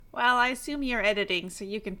Well, I assume you're editing, so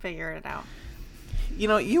you can figure it out. You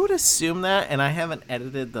know, you would assume that, and I haven't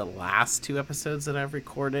edited the last 2 episodes that I've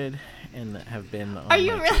recorded and that have been on my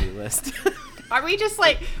to-do list. Are we just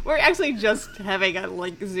like, we're actually just having a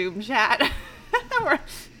like Zoom chat?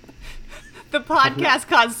 The podcast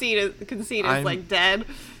conceit is like dead.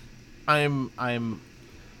 I'm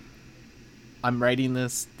writing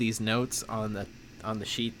these notes on the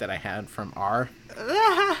sheet that I had from our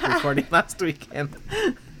recording last weekend.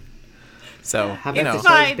 So have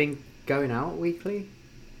episodes been going out weekly?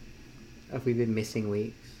 Have we been missing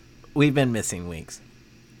weeks? We've been missing weeks.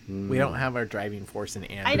 We don't have our driving force in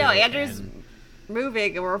Andrew. I know Andrew's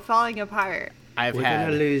moving and we're falling apart. We're going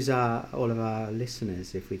to lose all of our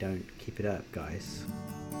listeners if we don't keep it up, guys.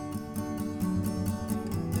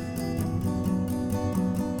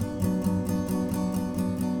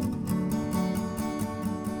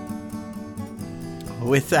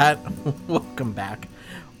 With that, welcome back.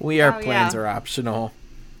 Plans are optional.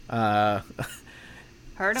 Heard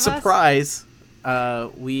of surprise!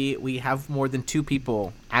 We have more than 2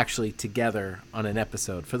 people actually together on an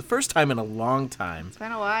episode for the first time in a long time. It's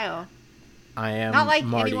been a while. I am not like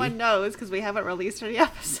Marty. Anyone knows because we haven't released any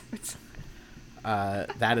episodes.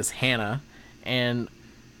 That is Hannah, and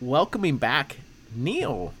welcoming back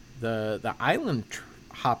Neil, the island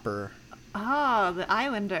hopper. Oh, the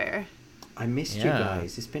Islander. I missed you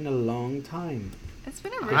guys. It's been a long time. It's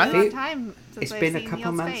been a really long time since It's been a couple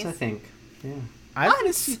Neil's months, face. I think. Yeah. I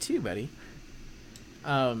missed you too, buddy.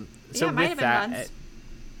 So with that,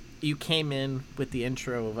 you came in with the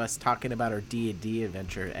intro of us talking about our D&D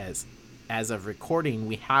adventure. As of recording,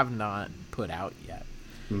 we have not put out yet.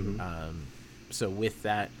 Mm-hmm. So with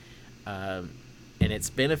that, and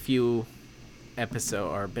it's been a few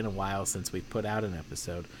episodes, or been a while since we put out an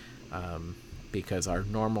episode, because our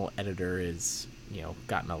normal editor is,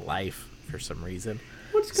 gotten a life for some reason.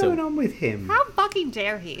 What's going on with him? How fucking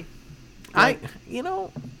dare he?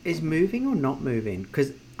 Is moving or not moving?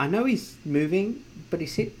 Because I know he's moving, but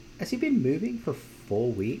has he been moving for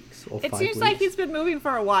 4 weeks or 5 weeks? It seems like he's been moving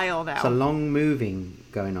for a while now. It's a long moving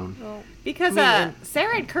going on. Well, because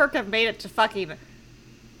Sarah and Kirk have made it to fucking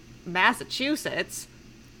Massachusetts,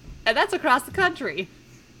 and that's across the country.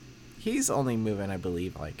 He's only moving, I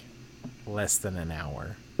believe, like less than an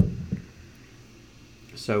hour.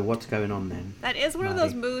 So what's going on then? That is one of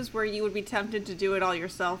those moves where you would be tempted to do it all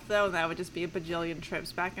yourself, though, and that would just be a bajillion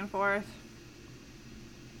trips back and forth.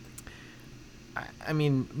 I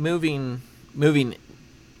mean, moving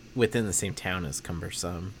within the same town is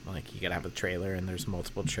cumbersome. Like, you gotta have a trailer, and there's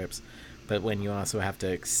multiple trips. But when you also have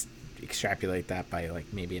to extrapolate that by,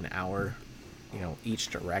 like, maybe an hour, each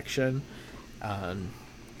direction,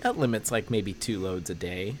 that limits, like, maybe 2 loads a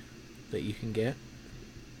day that you can get.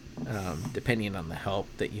 Depending on the help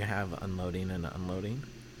that you have unloading and unloading.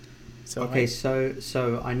 So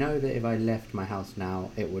so I know that if I left my house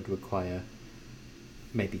now, it would require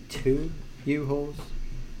maybe 2 U-Hauls,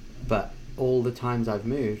 but all the times I've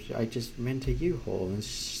moved, I just rent a U-Haul and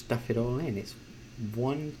stuff it all in. It's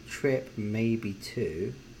 1 trip, maybe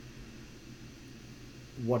 2.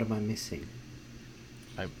 What am I missing?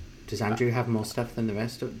 Does Andrew have more stuff than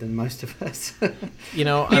most of us? You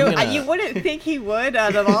wouldn't think he would.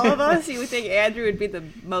 Out of all of us, you would think Andrew would be the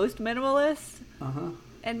most minimalist.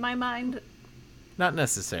 In my mind, not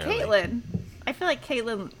necessarily. Caitlin, I feel like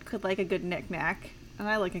Caitlin could like a good knick-knack, and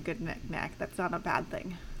I like a good knick-knack. That's not a bad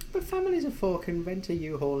thing. But families of 4 can rent a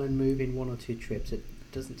U-Haul and move in 1 or 2 trips. It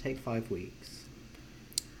doesn't take 5 weeks.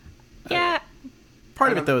 Yeah.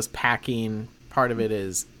 Part of it though is packing. Part of it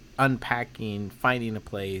is unpacking, finding a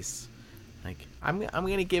place. Like, I'm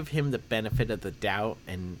gonna give him the benefit of the doubt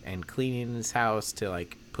and cleaning his house to,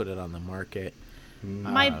 like, put it on the market.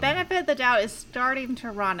 My benefit of the doubt is starting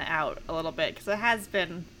to run out a little bit because it has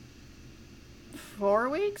been 4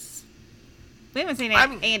 weeks. We haven't seen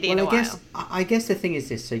Andy in a while. I guess the thing is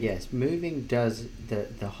this. So yes, moving does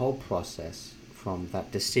the whole process from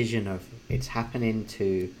that decision of it's happening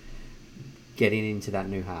to getting into that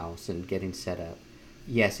new house and getting set up.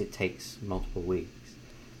 Yes, it takes multiple weeks,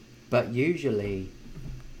 but usually,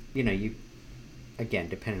 you, again,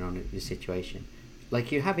 depending on your situation,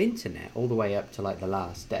 like, you have internet all the way up to, like, the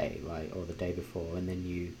last day, right, or the day before, and then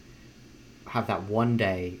you have that 1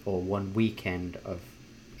 day or 1 weekend of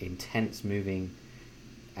intense moving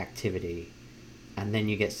activity, and then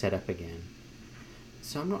you get set up again.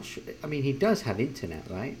 So I'm not sure. I mean, he does have internet,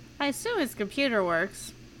 right? I assume his computer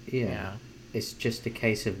works. Yeah. It's just a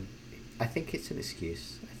case of, I think it's an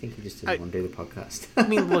excuse. I think he just doesn't want to do the podcast. I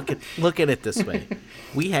mean, look at it this way.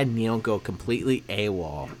 We had Neil go completely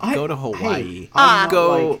AWOL. Go to Hawaii.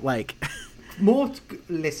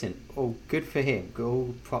 Listen, all good for him.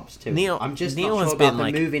 All props to Neil. him. I'm just Neil not has sure been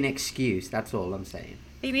about the moving excuse. That's all I'm saying.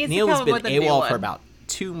 He needs Neil to has come been up with a new AWOL one. for about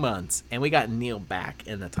 2 months, and we got Neil back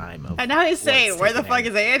in the time of. And now he's saying, "Where the fuck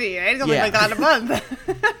is Andy? Andy's only like gone a month."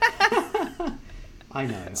 I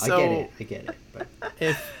know. So, I get it. But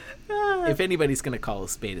if anybody's gonna call a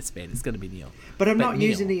spade, it's gonna be Neil. But I'm not Neil,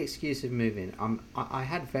 using the excuse of moving. I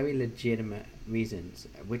had very legitimate reasons,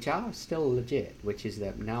 which are still legit. Which is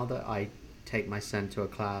that now that I take my son to a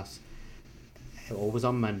class, always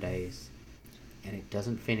on Mondays, and it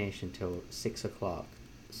doesn't finish until 6:00.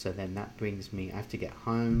 So then that brings me. I have to get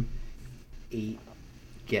home, eat,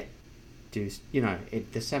 the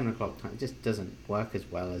 7:00 time just doesn't work as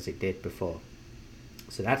well as it did before.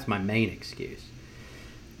 So that's my main excuse.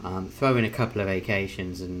 Throw in a couple of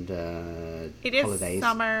vacations and it is holidays.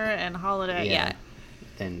 Summer and holiday, yeah.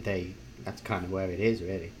 Then that's kind of where it is,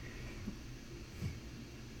 really.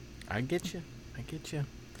 I get you.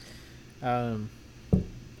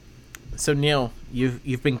 So Neil,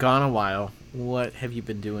 you've been gone a while. What have you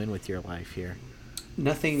been doing with your life here?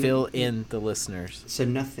 Nothing. Fill in the listeners. So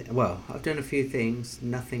nothing. Well, I've done a few things.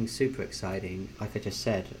 Nothing super exciting. Like I just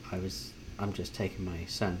said, I'm just taking my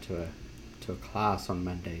son to a class on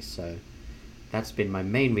Mondays. So that's been my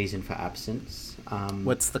main reason for absence.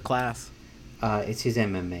 What's the class? It's his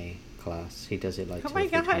MMA class. He does it like 2 or 3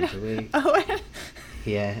 times a week. Oh,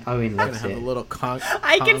 yeah, Owen loves have it. a little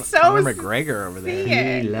I can so Conor McGregor over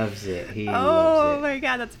there. He loves it. He loves oh it. my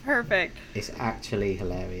god, that's perfect. It's actually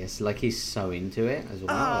hilarious. Like, he's so into it as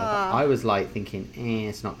well. I was like thinking,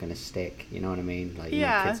 it's not going to stick. You know what I mean? Like,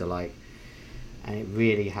 kids are like, and it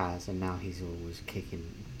really has. And now he's always kicking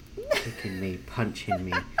me, punching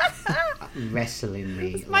me, wrestling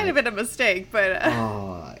me. This might have been a mistake, but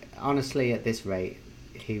honestly, at this rate,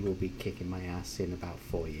 he will be kicking my ass in about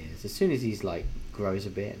 4 years. As soon as he's like grows a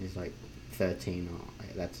bit and he's like 13,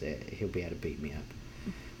 that's it. He'll be able to beat me up.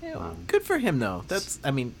 Yeah, good for him, though. That's,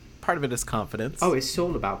 I mean, part of it is confidence. Oh, it's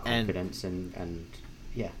all about confidence and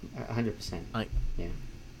yeah, 100%. Yeah.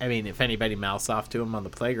 I mean, if anybody mouths off to him on the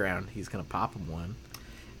playground, he's gonna pop him one.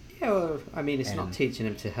 Yeah, well, I mean, it's not teaching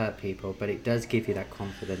him to hurt people, but it does give you that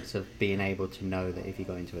confidence of being able to know that if you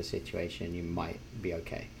go into a situation, you might be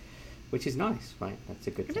okay, which is nice, right? That's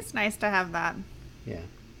a good thing. It's nice to have that. Yeah.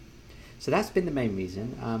 So that's been the main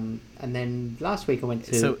reason. And then last week I went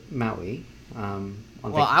to Maui.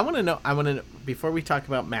 I want to know, before we talk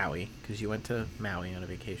about Maui, because you went to Maui on a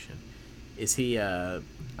vacation, is he a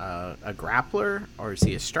grappler, or is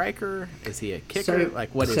he a striker? Is he a kicker?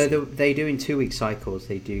 What is he? So they do in 2-week cycles.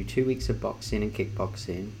 They do 2 weeks of boxing and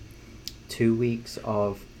kickboxing, 2 weeks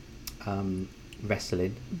of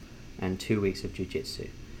wrestling, and 2 weeks of jiu-jitsu.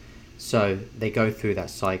 So they go through that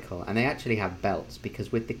cycle, and they actually have belts,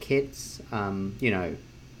 because with the kids,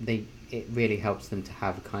 it really helps them to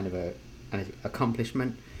have kind of an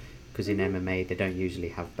accomplishment, because in MMA they don't usually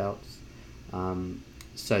have belts.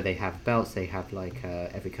 So they have belts. They have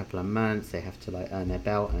every couple of months they have to earn their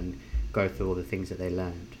belt and go through all the things that they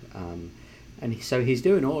learned. So he's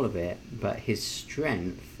doing all of it, but his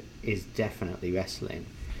strength is definitely wrestling,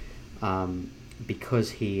 because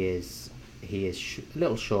he is a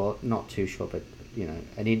little short, not too short, but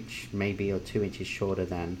an inch maybe or 2 inches shorter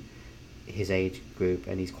than his age group,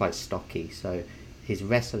 and he's quite stocky. So his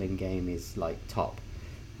wrestling game is like top.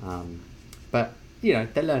 But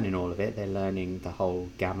they're learning all of it. They're learning the whole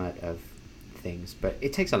gamut of things, but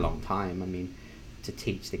it takes a long time. I mean, to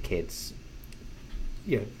teach the kids,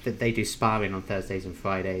 that they do sparring on Thursdays and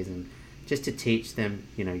Fridays, and just to teach them,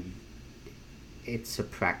 it's a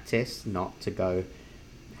practice, not to go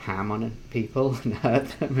ham on people and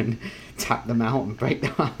hurt them and tap them out and break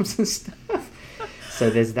their arms and stuff. So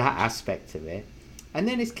there's that aspect of it. And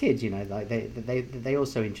then as kids, they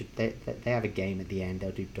also they have a game at the end.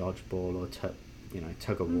 They'll do dodgeball or tug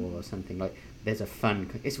of war or something. There's a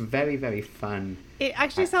fun. It's very, very fun. It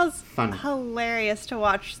actually sounds hilarious to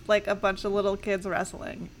watch a bunch of little kids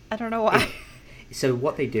wrestling. I don't know why. So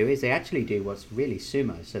what they do is they actually do what's really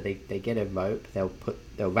sumo. So they get a rope. They'll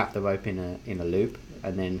wrap the rope in a loop,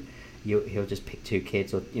 and then he'll just pick 2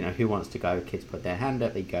 kids, or who wants to go. Kids put their hand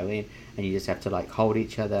up, they go in, and you just have to hold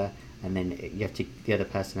each other, and then the other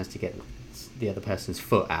person has to get the other person's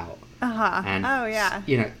foot out. And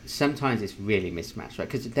sometimes it's really mismatched, right?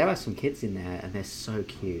 Because there are some kids in there, and they're so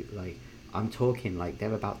cute. I'm talking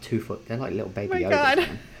they're about 2 foot. They're like little baby Yodas.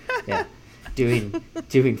 Yeah,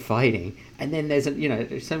 doing fighting. And then there's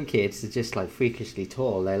some kids that are just freakishly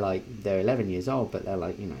tall. They're 11 years old, but they're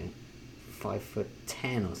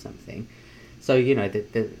 5'10" or something. So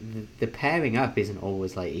the pairing up isn't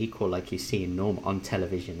always equal, like you see in on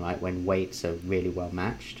television, right? When weights are really well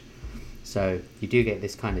matched. So you do get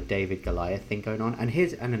this kind of David Goliath thing going on. And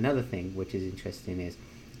another thing which is interesting is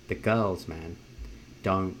the girls, man,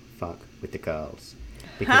 don't fuck with the girls.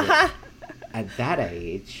 Because at that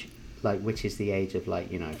age, like, which is the age of, like,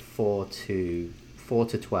 4 to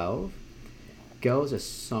 12, girls are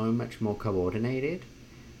so much more coordinated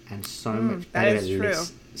and so much better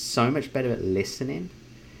at listening.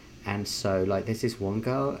 And so, like, there's this one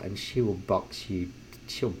girl, and she'll box you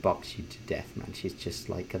to death, man. She's just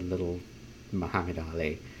like a little Muhammad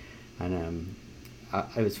Ali. And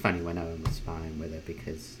it was funny when Owen was sparring with her,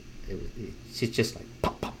 because she's just like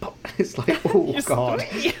pop pop pop. It's like, oh god.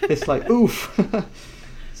 It's like, oof.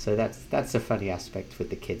 So that's a funny aspect with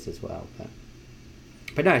the kids as well.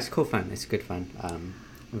 But no, it's cool fun. It's good fun.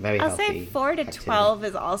 Very healthy. I'll say 4 to 12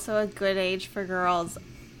 is also a good age for girls.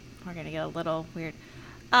 We're gonna get a little weird.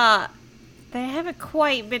 They haven't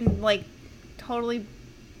quite been, like, totally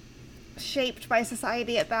shaped by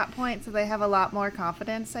society at that point, so they have a lot more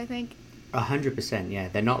confidence, I think. 100%, yeah.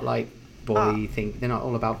 They're not like they're not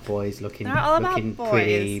all about boys looking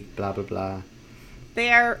pretty, blah blah blah.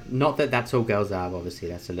 They are not that that's all girls have. Obviously,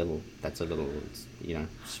 that's a little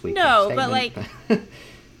sweet. No, but like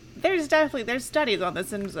there's studies on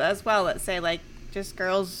this as well that say, like, just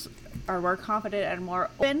girls are more confident and more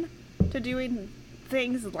open to doing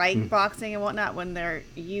things like boxing and whatnot when they're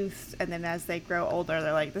youth, and then as they grow older,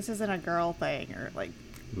 they're like, this isn't a girl thing, or like,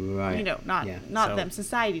 right, not them.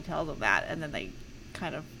 Society tells them that, and then they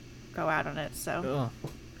kind of go out on it. So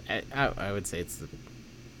I would say it's the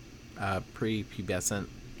prepubescent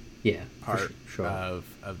part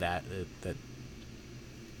of that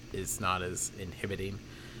is not as inhibiting.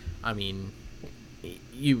 I mean,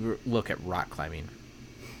 you look at rock climbing,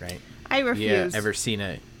 right? I refuse.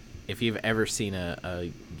 If you've ever seen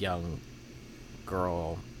a young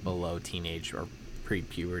girl below teenage or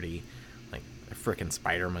pre-puberty, like frickin'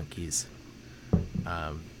 spider monkeys,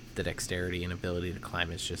 the dexterity and ability to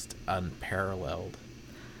climb is just unparalleled.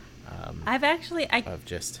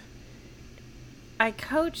 I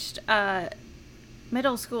coached a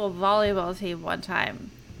middle school volleyball team one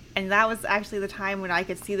time, and that was actually the time when I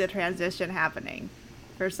could see the transition happening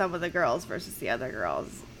for some of the girls versus the other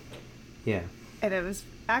girls. Yeah. And it was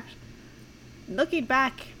actually, looking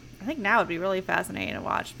back, I think now would be really fascinating to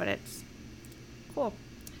watch, but it's cool.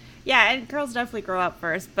 Yeah, and girls definitely grow up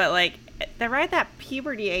first, but, like, they're right at that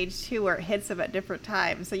puberty age too, where it hits them at different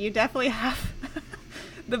times. So you definitely have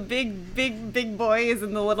the big boys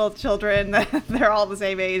and the little children. They're all the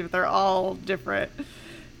same age, but they're all different.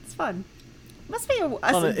 It's fun. It must be a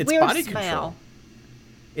it's weird body smell. Control.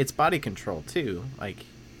 It's body control too. Like,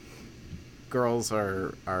 girls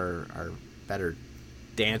are better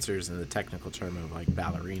dancers in the technical term of, like,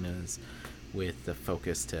 ballerinas, with the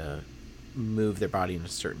focus to move their body in a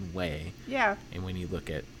certain way. Yeah. And when you look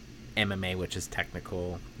at MMA, which is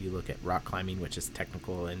technical, you look at rock climbing, which is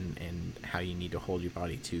technical, and how you need to hold your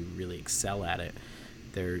body to really excel at it.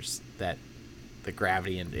 There's the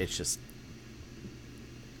gravity, and it's just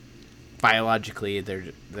biologically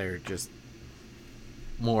they're just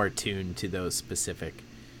more attuned to those specific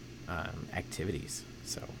activities.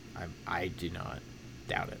 So I do not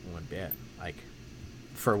doubt it one bit. Like,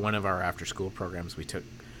 for one of our after school programs, we took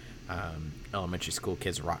elementary school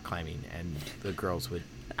kids rock climbing, and the girls would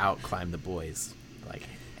out climb the boys, like,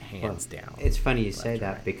 hands down. It's funny you say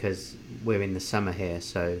that, because we're in the summer here,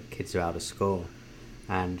 so kids are out of school,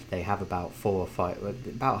 and they have about 4 or 5,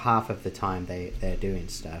 about half of the time they're doing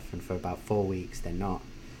stuff, and for about 4 weeks they're not.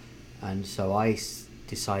 And so I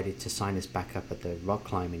decided to sign us back up at the rock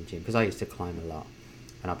climbing gym, because I used to climb a lot,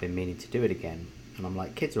 and I've been meaning to do it again. And I'm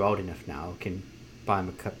like, kids are old enough now, I can buy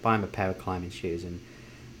them a pair of climbing shoes, and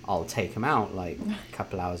I'll take them out, like, a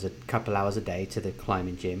couple hours a day to the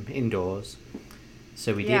climbing gym indoors.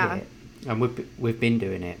 So we did it, and we've been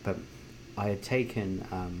doing it. But I had taken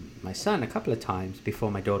my son a couple of times before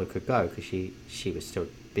my daughter could go, because she was still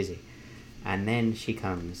busy. And then she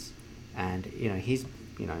comes, and he's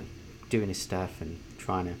doing his stuff and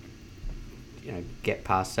trying to get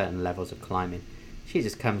past certain levels of climbing. She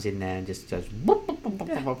just comes in there and just does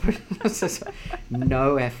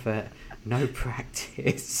no effort, no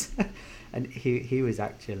practice. And he was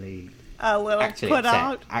actually a little put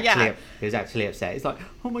out. He was actually upset. He's like,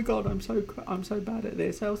 oh my god, I'm so bad at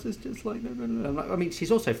this. Elsa's just like, no. I mean,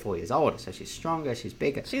 she's also 4 years older, so she's stronger, she's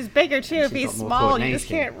bigger. She's bigger too. If he's small, you just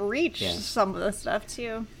can't reach some of the stuff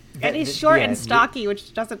too. And he's short and stocky,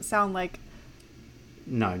 which doesn't sound like.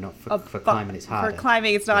 No, not for climbing. It's harder. For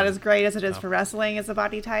climbing, it's not as great as it is for wrestling as a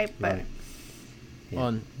body type. But well,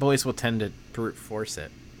 and boys will tend to brute force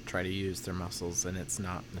it, try to use their muscles, and it's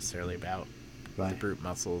not necessarily about the brute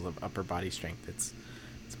muscles of upper body strength. It's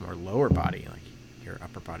It's more lower body. Like your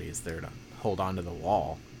upper body is there to hold onto the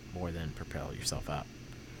wall more than propel yourself up.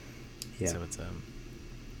 Yeah. So it's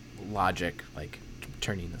logic, like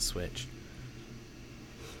turning the switch.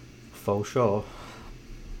 For sure.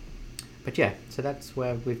 But yeah, so that's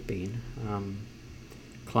where we've been.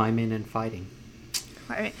 Climbing and fighting.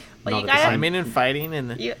 I mean, Not well, you at the gotta same- Climbing and fighting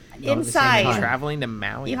and you, Not at the same inside. time. traveling to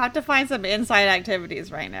Maui. You have to find some inside activities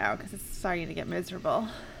right now because it's starting to get miserable.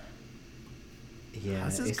 Yeah,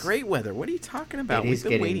 This is it's- great weather. What are you talking about? It We've is been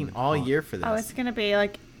getting waiting all hot. year for this. Oh, it's gonna be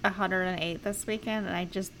like 108 this weekend, and I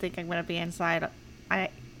just think I'm gonna be inside. I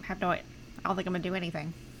have no. I don't think I'm gonna do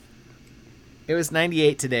anything. It was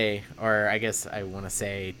 98 today, or I guess I want to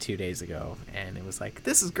say 2 days ago, and it was like,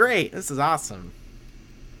 this is great. This is awesome.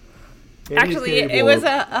 It is Actually, getting it was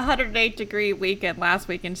warm. a 108-degree weekend last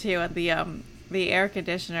weekend too, and the air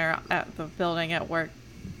conditioner at the building at work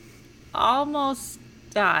almost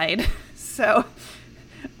died. So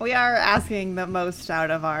we are asking the most out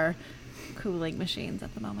of our cooling machines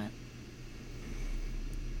at the moment.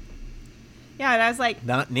 Yeah, and I was like,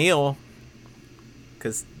 Not Neil,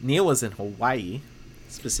 because Neil was in Hawaii,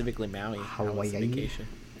 specifically Maui. How was the Hawaii. vacation?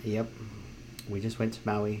 Yep. We just went to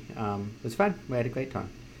Maui. It was fun. We had a great time.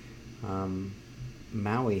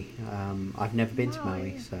 Maui. I've never been to Maui,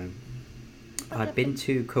 Maui. so I've been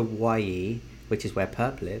to Kauai, which is where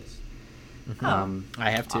Perp lives. Oh.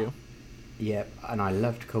 I have to. Yeah, and I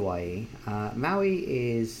loved Kauai. Maui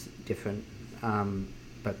is different,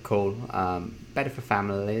 but cool. Better for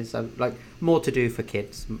families. Like more to do for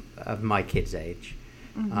kids of my kids' age.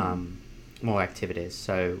 More activities.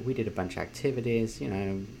 So we did a bunch of activities. You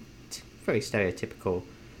know, very stereotypical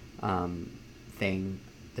thing.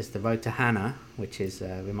 There's the road to Hana, which is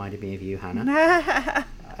reminded me of you, Hannah.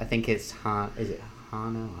 I think it's Is it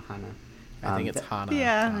Hana or Hannah? I think it's Hana.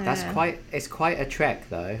 Yeah. That's it's quite a trek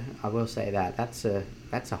though. I will say that. That's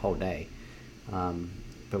a whole day.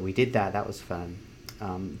 But we did that. That was fun.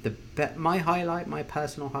 My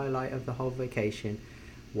personal highlight of the whole vacation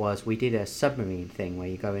was we did a submarine thing where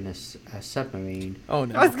you go in a submarine. Oh,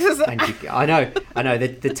 no. I was gonna say, And I know.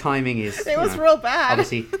 The timing is. it was real bad.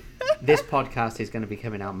 Obviously, this podcast is going to be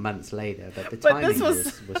coming out months later, but the But timing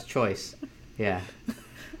this was choice. Yeah.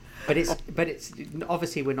 But it's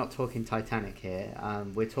obviously we're not talking Titanic here.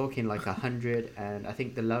 We're talking like 100, and I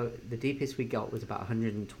think the deepest we got was about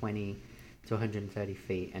 120 to 130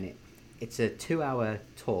 feet, and it's a 2-hour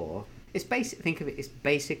tour. Think of it. It's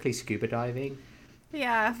basically scuba diving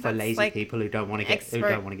yeah, for that's lazy like people who don't want to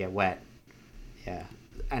get wet. Yeah,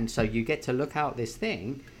 and so you get to look out this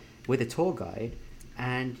thing with a tour guide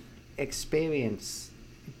and experience.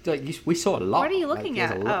 We saw a lot. What are you Like, looking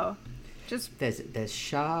there's at? a lot. Oh, just There's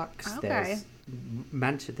sharks. Okay.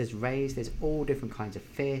 There's rays. There's all different kinds of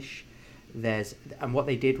fish. And what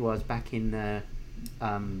they did was back in the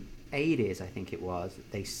 80s, I think it was,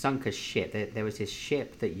 they sunk a ship. There was this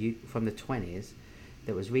ship from the 20s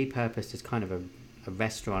that was repurposed as kind of a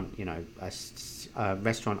restaurant, you know, a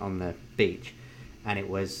restaurant on the beach, and it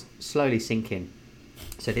was slowly sinking.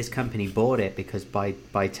 So this company bought it because by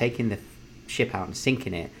taking the ship out and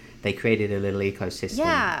sinking it, they created a little ecosystem,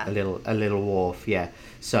 Yeah. a little wharf, yeah.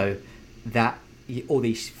 So that all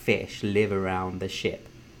these fish live around the ship.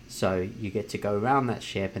 So you get to go around that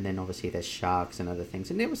ship, and then obviously there's sharks and other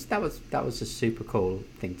things, and that was a super cool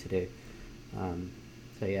thing to do.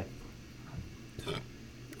 So yeah.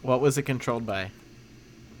 What was it controlled by?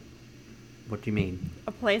 What do you mean?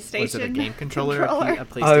 a PlayStation. Was it a game controller? A Oh,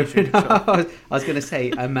 PlayStation no, controller? I was going to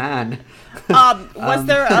say a man. Was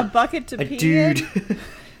there a bucket to A pee dude. in?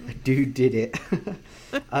 A dude did it.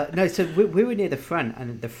 No, so we were near the front,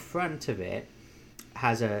 and the front of it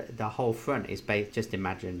has the whole front is just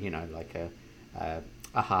imagine, you know, like a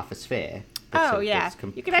half a sphere. Oh yeah,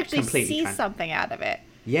 you can actually completely see something out of it.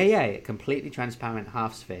 Yeah, completely transparent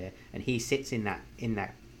half sphere, and he sits in that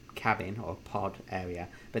cabin or pod area,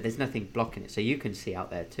 but there's nothing blocking it, so you can see out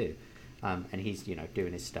there too. And he's, you know,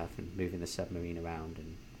 doing his stuff and moving the submarine around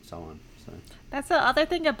and so on. So That's the other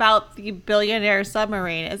thing about the billionaire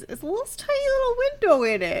submarine is it's a little tiny little window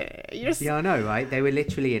in it. You just yeah, I know, right? They were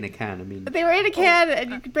literally in a can. I mean, they were in a can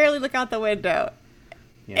and you could barely look out the window.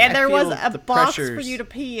 yeah. And there was feel a the box for pressures. you to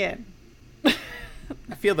pee in.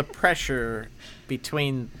 I feel the pressure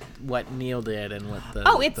between what Neil did and what the.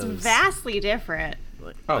 Oh, it's those, vastly different.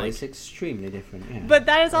 Oh, like- it's extremely different. Yeah. But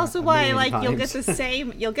that is also A why million like you'll get times. the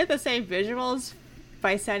same visuals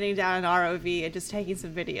by sending down an ROV and just taking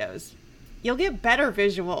some videos. You'll get better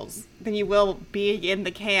visuals than you will being in the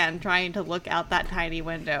can trying to look out that tiny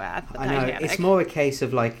window at the I know Titanic. it's more a case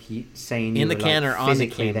of like saying you in the were, can like, or on the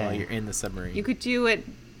physically can while there. you're in the submarine. You could do it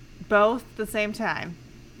both at the same time.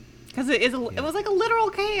 because it was like a literal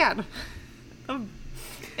can of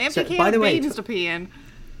empty can by the of way, beans to pee in.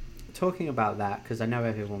 Talking about that, because I know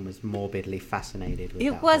everyone was morbidly fascinated with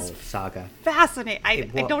It that was whole saga. Fascinating. I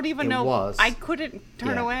don't even it know. was. I couldn't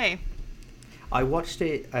turn Yeah. away. I watched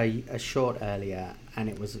it a short earlier, and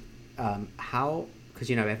it was how, because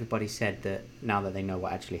everybody said that now that they know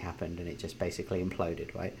what actually happened, and it just basically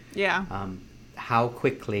imploded, right? Yeah. How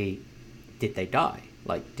quickly did they die?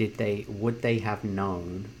 Like, would they have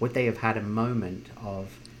known? Would they have had a moment of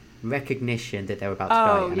recognition that they were about to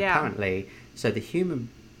die? And yeah. apparently, so the human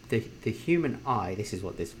eye. This is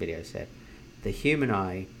what this video said. The human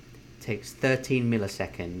eye takes 13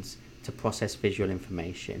 milliseconds to process visual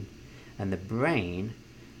information. And the brain,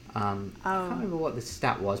 I can't remember what the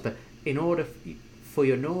stat was, but in order for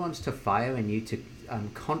your neurons to fire and you to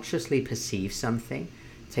consciously perceive something,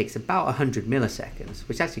 takes about 100 milliseconds,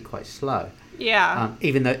 which is actually quite slow. Yeah.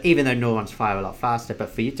 Even though neurons fire a lot faster, but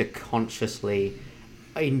for you to consciously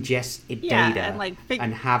ingest data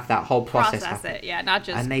and have that whole process happen. it, yeah, not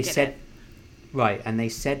just. And they get said, it. right, and they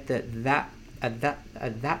said that at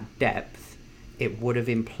that depth, it would have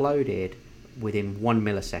imploded within 1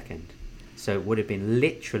 millisecond. So it would have been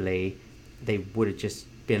literally, they would have just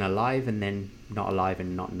been alive and then not alive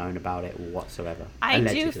and not known about it whatsoever. I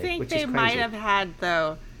allegedly, do think which they is might crazy. have had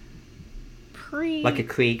though. Like a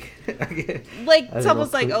creak. Like A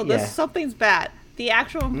someone's little like, oh, yeah. something's bad. The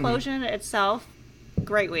actual implosion itself,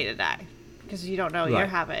 great way to die, because you don't know you're Right.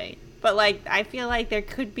 having. But like, I feel like there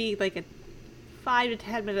could be like a 5 to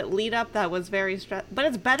 10 minute lead up that was very but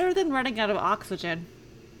it's better than running out of oxygen.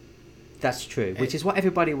 That's true, which is what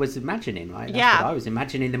everybody was imagining, right? That's Yeah. what I was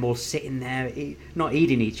imagining, them all sitting there, not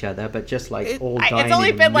eating each other, but just like all dying. It's only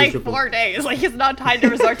in a been like miserable- 4 days. Like, it's not time to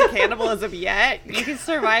resort to cannibalism yet. You can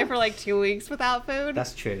survive for like 2 weeks without food.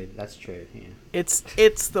 That's true. That's true. Yeah.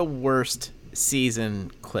 It's the worst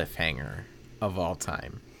season cliffhanger of all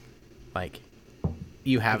time. Like,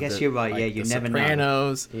 you have. I guess you're right. Yeah, you the never know.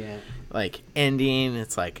 Sopranos, Yeah. like ending.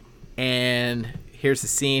 It's like, and here's the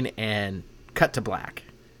scene, and cut to black.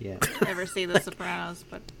 Yeah. Never see The Sopranos,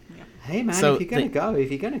 but yeah. Hey man, So if you're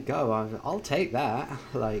gonna go, I'll take that.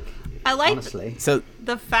 Like, I like honestly. So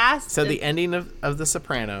the fast. so the ending of the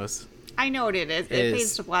Sopranos, I know what it is. It is-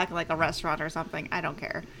 fades to black like a restaurant or something. I don't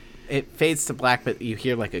care. it fades to black, but you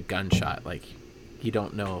hear like a gunshot. Like, you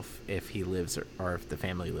don't know if he lives or if the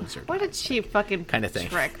family lives or What a dies. cheap fucking Kind of thing.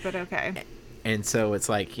 trick, but okay. And so it's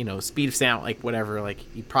like, speed of sound, like whatever, like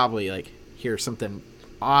you probably like hear something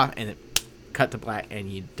off and it cut to black, and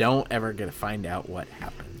you don't ever get to find out what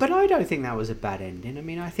happened. But I don't think that was a bad ending. I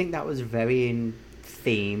mean, I think that was very in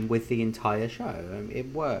theme with the entire show.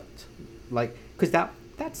 It worked, like, because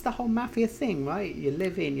that's the whole mafia thing, right? You're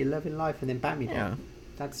living life, and then bam, you're Yeah. dead.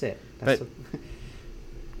 That's it. But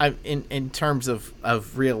in terms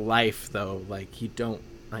of real life though, like, you don't,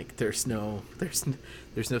 like, there's no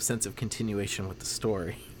sense of continuation with the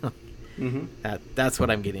story. Mhm. That's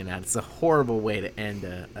what I'm getting at. It's a horrible way to end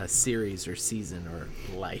a series or season or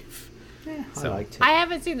life. Yeah, So- I liked it. I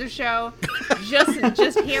haven't seen the show.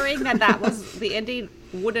 Just hearing that was the ending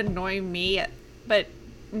would annoy me, but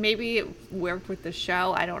maybe it worked with the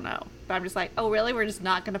show. I don't know. But I'm just like, oh really? We're just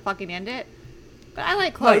not gonna fucking end it. But I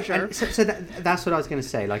like Right, closure. and so that's what I was going to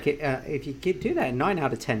say. Like, if you do that in 9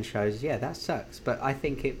 out of 10 shows, yeah, that sucks. But I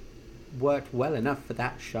think it worked well enough for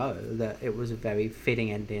that show that it was a very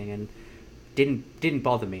fitting ending and didn't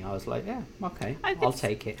bother me. I was like, yeah, okay, I think I'll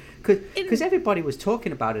take it. Because everybody was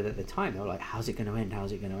talking about it at the time. They were like, how's it going to end?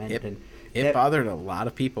 How's it going to end? It, And it bothered a lot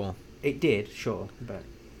of people. it did, sure, but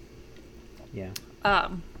yeah.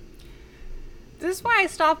 This is why I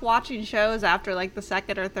stopped watching shows after like the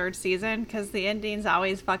second or third season, because the endings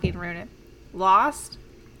always fucking ruin it. Lost.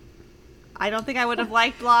 I don't think I would have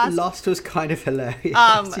liked Lost. Lost was kind of hilarious.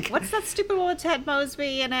 What's that stupid one with Ted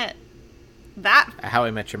Mosby in it? That How I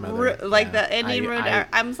Met Your Mother. the ending ruined. I,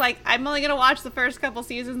 I'm just like, I'm only gonna watch the first couple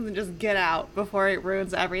seasons and just get out before it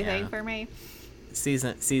ruins everything Yeah. for me.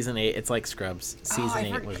 season 8, it's like Scrubs. Season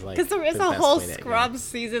 8 was like, because there is the a best whole way to end. Scrubs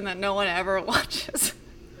season that no one ever watches.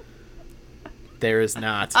 There is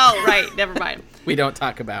not. Oh right, never mind. We don't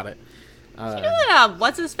talk about it. You know that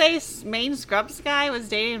what's his face main Scrubs guy was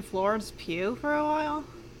dating Florence Pugh for a while.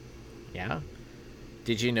 Yeah.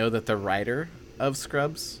 Did you know that the writer of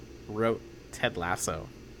Scrubs wrote Ted Lasso?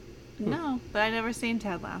 No, but I never seen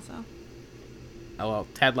Ted Lasso. Oh, well,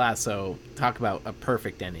 Ted Lasso, talk about a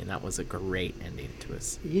perfect ending. That was a great ending to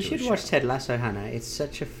us. You should watch Ted Lasso, Hannah. It's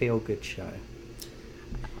such a feel-good show.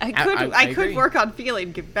 I I could agree. work on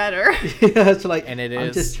feeling get better. It's like, And it I'm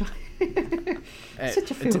is- just trying. Such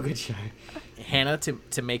a feel-good show. Hannah,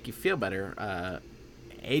 to make you feel better,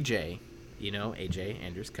 AJ You know AJ,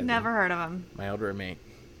 Andrew's cousin. Never heard of him. My old roommate.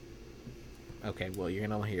 Okay, well, you're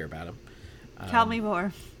going to hear about him. Tell me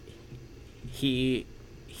more. He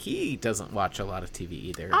doesn't watch a lot of TV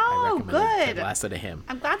either. Oh, I recommended good. Ted Lasso to him.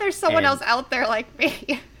 I'm glad there's someone And else out there like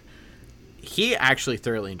me. He actually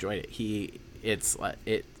thoroughly enjoyed it. It's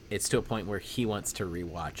to a point where he wants to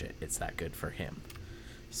rewatch it. It's that good for him.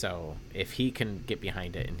 So if he can get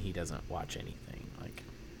behind it and he doesn't watch anything, like,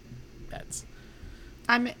 that's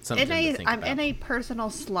I'm something to think about. in a personal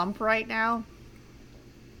slump right now.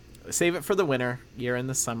 Save it for the winter. You're in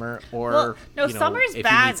the summer, or Well, no, summer's if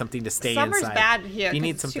bad. you need something to stay Summer's inside. bad here. If you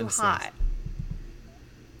need 'cause something it's too to stay hot. inside.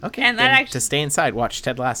 Okay, And that then actually- to stay inside, watch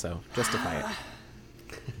Ted Lasso. Justify it.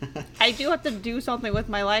 I do have to do something with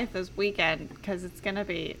my life this weekend because it's gonna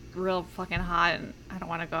be real fucking hot, and I don't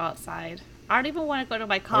want to go outside. I don't even want to go to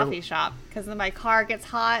my coffee shop because then my car gets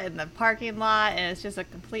hot in the parking lot, and it's just a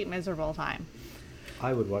complete miserable time.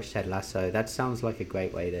 I would watch Ted Lasso. That sounds like a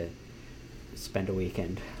great way to spend a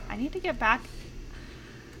weekend. I need to get back.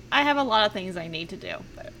 I have a lot of things I need to do,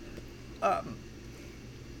 but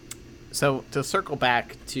So to circle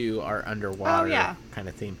back to our underwater yeah. kind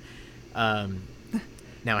of theme.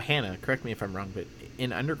 Now, Hannah, correct me if I'm wrong, but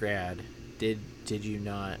in undergrad, did you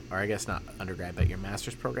not, or I guess not undergrad, but your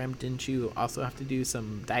master's program, didn't you also have to do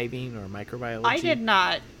some diving or microbiology? I did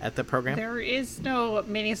not. At the program? There is no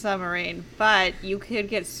mini submarine, but you could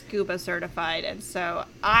get scuba certified, and so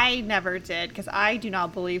I never did because I do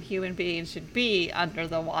not believe human beings should be under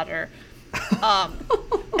the water.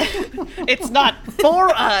 It's not for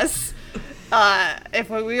us.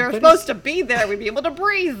 If we were supposed to be there, we'd be able to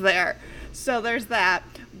breathe there. So there's that.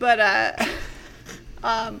 But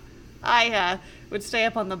I would stay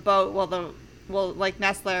up on the boat while like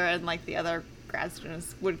Nestler and like the other grad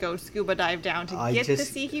students would go scuba dive down to get the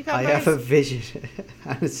sea cucumbers. I have a vision.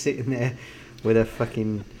 I'm sitting there with a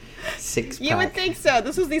fucking six-pack. You would think so.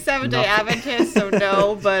 This was the 7-Day Adventist, so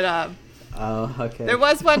no. But oh, okay. there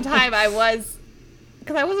was one time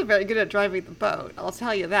because I wasn't very good at driving the boat. I'll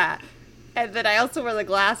tell you that. And then I also wore the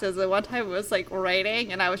glasses. And one time it was like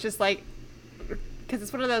raining, and I was just like, because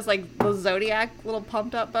it's one of those like the Zodiac little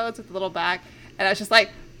pumped up boats with the little back, and I was just like,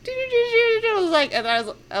 I was like, and then I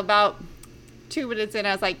was about 2 minutes in,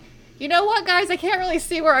 I was like, you know what, guys, I can't really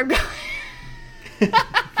see where I'm going.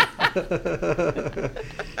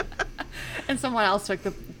 And someone else took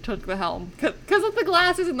the helm because of the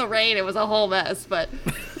glasses and the rain. It was a whole mess, but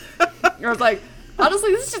I was like,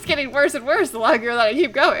 honestly, this is just getting worse and worse the longer that I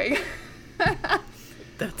keep going.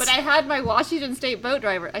 But I had my Washington State boat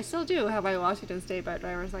driver. I still do have my Washington State boat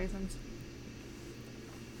driver's license.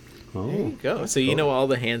 Oh, There you go. So you know all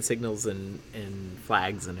the hand signals and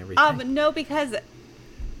flags and everything. No, because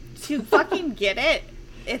to fucking get it,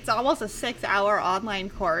 it's almost a 6-hour online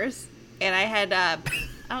course. And I had, I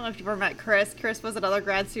don't know if you've ever met Chris. Chris was another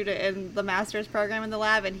grad student in the master's program in the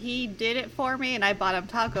lab, and he did it for me, and I bought him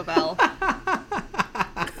Taco Bell.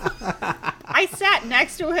 I sat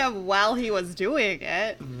next to him while he was doing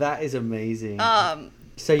it. That is amazing.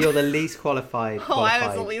 So you're the least qualified. Oh, I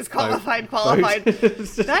was the least qualified.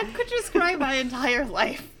 That could describe my entire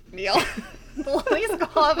life, Neil. The least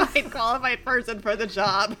qualified person for the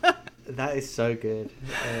job. That is so good.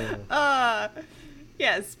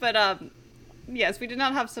 Yes, but yes, we did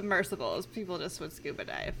not have submersibles. People just would scuba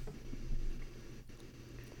dive.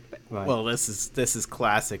 Right. Well, this is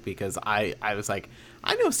classic because I was like,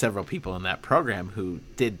 I know several people in that program who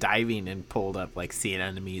did diving and pulled up like sea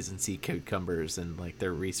anemones and sea cucumbers and like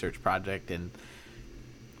their research project, and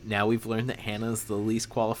now we've learned that Hannah's the least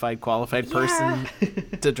qualified person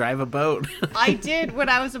to drive a boat. I did when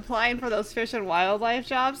I was applying for those fish and wildlife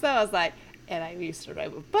jobs, though. I was like, and I used to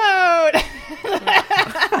drive a boat.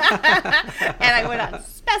 And I went on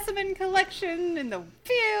specimen collection in the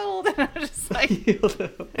field. And I was just like,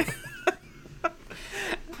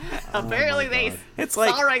 apparently they It's saw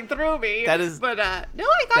like- right through me. that is- but no,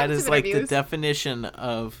 I got That some is like the interviews. definition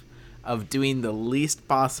of doing the least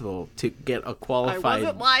possible to get a I qualified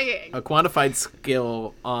wasn't lying. a quantified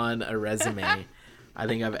skill on a resume I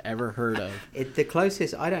think I've ever heard of. The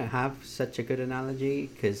closest, I don't have such a good analogy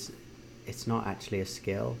because it's not actually a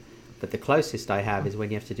skill, but the closest I have is when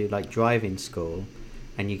you have to do like driving school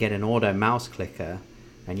and you get an auto mouse clicker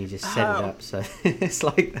and you just set it up so it's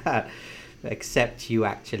like that, except you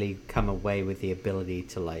actually come away with the ability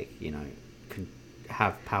to like, you know,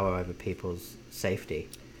 have power over people's safety.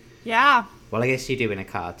 Yeah. Well, I guess you do in a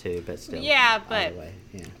car too, but still. Yeah, but- either way,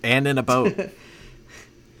 yeah. And in a boat.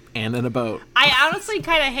 And in a boat. I honestly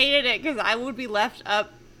kind of hated it because I would be left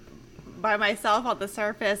up by myself on the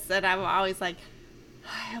surface, and I'm always like,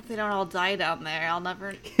 hope they don't all die down there. I'll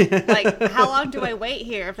never, like, how long do I wait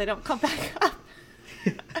here if they don't come back up?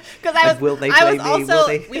 Because I was also,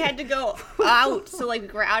 we had to go out, so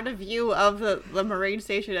like we're out of view of the marine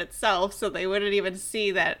station itself, so they wouldn't even see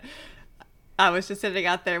that I was just sitting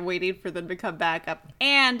out there waiting for them to come back up.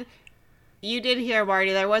 And you did hear,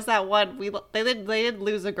 Marty, there was that one, they did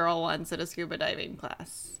lose a girl once in a scuba diving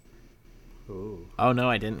class. Ooh. Oh no,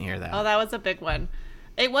 I didn't hear that. Oh, that was a big one.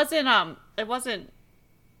 It wasn't,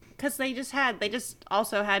 because they just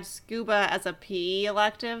also had scuba as a PE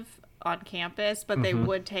elective on campus, but they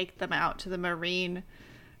would take them out to the marine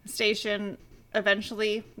station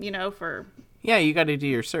eventually, for... Yeah, you got to do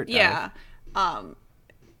your cert dive. Yeah.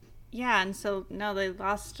 Yeah, and so, no, they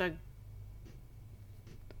lost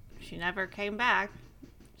she never came back.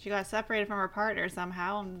 She got separated from her partner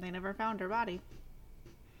somehow, and they never found her body.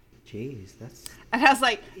 Jeez, that's... And I was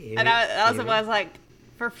like, I was like,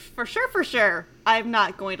 for sure, I'm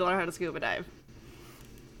not going to learn how to scuba dive.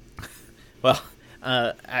 Well...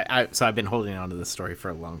 so I've been holding on to this story for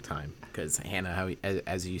a long time because Hannah,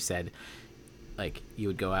 as you said, like you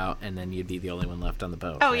would go out and then you'd be the only one left on the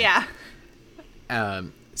boat. Oh, right? yeah.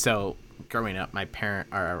 So growing up,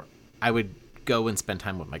 I would go and spend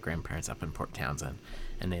time with my grandparents up in Port Townsend,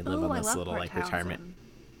 and they live on this little like retirement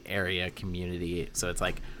area community. So it's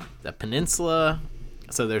like the peninsula.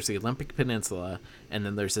 So there's the Olympic Peninsula, and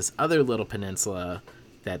then there's this other little peninsula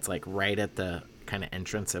that's like right at the kind of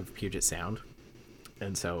entrance of Puget Sound.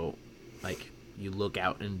 And so, like, you look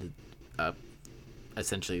out into,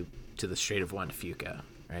 essentially, to the Strait of Juan de Fuca,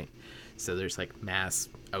 right? So there's, like, mass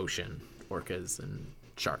ocean, orcas and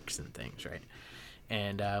sharks and things, right?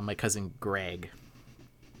 And my cousin Greg,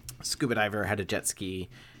 scuba diver, had a jet ski.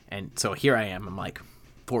 And so here I am. I'm, like,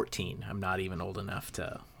 14. I'm not even old enough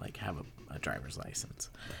to, like, have a driver's license.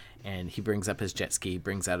 And he brings up his jet ski,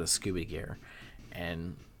 brings out his scuba gear.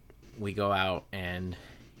 And we go out and...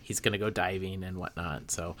 he's going to go diving and whatnot.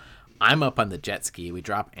 So I'm up on the jet ski. We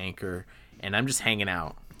drop anchor, and I'm just hanging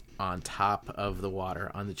out on top of the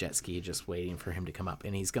water on the jet ski, just waiting for him to come up.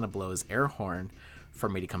 And he's going to blow his air horn for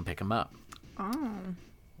me to come pick him up. Oh.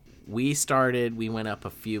 We went up a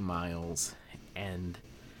few miles, and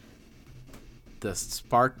the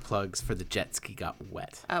spark plugs for the jet ski got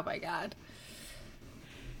wet. Oh, my God.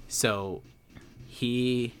 So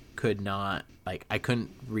he could not... like, I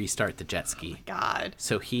couldn't restart the jet ski. Oh my God.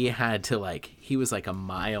 So he had to, like, he was like a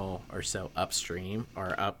mile or so upstream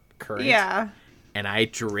or up current. Yeah. And I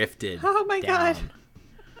drifted Oh my down God.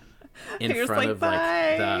 in You're front like, of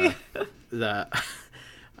bye. like the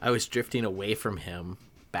I was drifting away from him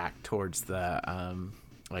back towards the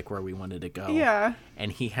like where we wanted to go. Yeah.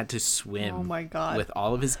 And he had to swim Oh my God. with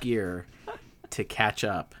all of his gear to catch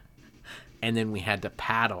up. And then we had to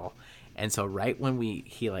paddle. And so right when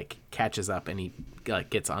he like catches up and he like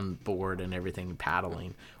gets on board and everything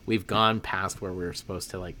paddling, we've gone past where we were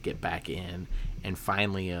supposed to like get back in, and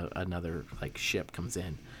finally another like ship comes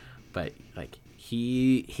in. But like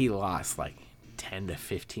he lost like 10 to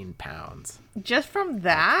 15 pounds. Just from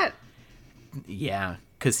that? Yeah,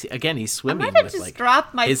 because again he's I swimming might have with just like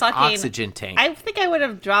dropped my his fucking oxygen tank. I think I would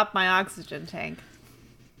have dropped my oxygen tank.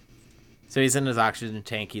 So he's in his oxygen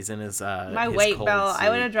tank. He's in his My his weight cold belt. I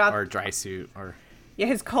suit, would have dropped or dry suit or Yeah,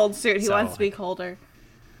 his cold suit. He So, wants to be like- colder.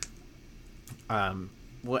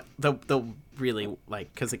 what the really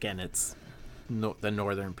like, because again it's the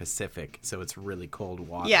northern Pacific, so it's really cold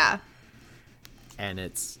water. Yeah. And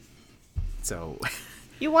it's so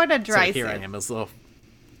You want a so dry here suit. I am, this little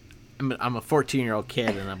I'm a 14-year-old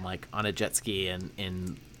kid, and I'm like on a jet ski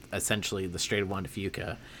in essentially the Strait of Juan de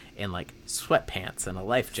Fuca in like sweatpants and a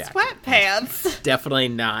life jacket. Sweatpants. Definitely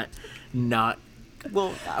not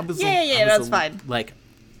well, I was Yeah, that's fine. Like,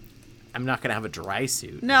 I'm not gonna have a dry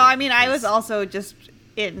suit. No, I mean I was because- also just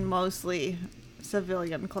in mostly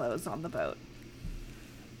civilian clothes on the boat.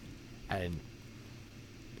 and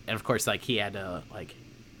of course like he had to like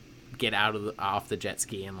get off the jet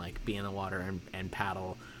ski and like be in the water and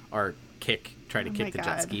paddle or try to Oh kick my the jet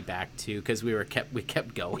God. ski back too, because we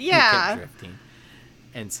kept going. Yeah. We kept drifting.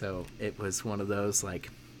 And so it was one of those like,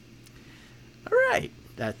 all right,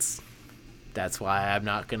 that's why I'm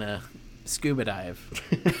not gonna scuba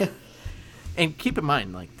dive. And keep in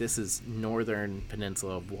mind, like, this is northern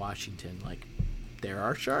peninsula of Washington. Like, there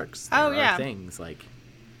are sharks. There Oh, yeah. are things like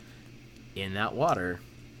in that water.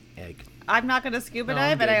 Like, I'm not going to scuba No,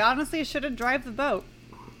 I'm dive, and I good. honestly shouldn't drive the boat.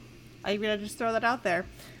 I'm going to just throw that out there.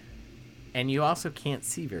 and you also can't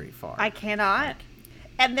see very far. I cannot.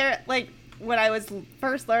 And there, like, when I was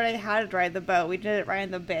first learning how to drive the boat, we did it right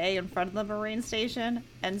in the bay in front of the marine station.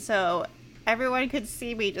 And so everyone could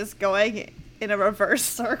see me just going in a reverse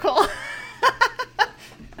circle.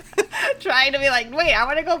 trying to be like, wait, I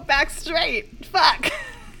want to go back straight. Fuck.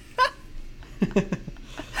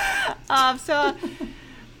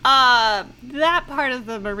 That part of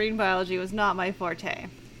the marine biology was not my forte.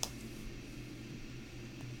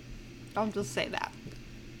 I'll just say that.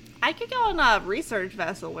 I could go on a research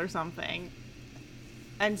vessel or something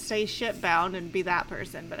and stay shipbound and be that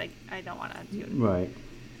person, but I don't want to do it. Right.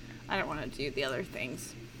 I don't want to do the other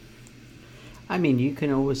things. I mean, you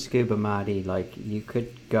can always scuba, Marty. Like, you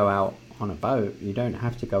could go out on a boat. You don't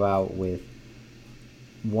have to go out with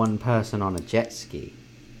one person on a jet ski.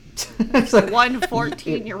 So, one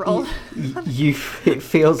 14-year-old. It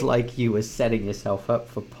feels like you were setting yourself up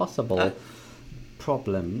for possible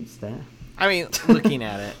problems there. I mean, looking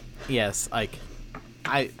at it, yes, like,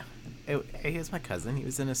 he was my cousin. He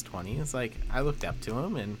was in his 20s. Like, I looked up to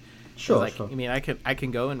him, and Sure, like, sure. I mean, I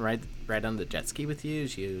can go and ride on the jet ski with you,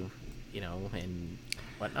 as you know, and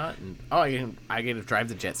whatnot. And I get to drive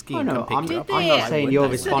the jet ski. Oh and no, come pick you up. I'm Why not saying you're So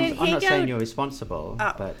did responsible. I'm he not go- saying you're responsible,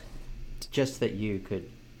 Oh. but just that you could,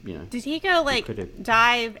 you know. Did he go, like, could've-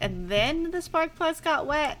 dive and then the spark plugs got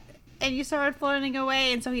wet and you started floating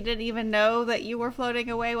away, and so he didn't even know that you were floating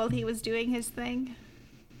away while he was doing his thing?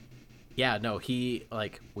 Yeah, no,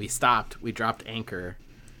 we stopped, we dropped anchor,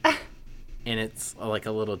 and it's like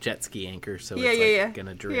a little jet ski anchor, so it's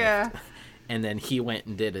gonna drift. Yeah. And then he went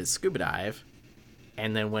and did his scuba dive,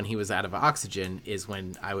 and then when he was out of oxygen is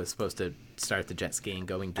when I was supposed to start the jet ski and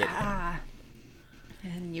go and get him. Ah.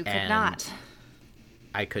 And you could And not.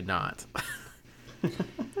 I could not.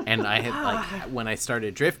 And I had, like, when I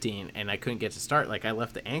started drifting and I couldn't get to start, like, I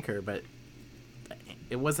left the anchor, but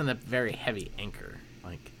it wasn't a very heavy anchor.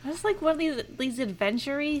 Like, That's like one of these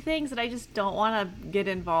adventure-y things that I just don't want to get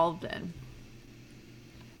involved in.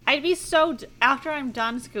 I'd be after I'm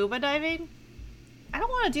done scuba diving, I don't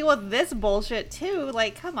want to deal with this bullshit too.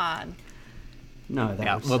 Like, come on. No, that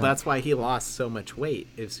yeah, would well, suck. that's why he lost so much weight.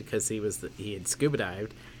 It was because he had scuba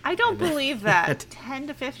dived. I don't And then- believe that. 10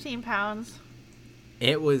 to 15 pounds.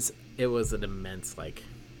 It was an immense, like,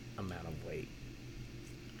 amount of weight.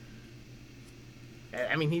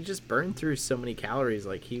 I mean, he just burned through so many calories.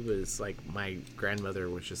 Like, he was like, my grandmother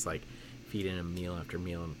was just like feeding him meal after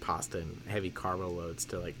meal and pasta and heavy carbo loads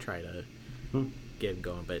to, like, try to get him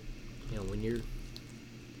going. But, you know, when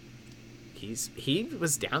he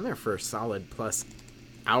was down there for a solid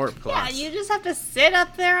hour Yeah, plus. you just have to sit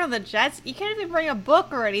up there on the jets. You can't even bring a book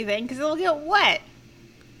or anything because it'll get wet.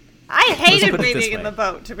 I hated put it this breathing in way. the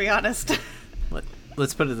boat, to be honest.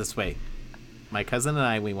 Let's put it this way. My cousin and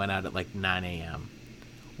I, we went out at like 9 a.m.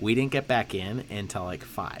 We didn't get back in until like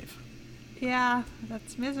 5. Yeah,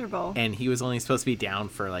 that's miserable. And he was only supposed to be down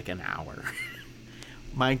for like an hour.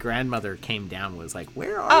 My grandmother came down, was like,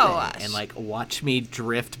 "Where are they?" And like watched me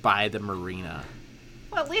drift by the marina.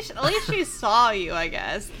 Well, at least she saw you, I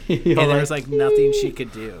guess. And there was like nothing she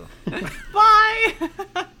could do. Bye.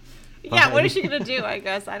 Yeah, what Bye. is she gonna do? I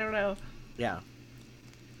guess I don't know. Yeah.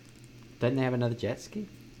 Don't they have another jet ski?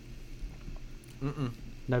 Mm-mm.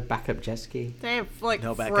 No backup jet ski? They have like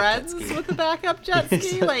No backup friends jet ski. with a backup jet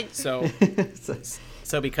ski. Like, So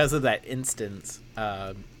because of that instance,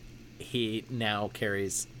 he now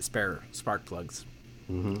carries spare spark plugs.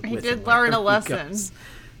 he with did him learn a wherever he lesson. goes.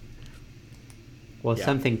 Well, Yeah.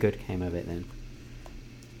 something good came of it then.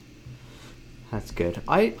 That's good.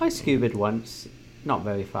 I scubaed once, not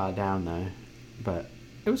very far down though, but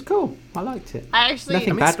it was cool. I liked it. I actually, Nothing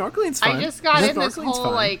I mean, bad. snorkeling's fun. I just got in this Snorkeling's whole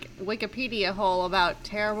fun. like Wikipedia hole about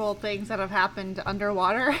terrible things that have happened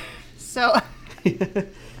underwater. So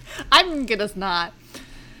I'm gonna not.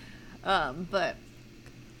 But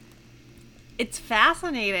it's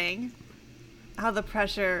fascinating how the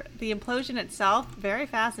implosion itself, very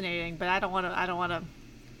fascinating. But I don't want to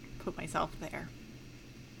put myself there.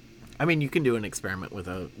 I mean, you can do an experiment with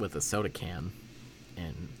a soda can,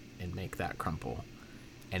 and make that crumple,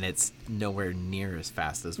 and it's nowhere near as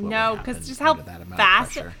fast as what No, would happen because just how under that amount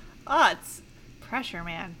fast. of pressure. Oh, it's pressure,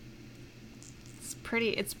 man. It's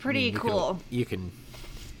pretty I mean, cool. You can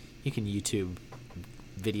YouTube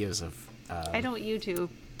videos of I don't YouTube.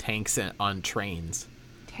 tanks on trains.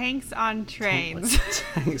 Tanks on trains.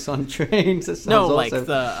 Tanks on trains. That sounds No, like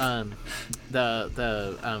awesome.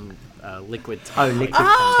 the liquid Oh, tank, liquid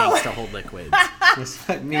tanks to hold liquids. It's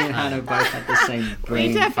like me and Hannah both had the same brain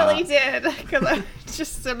We definitely fart. did. Because I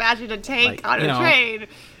just imagine a tank Like, on you a know, train.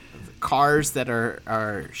 Cars that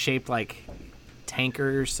are shaped like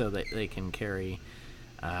tankers so that they can carry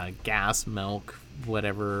gas, milk,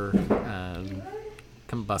 whatever,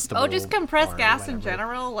 combustible. Oh, just compressed or gas in whatever.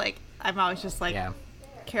 general. Like, I'm always just like Yeah.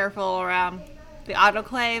 careful around the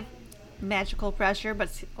autoclave. Magical pressure, but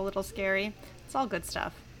it's a little scary. It's all good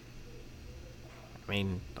stuff. I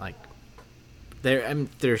mean, like,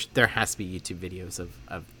 there has to be YouTube videos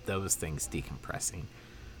of those things decompressing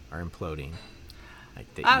or imploding.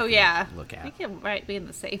 Like that Oh you can yeah, look I at. think it might be in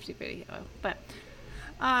the safety video, but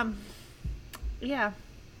yeah.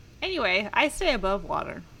 Anyway, I stay above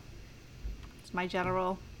water. It's my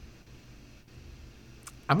general.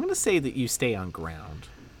 I'm gonna say that you stay on ground.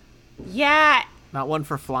 Yeah, Not one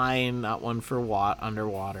for flying, not one for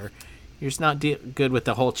underwater. You're just not good with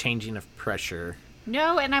the whole changing of pressure.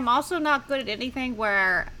 no, and I'm also not good at anything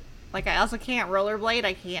where, like, I also can't rollerblade,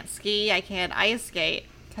 I can't ski, I can't ice skate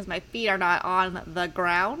because my feet are not on the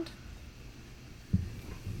ground.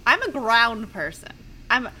 I'm a ground person.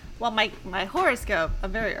 My horoscope,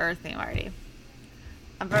 I'm very earthy, Marty.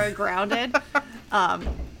 I'm very grounded.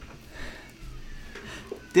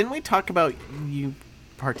 Didn't we talk about you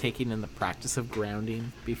partaking in the practice of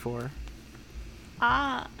grounding before?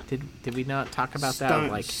 Did we not talk about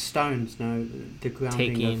that? Like stones, no, the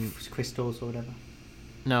grounding taking- of crystals or whatever.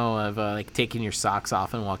 no, of like taking your socks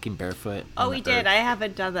off and walking barefoot. Oh, on we the did. earth. I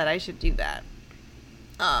haven't done that. I should do that.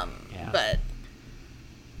 Yeah. But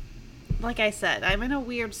like I said, I'm in a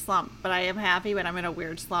weird slump, but I am happy when I'm in a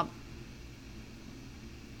weird slump.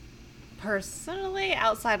 Personally,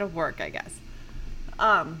 outside of work, I guess.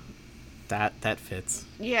 That fits.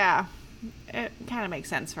 Yeah, it kind of makes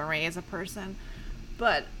sense for me as a person,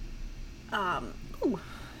 but ooh.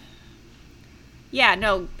 Yeah,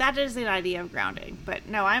 no, that is an idea of grounding. But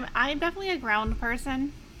no, I'm definitely a ground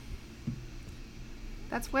person.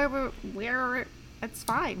 That's where it's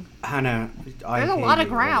fine. Hannah, There's a lot of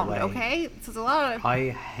ground, okay? So there's a lot of. I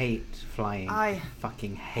hate flying. I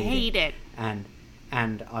fucking hate it.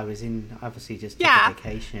 And I was obviously just took Yeah. a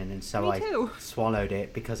vacation, and so Me I too. swallowed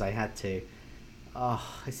it because I had to. Oh,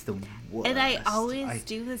 it's the worst. And I always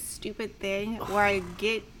do this stupid thing where I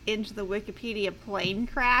get into the Wikipedia plane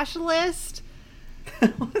crash list.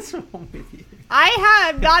 What's wrong with you? I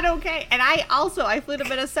am not okay. And I flew to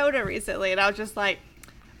Minnesota recently, and I was just like,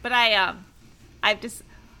 but I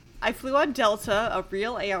flew on Delta, a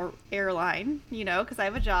real airline, you know, because I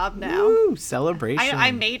have a job now. Woo, celebration.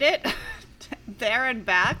 I made it there and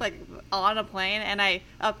back, like on a plane, and I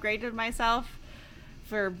upgraded myself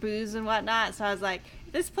for booze and whatnot. So I was like,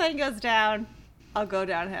 if this plane goes down, I'll go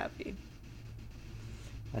down happy.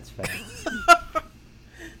 That's fair.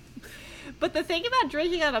 But the thing about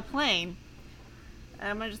drinking on a plane, and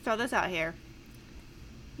I'm going to just throw this out here,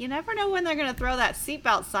 you never know when they're going to throw that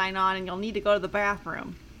seatbelt sign on and you'll need to go to the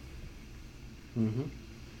bathroom. Mm-hmm.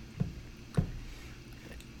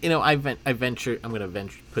 You know, I'm going to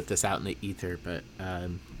put this out in the ether, but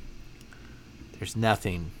there's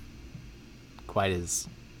nothing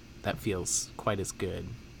that feels quite as good.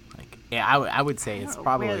 Like, yeah, I would say it's know where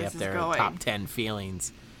probably this up is there, going. top 10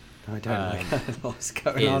 feelings. I don't know what's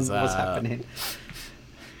going on. What's happening?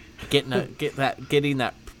 Getting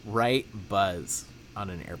that right buzz on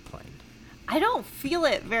an airplane. I don't feel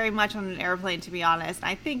it very much on an airplane, to be honest.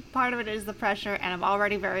 I think part of it is the pressure, and I'm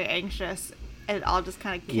already very anxious. It all just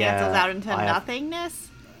kind of cancels out into nothingness.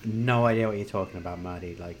 No idea what you're talking about,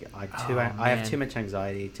 Marty. Like I have man. too much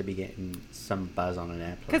anxiety to be getting some buzz on an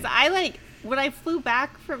airplane. Because when I flew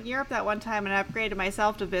back from Europe that one time and upgraded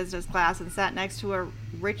myself to business class and sat next to a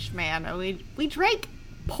rich man, and we drank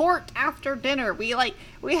port after dinner. We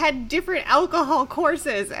had different alcohol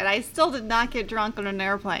courses, and I still did not get drunk on an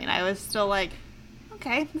airplane. I was still like,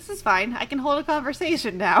 okay, this is fine. I can hold a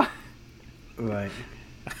conversation now. Right.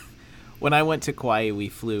 When I went to Kauai, we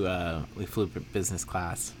flew business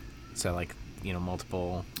class, so like, you know,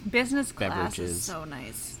 multiple Business class beverages. is so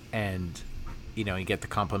nice. And you know, you get the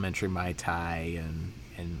complimentary Mai Tai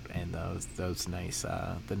and those nice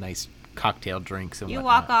the nice cocktail drinks and You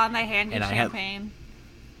whatnot. walk on, they hand you And I had- champagne.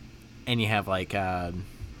 And you have like in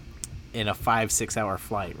a 5-6 hour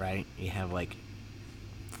flight, right? You have like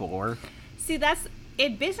 4. See, that's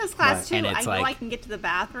in business class Right. too. And I it's know I like- can get to the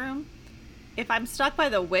bathroom. If I'm stuck by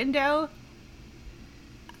the window,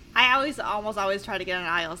 I almost always try to get an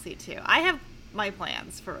aisle seat too. I have my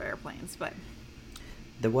plans for airplanes, but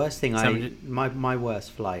The worst thing Somebody- my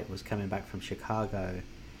worst flight was coming back from Chicago.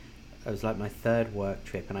 It was like my third work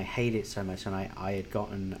trip, and I hated it so much. And I had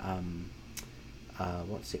gotten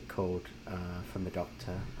what's it called from the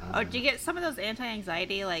doctor? do you get some of those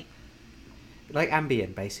anti-anxiety like? Like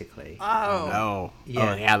Ambien, basically. Oh, Oh,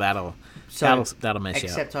 Yeah. yeah, that'll mess you up.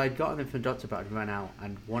 Except I'd gotten them from the doctor, but I'd run out,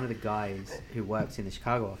 and one of the guys who works in the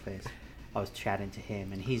Chicago office, I was chatting to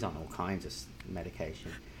him, and he's on all kinds of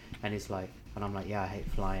medication, and he's like, and I'm like, yeah, I hate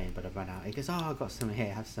flying, but I've run out. He goes, oh, I've got some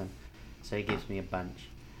here, have some. So he gives me a bunch,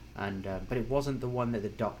 and but it wasn't the one that the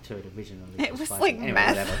doctor had originally. it was prescribed. like Anyway,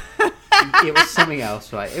 meth. whatever. it was something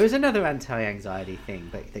else, right? It was another anti-anxiety thing,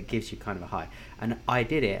 but that gives you kind of a high. And I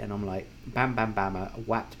did it, and I'm like, bam, bam, bam. I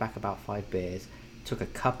whacked back about 5 beers, took a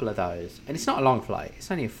couple of those, and it's not a long flight.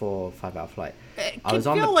 It's only a 4 or 5 hour flight. It can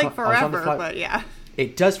feel like forever, but yeah.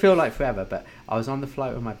 It does feel like forever, but I was on the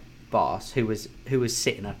flight with my boss, who was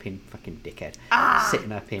sitting up in fucking dickhead,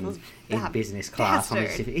 sitting up in business class,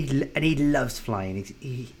 and he loves flying.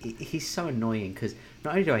 He's so annoying because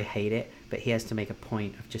not only do I hate it, but he has to make a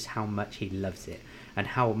point of just how much he loves it and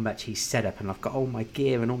how much he's set up, and I've got all my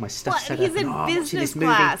gear and all my stuff set up. He's in business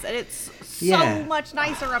class, and it's so much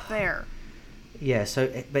nicer up there. Yeah,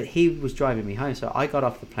 but he was driving me home, so I got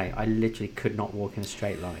off the plane. I literally could not walk in a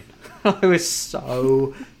straight line. I was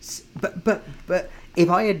so... But if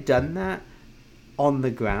I had done that on the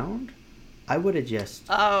ground, I would have just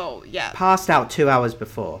passed out 2 hours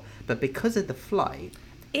before. But because of the flight,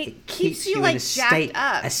 it keeps you like jacked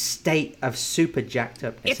up. A state of super jacked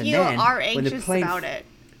upness. If you are anxious about it.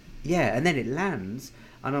 Yeah, and then it lands...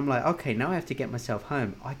 And I'm like, okay, now I have to get myself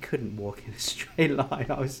home. I couldn't walk in a straight line.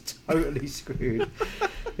 I was totally screwed.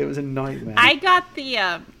 It was a nightmare. I got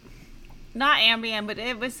the, not Ambien, but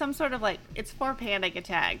it was some sort of like, it's for panic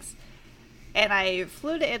attacks. And I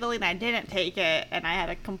flew to Italy and I didn't take it. And I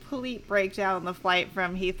had a complete breakdown on the flight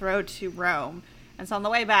from Heathrow to Rome. And so on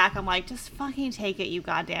the way back, I'm like, just fucking take it, you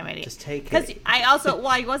goddamn idiot. Just take it. Because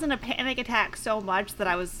I wasn't a panic attack so much that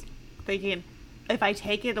I was thinking... if I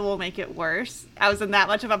take it, it will make it worse. I was in that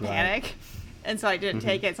much of a panic. Right. And so I didn't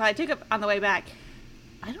take it. So I took it on the way back.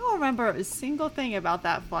 I don't remember a single thing about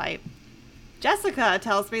that flight. Jessica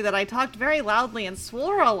tells me that I talked very loudly and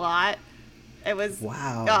swore a lot. It was...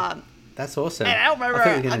 Wow. That's awesome. And I don't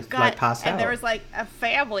remember pass out. And there was like a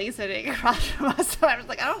family sitting across from us. And I was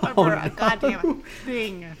like, I don't remember a goddamn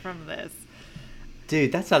thing from this.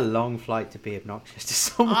 Dude, that's a long flight to be obnoxious to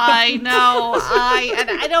someone. I know. I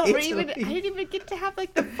didn't even get to have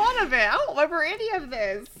like the fun of it. I don't remember any of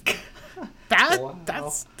this.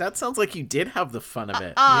 That sounds like you did have the fun of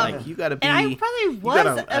it. Like you gotta be. And I probably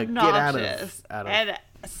was obnoxious. And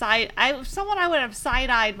someone I would have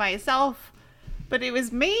side-eyed myself, but it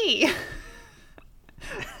was me.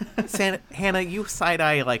 Hannah, you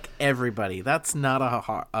side-eye like everybody. That's not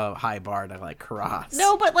a high bar to like cross.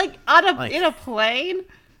 No, but like in a plane.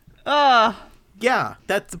 Yeah,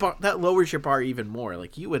 that lowers your bar even more.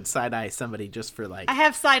 Like you would side-eye somebody just for like... I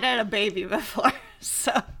have side-eyed a baby before,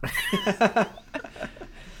 so...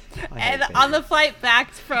 And on the flight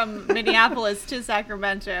back from Minneapolis to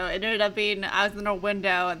Sacramento, it ended up being... I was in a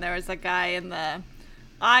window, and there was a guy in the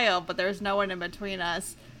aisle, but there was no one in between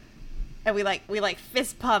us. And we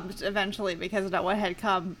fist pumped eventually because no one had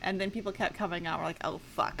come, and then people kept coming on. We're like, oh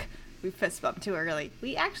fuck, we fist bumped too early.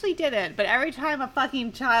 We actually didn't, but every time a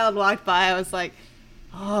fucking child walked by, I was like,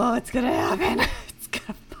 oh, it's gonna happen. It's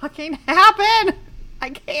gonna fucking happen.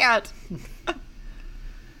 I can't.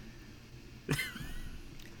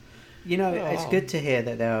 You know, it's good to hear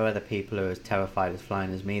that there are other people who are as terrified of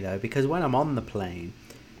flying as me, though, because when I'm on the plane,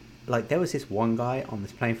 like there was this one guy on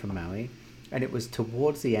this plane from Maui. And it was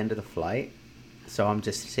towards the end of the flight. So I'm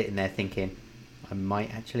just sitting there thinking, I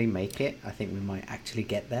might actually make it. I think we might actually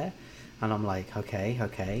get there. And I'm like,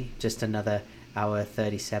 okay. Just another hour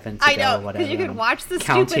 37 to go or whatever. I know, because you can watch the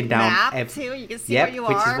stupid map, too. You can see where you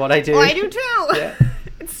are. Which is what I do. Oh, I do, too. Yeah.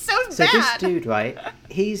 It's so bad. So this dude, right,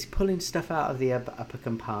 he's pulling stuff out of the upper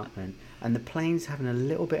compartment. And the plane's having a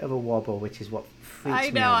little bit of a wobble, which is what freaks me out. I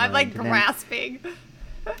know, I'm like grasping.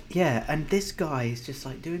 Yeah, and this guy is just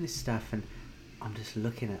like doing this stuff, and I'm just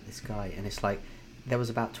looking at this guy, and it's like there was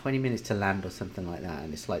about 20 minutes to land or something like that,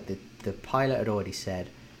 and it's like the pilot had already said,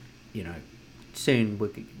 you know, soon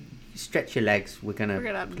stretch your legs, we're gonna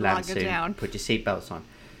land soon, down. Put your seatbelts on.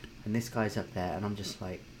 And this guy's up there, and I'm just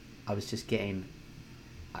like, I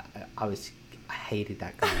hated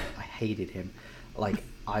that guy. I hated him. Like,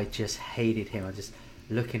 I just hated him. I just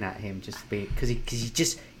looking at him, just being, because he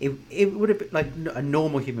just, it would have been like a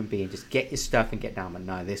normal human being, just get your stuff and get down. But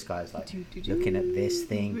no, this guy's like looking at this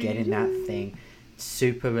thing, getting that thing,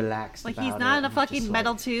 super relaxed. Like he's not in a fucking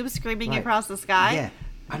metal tube screaming across the sky. Yeah,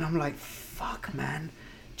 and I'm like, fuck, man,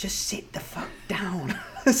 just sit the fuck down.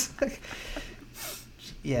 It's like,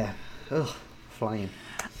 yeah, flying.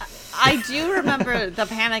 I do remember the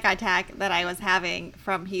panic attack that I was having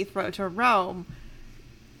from Heathrow to Rome.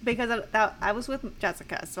 Because I was with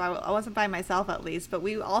Jessica, so I wasn't by myself at least. But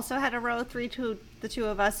we also had a row 3 to the two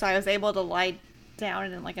of us, so I was able to lie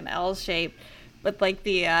down in like an L shape. But like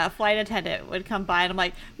the flight attendant would come by, and I'm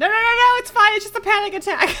like, no, it's fine, it's just a panic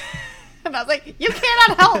attack. And I was like, you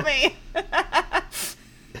cannot help me.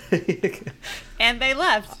 And they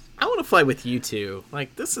left. I want to fly with you two.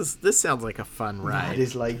 Like this sounds like a fun ride. Matt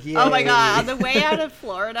is like, yeah. Oh my god! On the way out of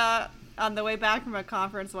Florida, on the way back from a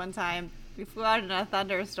conference one time, we flew out in a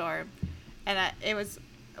thunderstorm, and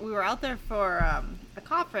we were out there for a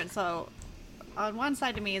conference. So on one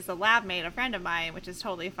side of me is the lab mate, a friend of mine, which is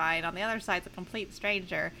totally fine. On the other side's a complete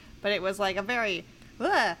stranger, but it was like a very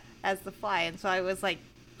as the fly, and so I was like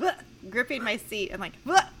gripping my seat and like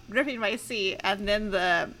gripping my seat, and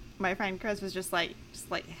then my friend Chris was just like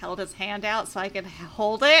held his hand out so I could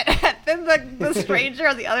hold it. And then the stranger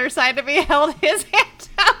on the other side of me held his hand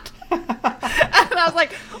out. And I was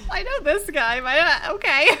like, I know this guy, but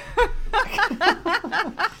okay.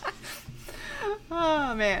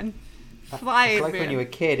 Oh man. Flying, it's like man. when you're a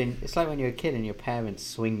kid, and your parents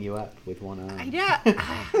swing you up with one arm. I know.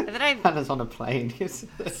 And then Hannah's on a plane. I'm just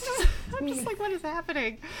like, what is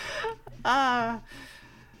happening?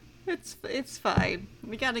 It's fine.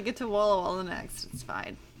 We got to get to Walla Walla next. It's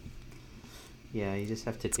fine. Yeah, you just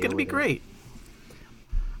have to. It's gonna be great.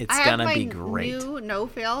 It's gonna be great. New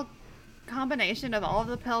no-fail combination of all of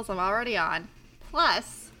the pills I'm already on,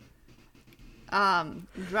 plus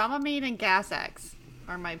Dramamine and Gas X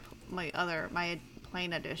are my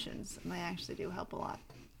plain additions, and they actually do help a lot.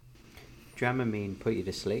 Dramamine put you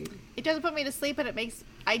to sleep. It doesn't put me to sleep, but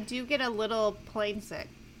I do get a little plane sick.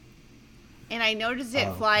 And I noticed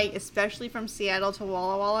it flying, especially from Seattle to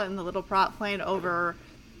Walla Walla in the little prop plane over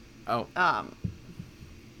the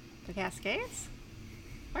Cascades?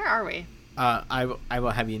 Where are we? I will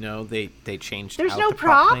have you know they changed There's out no the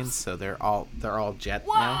prop props? planes, so they're all jet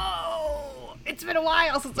Whoa! now. It's been a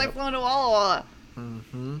while since I've flown to Walla Walla.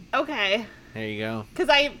 Mm-hmm. Okay. There you go. Because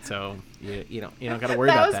So you don't got to worry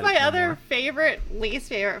about that. That was my no other more. least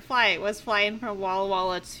favorite flight, was flying from Walla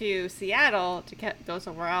Walla to Seattle to go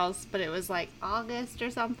somewhere else, but it was like August or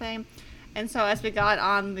something. And so as we got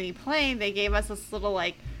on the plane, they gave us this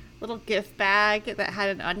little gift bag that had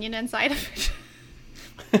an onion inside of it.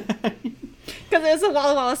 Because it was a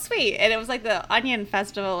Walla Walla suite, and it was like the Onion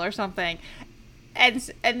Festival or something. And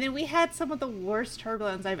then we had some of the worst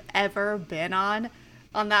turbulence I've ever been on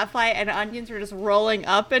that flight, and onions were just rolling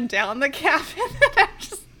up and down the cabin.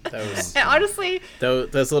 And honestly,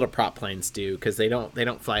 those little prop planes do, because they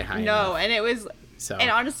don't fly high enough. No, and it was so. And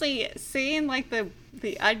honestly, seeing like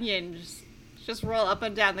the onions just roll up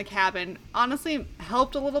and down the cabin honestly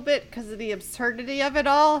helped a little bit because of the absurdity of it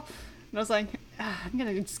all. And I was like, I'm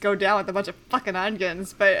gonna just go down with a bunch of fucking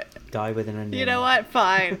onions, but Die with an onion. you know what?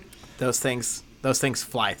 Fine. Those things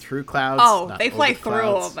fly through clouds. Oh, they fly over through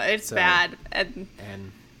clouds, them. It's so- bad. And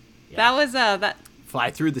yeah. that was that. Fly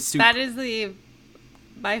through the soup. That is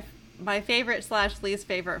my favorite / least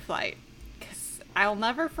favorite flight, because I'll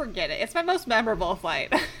never forget it. It's my most memorable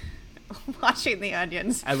flight. Watching the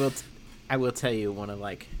onions. I will tell you one of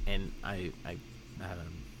and I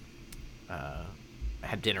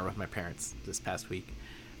had dinner with my parents this past week,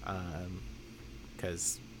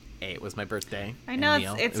 because it was my birthday. I know,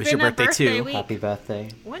 and, it's it was been your a birthday birthday too. week. Happy birthday.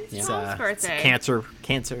 When's It's, Tom's it's birthday?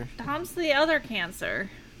 cancer. Tom's the other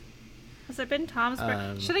cancer. Has it been Tom's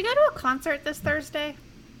birthday? Um, Should I go to a concert this Thursday?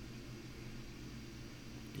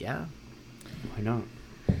 Yeah. Why not?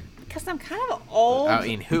 Because I'm kind of old. I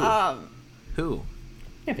mean, who? Who?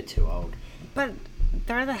 Never too old. But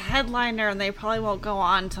they're the headliner, and they probably won't go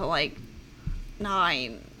on till like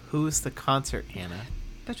 9. Who's the concert, Hannah?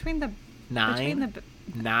 Between the 9?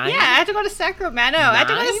 9? Yeah, I have to go to Sacramento. I have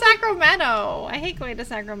to go to 9? Sacramento. I hate going to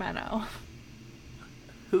Sacramento.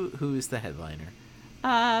 Who's the headliner?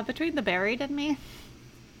 Between the Buried and Me.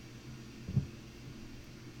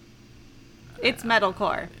 It's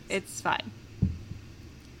metalcore. It's fine.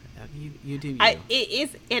 You do you.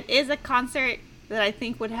 It is a concert that I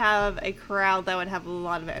think would have a crowd that would have a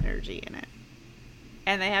lot of energy in it.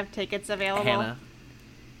 And they have tickets available. Hannah.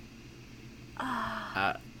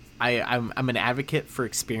 I'm an advocate for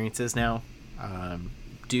experiences now.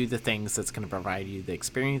 Do the things that's going to provide you the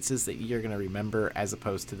experiences that you're going to remember, as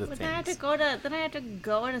opposed to the But things. then I have to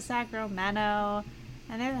go to Sacramento,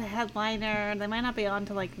 and they're the headliner. They might not be on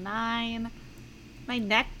till like 9. My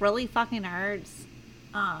neck really fucking hurts.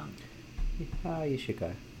 Oh, you should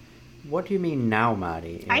go. What do you mean now,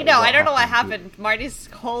 Marty? I know. I don't know what happened. Marty's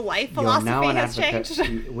whole life You're philosophy now an has advocate.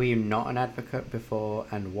 changed. Were you not an advocate before,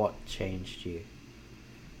 and what changed you?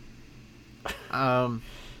 I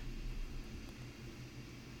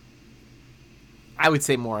would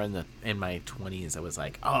say more in my 20s. I was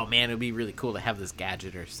like, oh man, it would be really cool to have this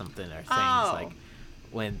gadget or something, or things like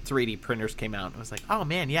when 3D printers came out. I was like, oh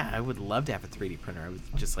man, yeah, I would love to have a 3D printer. I would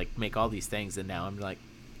just like make all these things, and now I'm like,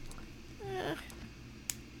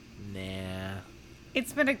 nah.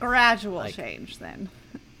 It's been a gradual change then.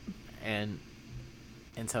 And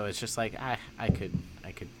and so it's just like I could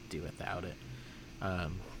do without it.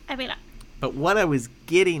 I mean, But what I was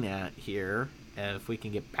getting at here, and if we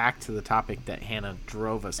can get back to the topic that Hannah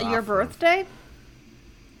drove us off your of, birthday?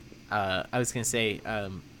 I was gonna say, You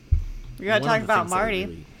gotta one talk of the about things that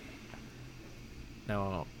Marty.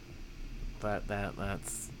 no,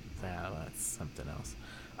 that's something else.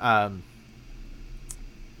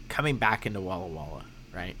 Coming back into Walla Walla,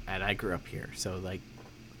 right? And I grew up here, so like,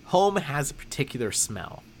 home has a particular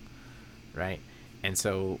smell, right? And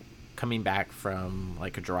so coming back from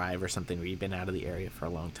like a drive or something where you've been out of the area for a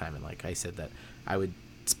long time, and like I said, that I would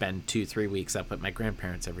spend 2-3 weeks up at my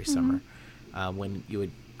grandparents every summer. When you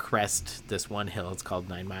would crest this one hill, it's called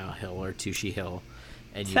 9 Mile Hill or Tushy Hill,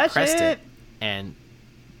 and you Touch crest it. and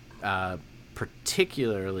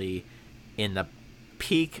particularly in the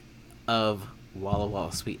peak of Walla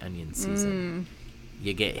Walla sweet onion season,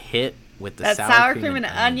 you get hit with the That sour cream and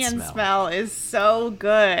onion smell is so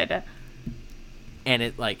good. And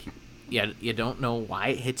it like, yeah, you don't know why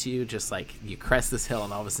it hits you. Just like you crest this hill,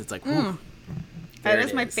 and all of a sudden it's like, whew, That there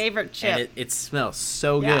is it my favorite chip. And it smells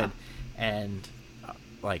so Yeah. good, and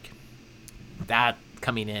like that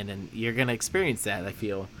coming in, and you're gonna experience that. I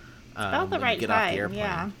feel About the when right you get off the time, airplane.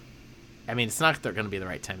 yeah. I mean, it's not going to be the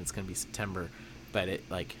right time. It's going to be September, but it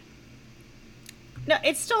like No,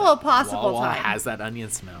 it's still a possible Walla Walla time. has that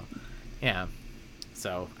onion smell. Yeah.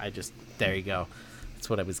 So there you go. That's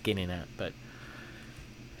what I was getting at. But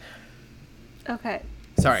Okay.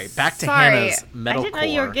 sorry, back to Sorry, Hannah's metalcore I didn't know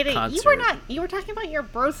you were getting. concert. You were talking about your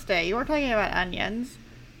birthday. You were talking about onions.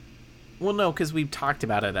 Well, no, because we talked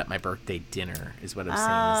about it at my birthday dinner. Is what I'm saying.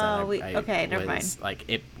 Oh, Is that okay, never mind.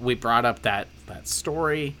 Like we brought up that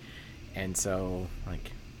story, and so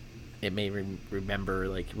like it made me remember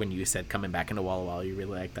like when you said coming back into Walla Walla, you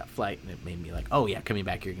really liked that flight, and it made me like, oh yeah, coming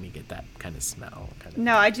back, you're gonna get that kind of smell. Kind of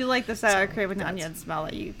No, thing. I do like the sour cream and that's- onion smell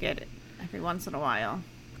that you get every once in a while.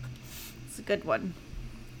 It's a good one.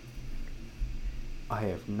 I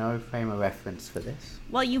have no frame of reference for this.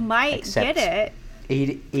 Well, you might Except- get it.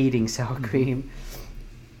 Eating sour cream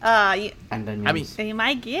You, and onions. I mean, you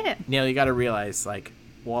might get it. Neil, you got to realize like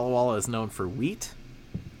Walla Walla is known for wheat,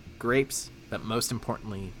 grapes, but most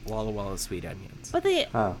importantly, Walla Walla sweet onions. But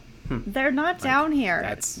oh, they're not down here.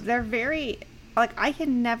 that's- They're very like I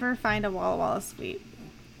can never find a Walla Walla sweet.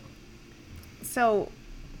 So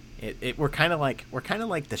We're kind of like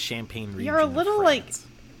the Champagne region. You're a of little, France.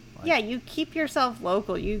 yeah, you keep yourself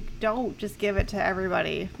local. You don't just give it to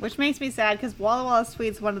everybody, which makes me sad because Walla Walla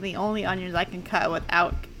Sweet's one of the only onions I can cut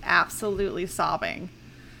without absolutely sobbing.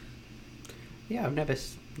 yeah, I've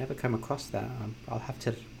never come across that. I'll have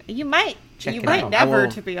to. You might, Check you it might out. never, I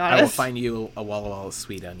will- to be I will honest. find you a Walla Walla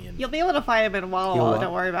sweet onion. You'll be able to find them in Walla You'll Walla. what?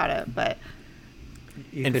 Don't worry about it. But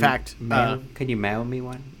You In can fact, can you mail me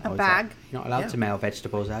one? A Or is bag? that- you're not allowed Yeah. to mail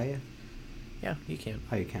vegetables, are you? Yeah, you can.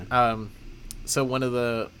 Oh, you can. So one of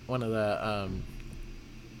the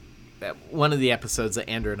episodes that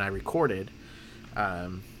Andrew and I recorded,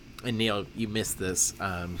 and Neil, you missed this.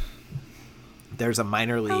 There's a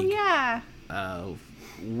minor league oh yeah,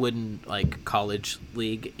 wooden like college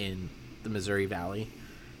league in the Missouri Valley,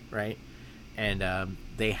 right? And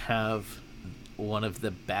they have one of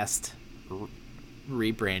the best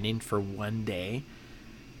rebranding for one day.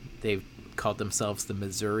 They've called themselves the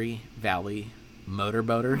Missouri Valley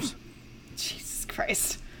Motorboaters. Jesus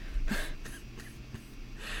Christ.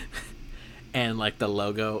 And like the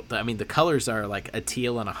logo, I mean the colors are like a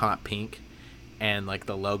teal and a hot pink, and like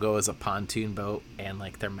the logo is a pontoon boat, and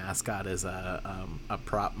like their mascot is a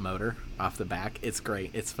prop motor off the back. It's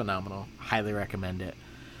great. It's phenomenal. Highly recommend it.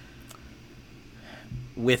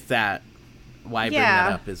 With that, why I bring Yeah.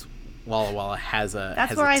 that up is Walla Walla has a That's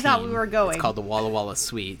has where a I thought team. we were going. It's called the Walla Walla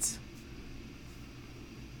Sweets.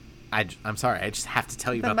 I'm sorry, I just have to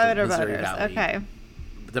tell you The about the Missouri motorboaters. Valley. Okay.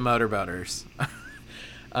 The motorboaters.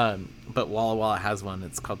 But Walla Walla has one.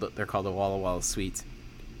 They're called the Walla Walla Sweets,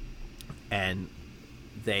 and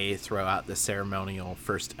they throw out the ceremonial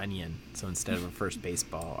first onion. So instead of a first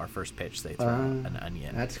baseball or first pitch, they throw out an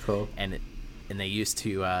onion. That's cool. And they used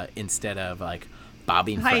to instead of like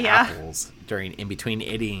bobbing for Oh, yeah. apples in between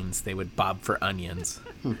innings, they would bob for onions.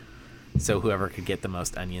 So whoever could get the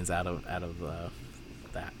most onions out of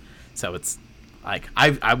that. So it's like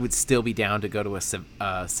I would still be down to go to a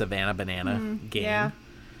Savannah Banana game. Yeah.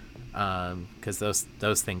 Because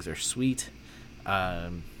those things are sweet,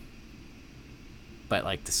 but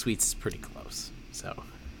like the sweets is pretty close, so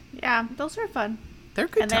Yeah, those are fun. they're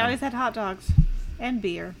good. And they time. always had hot dogs and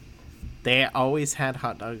beer. They always had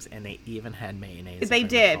hot dogs, and they even had mayonnaise. They if I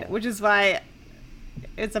did, recall. which is why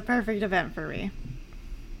it's a perfect event for me.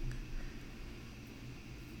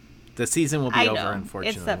 The season will be I over, know.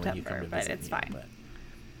 unfortunately, It's when you come September, to but visit it's Neil, fine.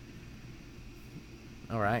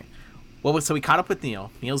 All right. Well, so we caught up with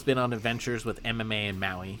Neil. Neil's been on adventures with MMA in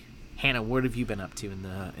Maui. Hannah, what have you been up to in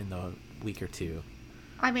the week or two?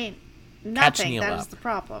 I mean, Catch nothing. Neil That's up. the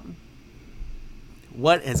problem.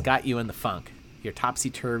 What has got you in the funk? You're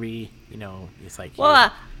topsy-turvy, it's like you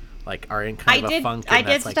Well, are in kind of a funk. And I did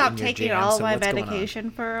that's, like, stop in your taking jam. all So my what's going on?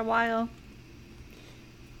 medication for a while.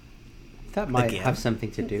 That might Again. have something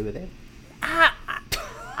to do with it.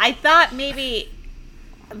 I thought maybe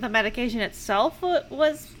the medication itself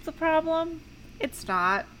was the problem. It's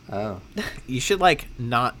not. Oh. You should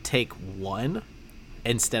not take one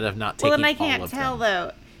instead of not taking Well, then I all can't of tell them.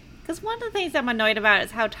 though, because one of the things I'm annoyed about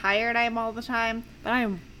is how tired I am all the time. But I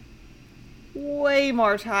am way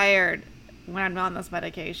more tired when I'm on this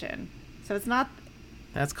medication. So it's not.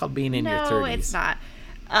 That's called being in your No, 30s. it's not.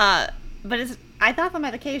 But it's. I thought the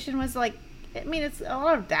medication was it's a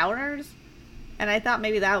lot of downers, and I thought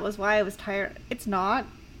maybe that was why I was tired. It's not.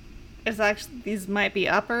 It's actually, these might be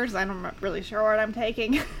uppers. I'm not really sure what I'm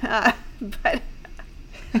taking, but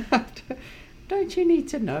Don't you need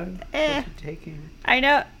to know Eh. what you're taking? I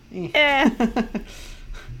know. Eh.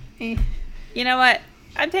 You know what?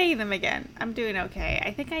 I'm taking them again. I'm doing okay.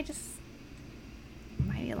 I think I just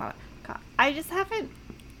might need a lot of. I just haven't.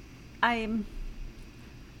 I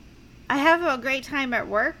have a great time at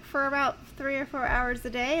work for about 3 or 4 hours a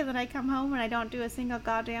day, and then I come home and I don't do a single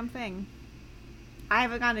goddamn thing. I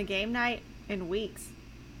haven't gone to game night in weeks.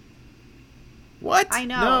 What? I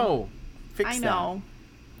know. No. Fix I that. know.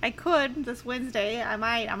 I could this Wednesday. I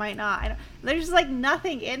might not. There's just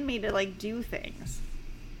nothing in me to do things.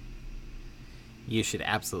 You should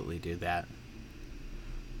absolutely do that.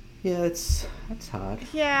 Yeah, that's hard.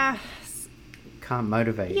 Yeah. Can't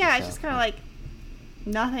motivate Yeah, yourself. it's just kind of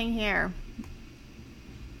nothing here.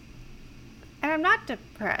 And I'm not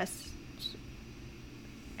depressed.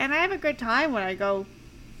 And I have a good time when I go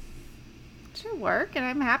to work, and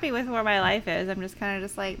I'm happy with where my life is. I'm just kind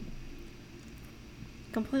of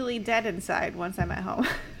completely dead inside once I'm at home.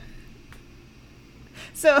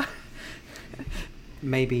 So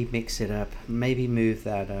Maybe mix it up. Maybe move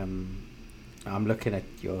that. I'm looking at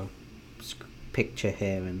your picture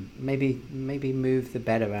here, and maybe move the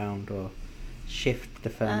bed around or shift the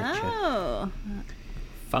furniture. Oh.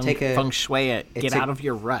 Feng shui it. it's Get a- out of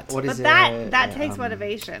your rut. What But is that takes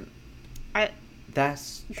motivation.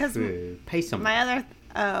 That's Because true. Pay someone. My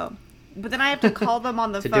other but then I have to call them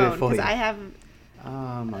on the To do it phone for because you. I have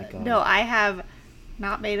Oh my god. no, I have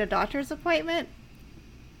not made a doctor's appointment.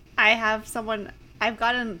 I've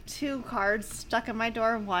gotten 2 cards stuck in my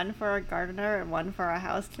door, one for a gardener and one for a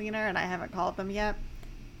house cleaner, and I haven't called them yet.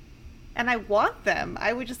 And I want them.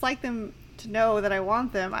 I would just like them to know that I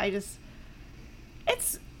want them.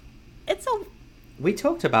 It's a We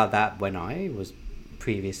talked about that when I was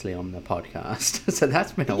previously on the podcast, so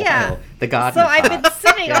that's been a Yeah. while. The garden. So I've been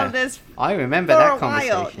sitting Yeah. on this I remember for that a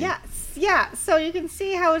conversation. while. Yes, yeah. So you can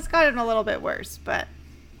see how it's gotten a little bit worse, but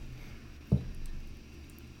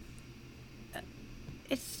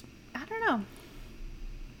I don't know.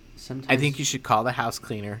 Sometimes I think you should call the house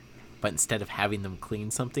cleaner, but instead of having them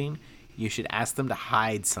clean something, you should ask them to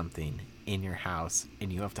hide something in your house,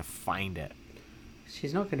 and you have to find it.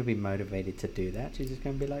 she's not going to be motivated to do that. She's just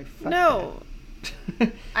going to be like, fuck No.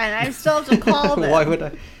 that. And I still have to call them. Why would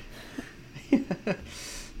I?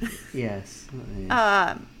 Yes.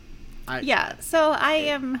 Yeah, so I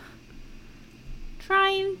am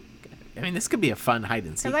trying, I mean, this could be a fun hide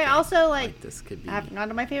and seek. because I game. also This could be. I haven't gone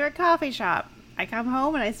to my favorite coffee shop. I come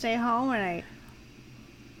home and I stay home and I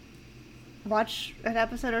watch an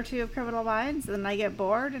episode or 2 of Criminal Minds, and then I get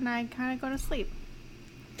bored and I kind of go to sleep.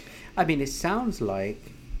 I mean, it sounds like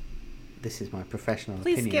this is my professional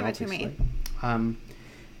Please opinion. give it to me. Obviously.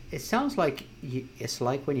 It sounds like it's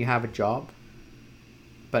like when you have a job,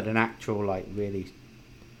 but an actual really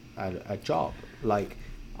a job.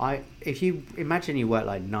 If you imagine you work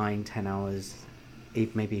 9-10 hours,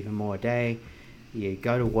 maybe even more a day, you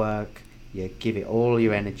go to work, you give it all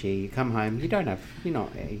your energy, you come home, you don't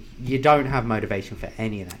have motivation for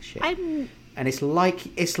any of that shit. And it's like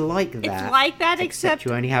that. It's like that, except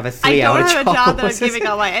you only have a I 3-hour don't have a job that I'm job. giving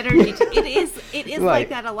all my energy to. It is Right. like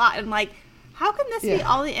that a lot. And how can this be Yeah.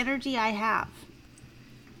 all the energy I have?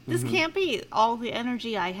 This Mm-hmm. can't be all the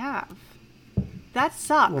energy I have. That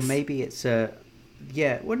sucks. Well, maybe it's well,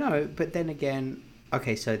 no, but then again,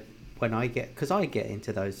 okay, so when I get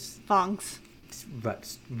into those Funks.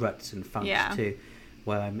 ruts and funks Yeah. too,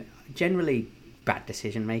 where I'm generally bad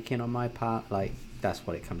decision making on my part, that's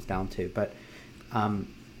what it comes down to. But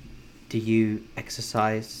do you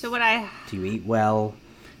exercise? So when I Do you eat well?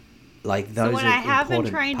 Like those So what are I have been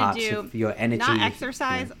important trying to parts do, of your energy. not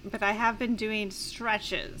exercise, Yeah. but I have been doing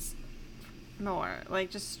stretches more, like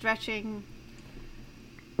just stretching.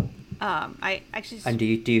 I actually And do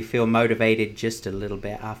you feel motivated just a little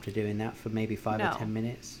bit after doing that for maybe 5 No. or 10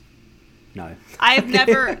 minutes? No. I've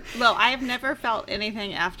never felt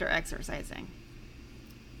anything after exercising.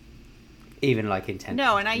 Even like intense.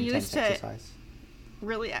 No, and I intense used to- exercise.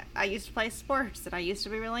 Really, I used to play sports, and I used to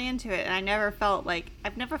be really into it, and I've never felt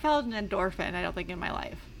an endorphin, I don't think, in my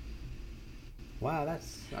life. Wow,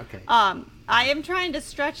 that's okay. I am trying to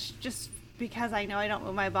stretch just because I know I don't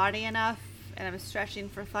move my body enough, and I'm stretching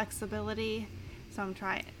for flexibility. So I'm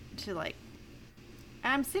trying to and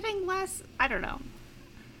I'm sitting less. I don't know.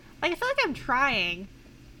 Like I feel like I'm trying.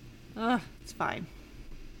 Ugh, it's fine.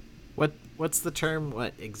 What's the term?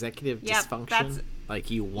 What, executive Yep, dysfunction? that's- Like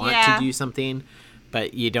you want Yeah. to do something,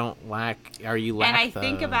 but you don't lack. Or you lack I the,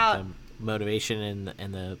 think about- the motivation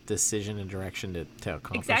and the decision and direction to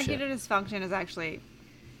accomplish Executive it. dysfunction is actually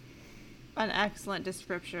an excellent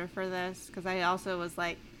descriptor for this, because I also was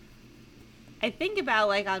like, I think about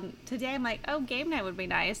on today I'm like, oh, game night would be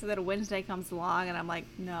nice, and then a Wednesday comes along and I'm like,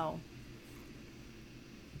 no,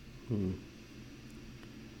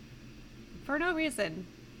 for no reason.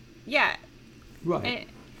 Yeah, Right.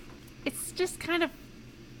 it's just kind of,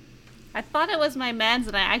 I thought it was my meds,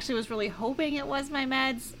 and I actually was really hoping it was my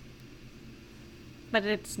meds, but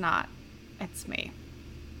it's not. It's me.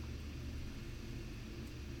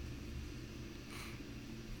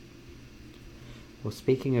 Well,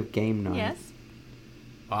 speaking of game night, Yes.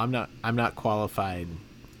 Well, I'm not qualified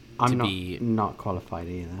I'm to not be not qualified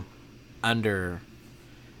either. under,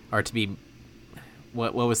 or to be.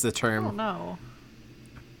 What was the Oh term no.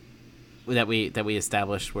 that we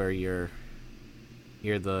established where you're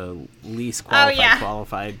the least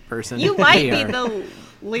qualified person? You might be Or- the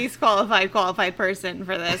least qualified person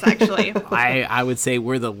for this, actually. I would say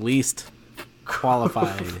we're the least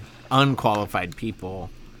qualified, unqualified people,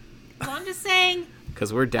 So I'm just saying,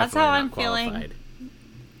 because we're That's definitely how not I'm feeling. qualified.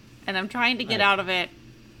 and I'm trying to get Right. out of it.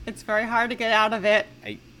 It's very hard to get out of it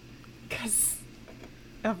I because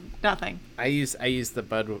of nothing. use the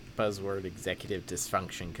buzzword executive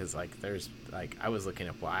dysfunction because there's I was looking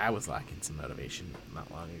at why I was lacking some motivation not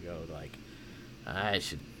long ago. I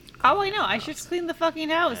should. Oh, I know. I should clean the fucking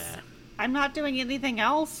house. Yeah. I'm not doing anything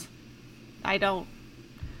else. I don't.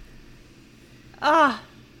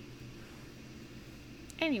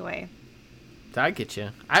 Anyway, I get you.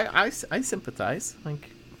 I sympathize.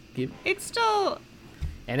 it's still.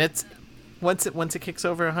 And it's once it kicks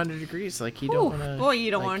over 100 degrees, you don't want to. Boy,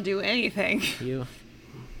 you don't want to do anything. You.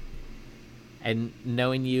 And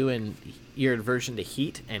knowing you and your aversion to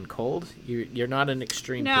heat and cold, you're not an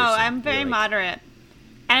extreme No, person. I'm very You're moderate.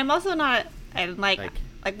 And I'm also not, and like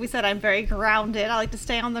we said, I'm very grounded. I like to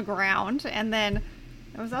stay on the ground. And then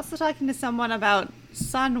I was also talking to someone about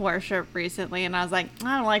sun worship recently, and I was like,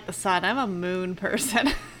 I don't like the sun. I'm a moon person.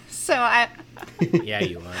 So Yeah,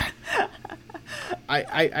 you are.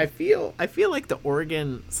 I feel like the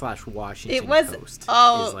Oregon/Washington coast is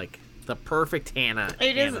the perfect Hannah.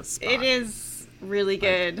 Hannah spot. It is really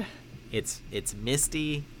good. It's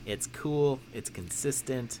misty. It's cool. It's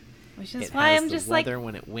consistent. Which is It why has I'm the just weather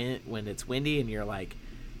when it's windy, and you're like,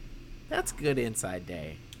 that's a good inside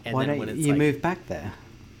day. And Why then don't when it's you move back there?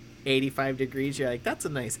 85 degrees, you're like, that's a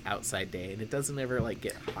nice outside day, and it doesn't ever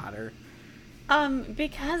get hotter.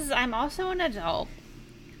 Because I'm also an adult,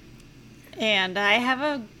 and I have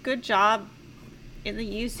a good job in the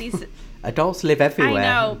UC. Adults live everywhere. I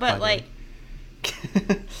know, but by the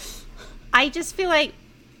way. I just feel like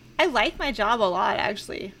I like my job a lot,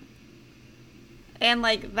 actually. And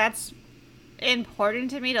that's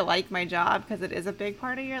important to me to like my job, because it is a big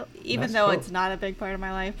part of your, even That's though cool. it's not a big part of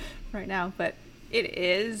my life right now, but it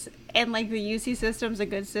is. And the UC system's a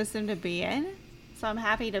good system to be in, so I'm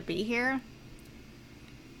happy to be here.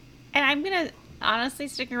 And I'm gonna honestly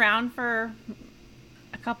stick around for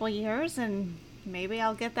a couple years, and maybe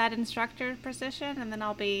I'll get that instructor position, and then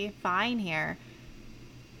I'll be fine here.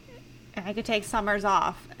 And I could take summers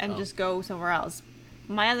off and just go somewhere else.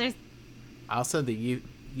 My other Also, the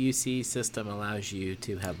UC system allows you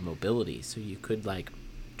to have mobility, so you could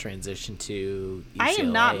transition to UCLA. I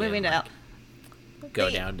am not and, moving to go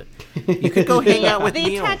down to. You could go hang out with the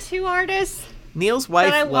Neil. tattoo artist. Neil's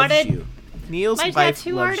wife I loves wanted- you. Neil's My wife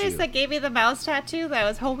tattoo loves artist you. that gave me the mouse tattoo that I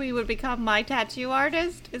was hoping would become my tattoo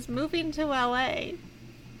artist is moving to LA.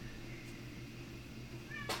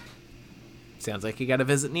 Sounds like you got to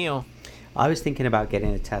visit Neil. I was thinking about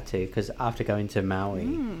getting a tattoo because after going to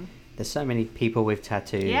Maui, there's so many people with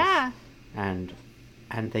tattoos. Yeah. And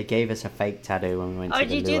they gave us a fake tattoo when we went Oh, to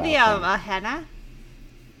did the you do luau the thing. henna?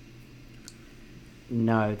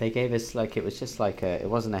 No, they gave us like it was just like a. It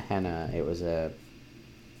wasn't a henna. It was a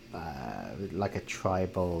like a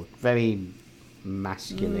tribal, very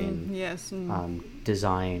masculine Yes.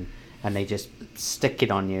 design, and they just stick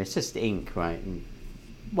it on you. It's just ink, right? And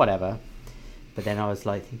whatever. But then I was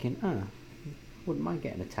like thinking, wouldn't mind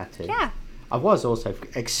getting a tattoo. Yeah. I was also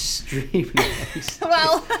extremely racist.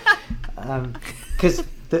 Well, because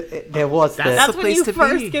there was That's the when place you to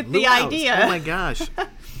first be. get the Luau's. idea. Oh my gosh.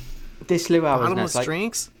 this luau was Bottomless nuts. Like,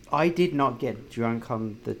 drinks. I did not get drunk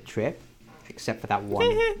on the trip, except for that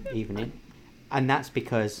one evening, and that's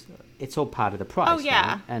because it's all part of the price. Oh,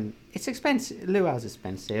 yeah. right? And it's expensive. Luau's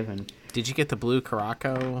expensive, and Did you get the blue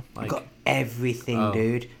Caraco? I got everything,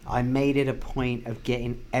 dude. I made it a point of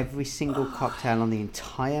getting every single cocktail on the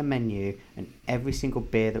entire menu and every single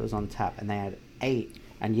beer that was on tap, and they had 8.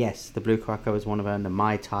 And yes, the blue Caraco was one of them. The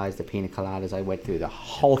Mai Tais, the Pina Coladas. I went through the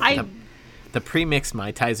whole thing. The pre-mixed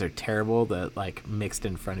Mai Tais are terrible. The like mixed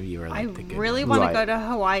in front of you are like I the good really ones. want to Right. go to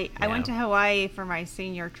Hawaii. I Yeah. went to Hawaii for my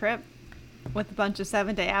senior trip with a bunch of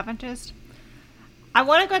Seventh-day Adventists. I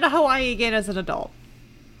want to go to Hawaii again as an adult.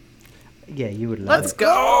 Yeah, you would love Let's it.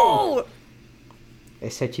 go! They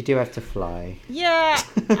said you do have to fly. Yeah,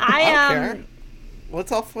 I care.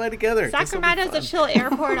 Let's all fly together. This'll be Sacramento's a fun. chill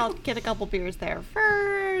airport. I'll get a couple beers there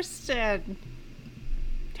first and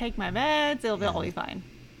take my meds. It'll all be fine.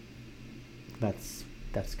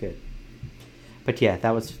 That's good. But yeah,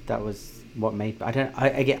 that was what made.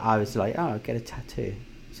 I was like, oh, I'll get a tattoo.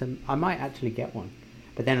 So I might actually get one.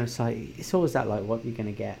 But then it's like, it's always that like, what you're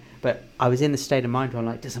gonna get. But I was in the state of mind where I'm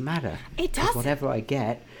like, doesn't matter. It 'Cause does. whatever I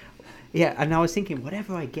get, yeah. And I was thinking,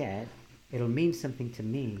 whatever I get, it'll mean something to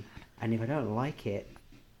me. And if I don't like it,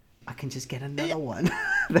 I can just get another one.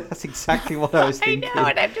 That's exactly what I was I thinking. know,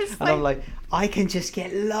 and I'm just And I'm like, I can just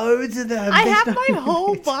get loads of them. I There's have no my whole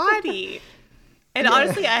limit. body. And Yeah.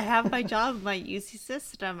 honestly, I have my job, my UC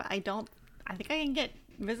system. I think I can get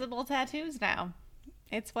visible tattoos now.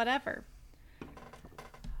 It's whatever.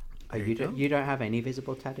 Oh, you don't have any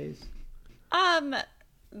visible tattoos?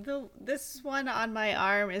 This one on my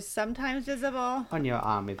arm is sometimes visible, On your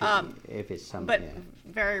arm, if it's some, but yeah.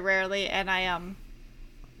 very rarely. And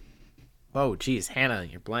Oh, geez, Hannah,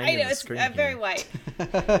 you're I blinding know the it's screen. very here. white.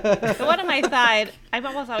 The one on my side, I'm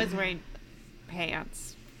almost always wearing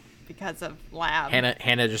pants because of lab.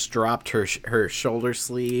 Hannah just dropped her shoulder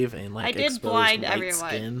sleeve and like I did exposed blind white everyone.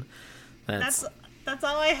 skin. That's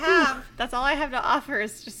all I have. That's all I have to offer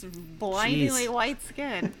is just blindingly Jeez. white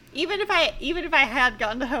skin. Even if I had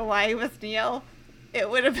gone to Hawaii with Neil, it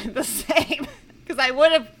would have been the same because I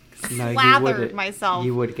would have No, slathered myself.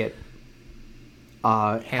 You would get.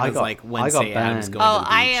 Hannah's like Wednesday Addams going Oh, to the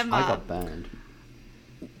beach. I am. I got burned.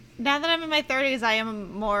 Now that I'm in my 30s, I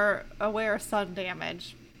am more aware of sun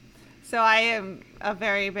damage. So I am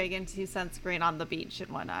very big into sunscreen on the beach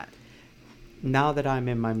and whatnot. Now that I'm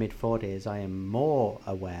in my mid-40s, I am more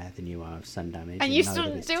aware than you are of sun damage. And you know still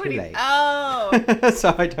that it's do too it. late. Oh.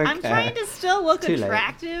 So I don't I'm care. trying to still look Too late.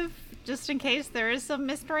 attractive, just in case there is some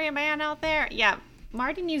mystery man out there. Yeah,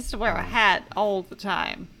 Martin used to wear a hat all the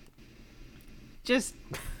time. Just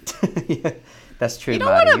Yeah, that's true, you don't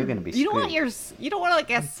Marty. want You're going to be you don't want screwed. you don't want like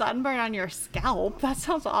a sunburn on your scalp. That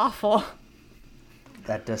sounds awful.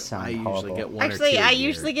 That does sound I usually horrible. get one or Actually, two a I year,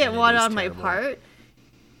 usually get and it one is on my terrible. part.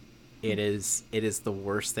 It is the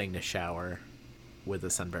worst thing to shower with a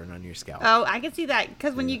sunburn on your scalp. Oh, I can see that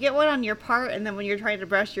because when you get one on your part, and then when you're trying to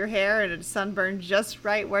brush your hair and it's sunburned just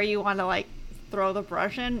right where you want to like throw the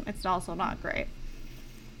brush in, it's also not great.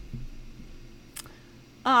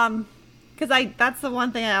 Because that's the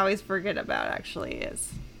one thing I always forget about actually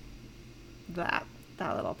is that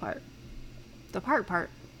little part, the part,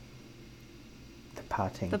 The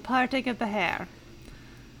parting. the parting of the hair.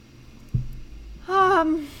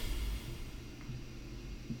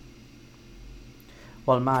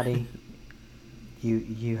 Well, Marty,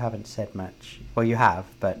 you haven't said much. Well, you have,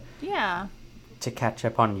 but Yeah. to catch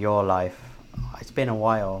up on your life, it's been a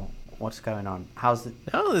while. What's going on? How's it?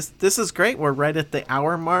 Oh, this is great. We're right at the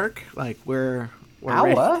hour mark. Like we're Hour?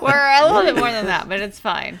 ready- We're a little bit more than that, but it's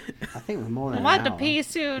fine. I think we're more than I'm about an to hour. pee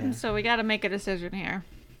soon, Yeah. so we got to make a decision here.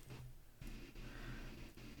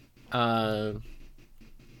 I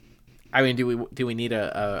mean, do we need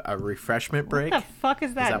a refreshment break? What the fuck is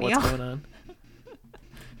Is that, that Neil? what's going on?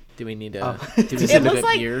 Do we need to? Oh. Do we need It to looks get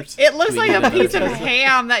like beers? it looks Do we like need a piece of another-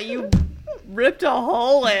 ham that you ripped a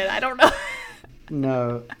hole in. I don't know.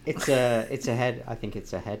 No, it's a head. I think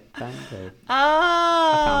it's a headband. Or... Oh,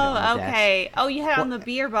 on my okay. Oh, you had it on Well, the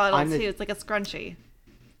beer bottle I'm too. the- It's like a scrunchie.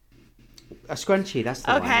 A scrunchie, that's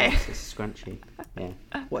the Okay. one. Yes, it's a scrunchie. Yeah.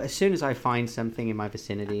 Well, as soon as I find something in my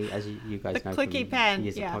vicinity, as you guys The know, clicky from pen,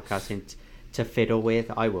 years yeah. of podcasting, to fiddle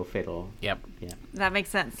with, I will fiddle. Yep. Yeah. That makes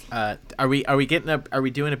sense. Are we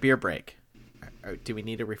doing a beer break? Or do we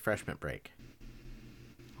need a refreshment break?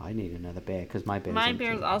 I need another beer because my beer's My empty.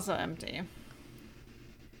 beer's also empty.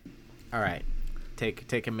 All right.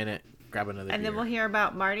 Take a minute, grab another beer. And then we'll hear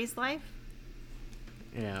about Marty's life.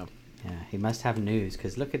 Yeah. Yeah, he must have news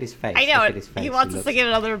because look at his face. I know. Look at his face. He wants us to get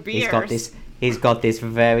another beer. He's got this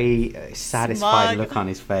very satisfied Smug. look on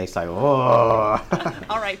his face, like, oh.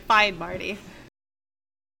 All right, fine, Marty.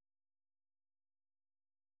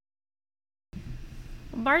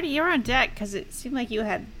 Marty, you're on deck because it seemed like you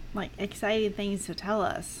had like exciting things to tell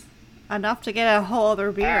us, enough to get a whole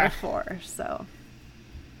other beer for. So.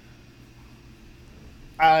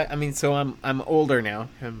 I mean, so I'm older now.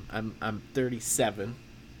 I'm 37,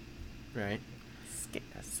 right?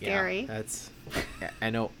 Scary. Yeah, that's.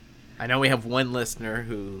 I know we have one listener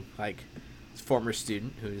who like is a former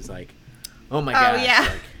student who's like, oh my gosh, yeah.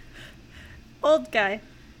 like, Old guy.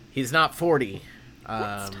 he's not 40.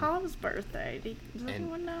 What's Tom's birthday? Does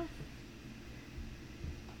anyone know?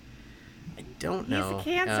 I don't know. He's a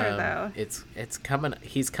Cancer, though. It's coming.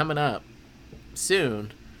 He's coming up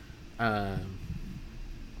soon.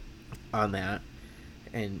 On that,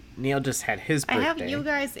 and Neil just had his birthday. I have you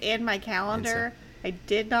guys in my calendar. I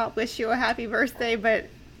did not wish you a happy birthday, but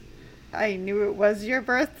I knew it was your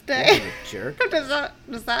birthday. Yeah, you jerk. Does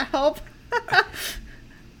that help?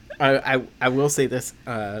 I will say this.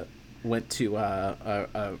 Went to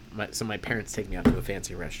my parents take me out to a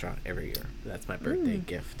fancy restaurant every year. That's my birthday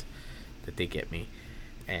gift that they get me,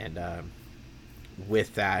 and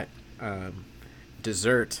with that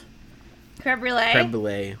dessert. Creme brulee. Creme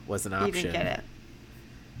brulee was an option. You didn't get it.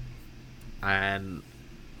 And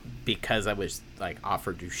because I was like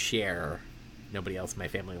offered to share, nobody else in my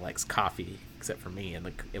family likes coffee except for me,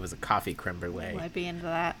 and it was a coffee creme brulee. Might be into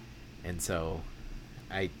that. And so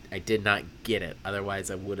I did not get it. Otherwise,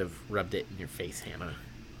 I would have rubbed it in your face, Hannah.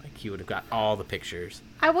 Like you would have got all the pictures.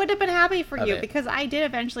 I would have been happy for you it. because I did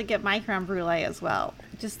eventually get my creme brulee as well,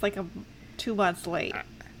 just like 2 months late.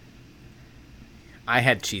 I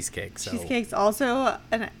had cheesecake. So Cheesecake's also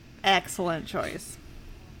an excellent choice.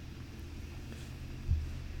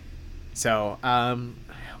 So,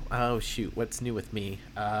 oh shoot, what's new with me?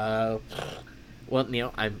 Well,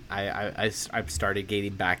 Neil, I've started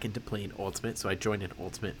getting back into playing Ultimate, so I joined an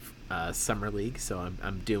Ultimate Summer League. So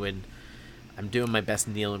I'm doing my best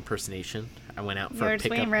Neil impersonation. I went out for a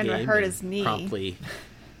pickup game to hurt his knee. Promptly,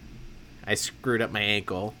 I screwed up my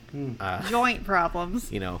ankle. Joint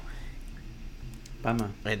problems. You know,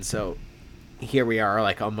 Bummer. and so here we are,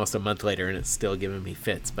 like almost a month later, and it's still giving me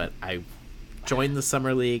fits. But I joined the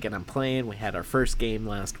Summer League, and I'm playing. We had our first game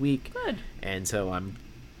last week. Good. And so I'm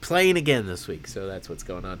playing again this week, so that's what's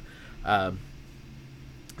going on.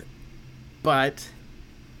 But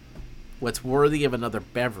what's worthy of another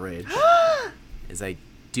beverage is I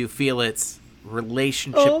do feel it's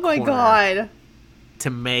relationship Oh my corner god. to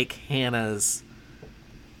make Hannah's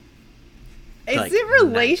Is like, it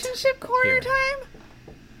relationship night corner here. time?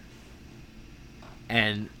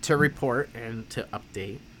 And to report and to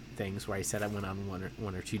update things where I said I went on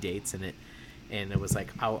one or two dates, and it was like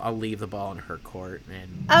I'll leave the ball in her court,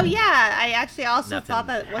 and Oh yeah, I actually also nothing thought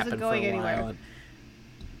that happened wasn't for going a while, anywhere. and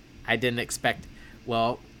I didn't expect.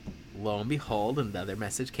 Well, lo and behold, another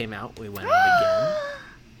message came out. We went out again,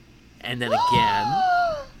 and then again.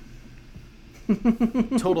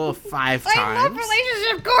 Total of 5 times. I love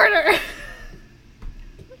relationship corner.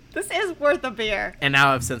 This is worth a beer. And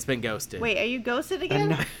now I've since been ghosted. Wait, are you ghosted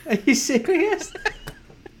again? Are you serious?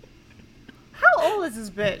 How old is this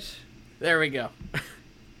bitch? There we go.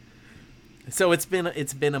 So it's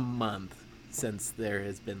been a month since there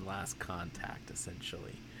has been last contact,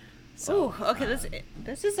 essentially. So, Ooh, okay,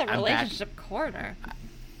 this is a back. relationship corner.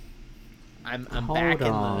 I'm Hold back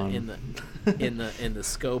on. in the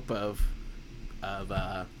scope of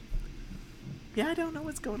yeah, I don't know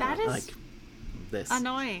what's going That on. is Like this.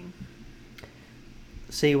 Annoying.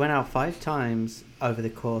 So you went out 5 times over the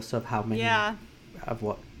course of how many? Yeah. Of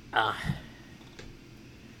what?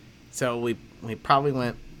 So we probably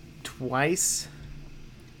went twice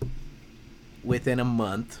within a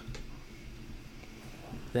month.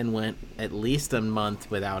 Then went at least a month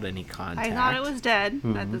without any contact. I thought it was dead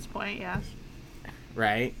Mm-hmm. at this point, yes.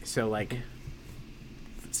 Right? So like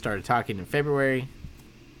started talking in February.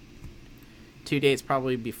 2 dates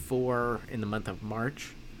probably before in the month of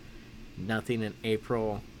March. Nothing in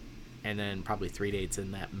April, and then probably 3 dates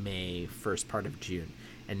in that May, first part of June,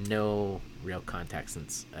 and no real contact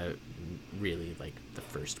since really like the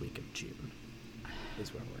first week of June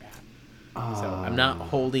is where we're at. So I'm not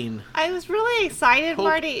holding. I was really excited, Hope-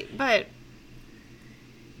 Marty, but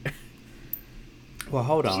Well,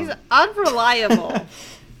 hold on. She's unreliable.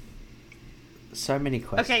 So many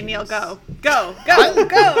questions. Okay, Neil, go. Go, go,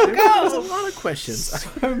 go, There's a go. lot of questions.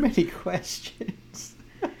 So many questions.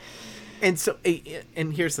 And so,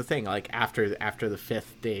 and here's the thing: like after the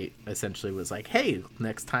fifth date, essentially was like, hey,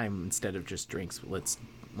 next time instead of just drinks, let's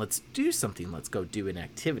do something. Let's go do an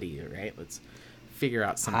activity, right? Let's figure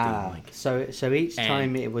out something like. So each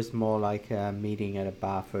time it was more like a meeting at a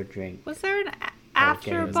bar for a drink. Was there an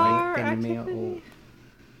after bar activity?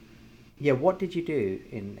 Yeah, what did you do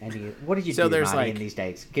in any? What did you So do, there's Marty, like- in these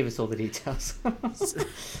dates? Give us all the details.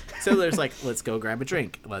 So there's like, let's go grab a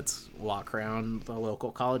drink. Let's walk around the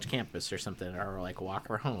local college campus or something, or like walk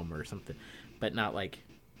her home or something, but not like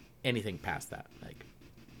anything past that. Like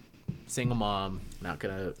single mom, not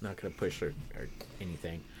gonna push her or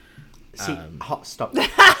anything. See, stop.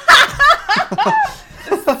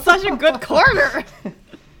 Such a good corner.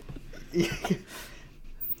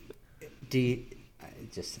 Do you,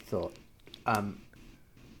 just a thought.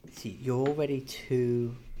 See, you're already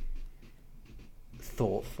too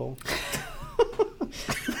thoughtful.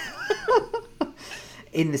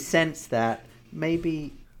 In the sense that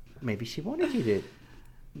maybe she wanted you to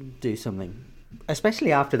do something,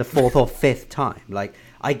 especially after the fourth or fifth time. Like,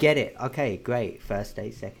 I get it. Okay, great. First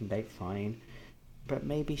date, second date, fine. But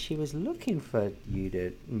maybe she was looking for you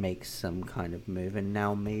to make some kind of move, and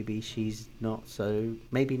now maybe she's not so.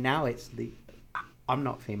 Maybe now it's the. I'm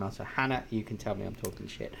not female, so Hannah, you can tell me I'm talking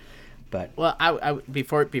shit. But Well, I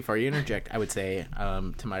before you interject, I would say,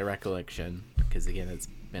 to my recollection, because again, it's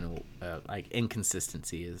been like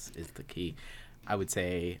inconsistency is the key. I would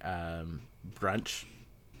say brunch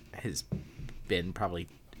has been probably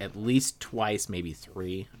at least twice, maybe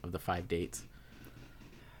 3 of the 5 dates.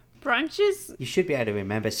 Brunches. you should be able to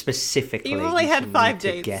remember specifically. You only had shouldn't 5 need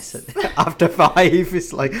to dates. Guess it. After 5,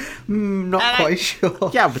 it's like, not And quite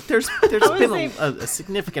sure. Yeah, but there's would been say a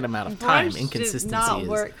significant amount of time. Brunch Inconsistency did not is,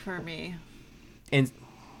 work for me. and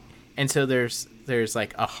so there's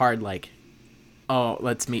like a hard like, oh,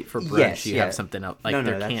 let's meet for brunch. Yes, you yeah. have something else. Like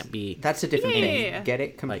there can't be. That's a different Yeah, thing. yeah, yeah. Get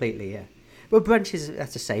it completely, yeah. Well, brunch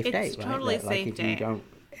that's a safe It's date, right? totally Like, safe if you date. don't,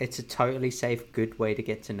 it's a totally safe, good way to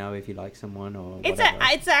get to know if you like someone or It's whatever.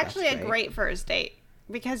 it's actually That's a great first date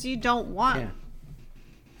because you don't want Yeah.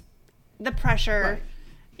 the pressure. Right.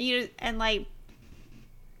 You and like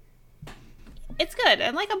it's good.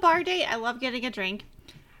 And like a bar date, I love getting a drink.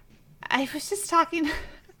 I was just talking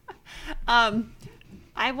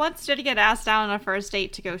I once did get asked out on a first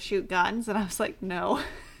date to go shoot guns, and I was like, no.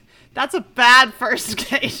 That's a bad first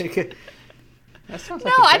date. That sounds No,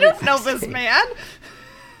 like a I great don't know first this date. man.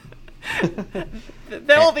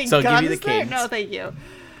 There will be So I'll give guns you the there? cadence. No, thank you.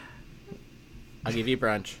 I'll give you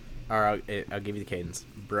brunch, or I'll give you the cadence.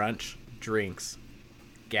 Brunch, drinks,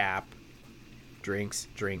 Gap, drinks,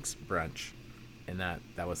 brunch, and that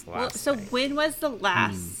was the Well, last. so thing. when was the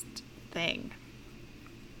last thing?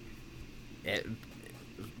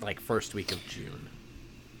 Like first week of June.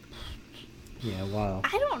 Yeah, wow.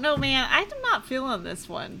 I don't know, man. I'm not feeling this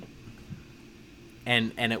one.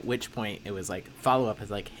 And at which point it was like follow up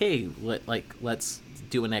is like, hey, let's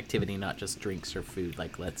do an activity, not just drinks or food.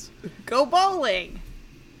 Like let's Go bowling.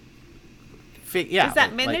 yeah. Is that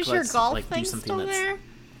like, miniature let's, golf like, do thing something still that's- there?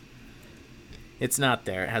 It's not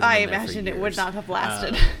there. It hasn't I been there for imagine it would years. not have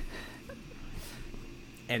lasted.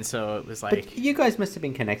 And so it was But like, you guys must have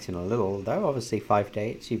been connecting a little, though. Obviously, 5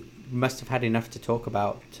 dates. You must have had enough to talk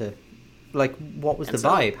about. Like, what was And the so-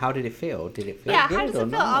 vibe? How did it feel? Did it feel Yeah, good how does or it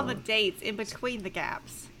feel not? on the dates in between the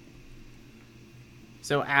gaps?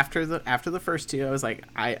 so after the first 2, I was like,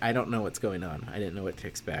 I don't know what's going on. I didn't know what to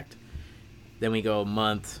expect. Then we go a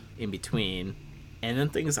month in between, and then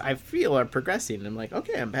things I feel are progressing. And I'm like,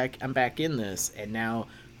 okay, I'm back in this. And now,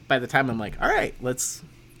 by the time I'm like, all right, let's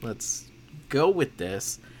go with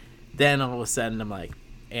this. Then all of a sudden I'm like,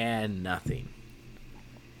 and nothing.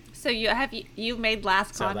 So you made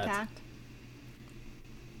last So that's- contact?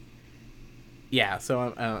 Yeah,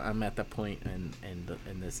 so I'm at the point, and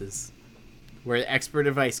this is where the expert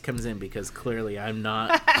advice comes in, because clearly I'm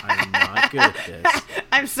not good at this.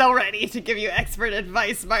 I'm so ready to give you expert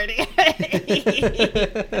advice, Marty.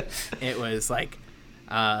 It was like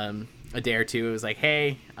a day or two. It was like,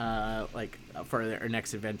 hey, like for our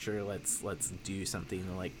next adventure, let's do something.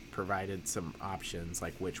 And, like, provided some options,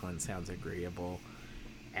 like which one sounds agreeable,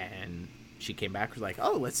 and she came back was like,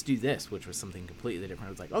 oh, let's do this, which was something completely different. I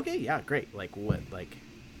was like, okay, yeah, great. Like what? Like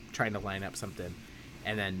trying to line up something,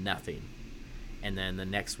 and then nothing. And then the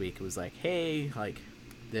next week it was like, hey, like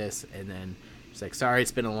this, and then she's like, sorry,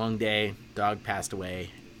 it's been a long day. Dog passed away.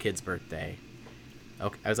 Kid's birthday.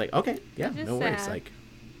 Okay, I was like, okay, yeah, That is no worries. sad. Like,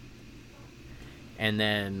 and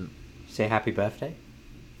then Say happy birthday.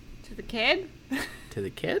 To the kid? To the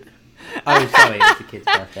kid? Oh, sorry, it's the kid's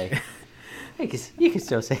birthday. You can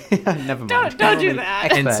still say. Never mind. Don't do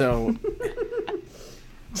that. And so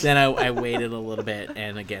then I waited a little bit,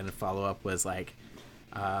 and again, the follow up was like,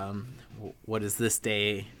 what does this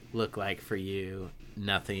day look like for you?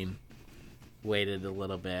 Nothing. Waited a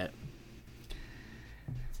little bit.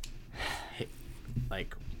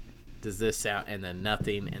 Like, does this sound? And then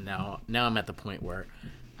nothing. And now I'm at the point where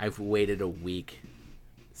I've waited a week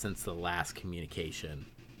since the last communication,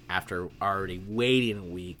 after already waiting a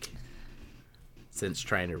week since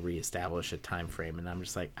trying to reestablish a time frame. And I'm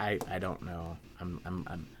just like, I don't know.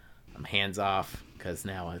 I'm hands off, because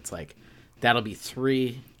now it's like that'll be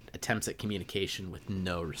 3 attempts at communication with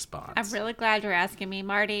no response. I'm really glad you're asking me,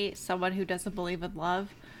 Marty, someone who doesn't believe in love.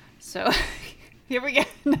 So here we go.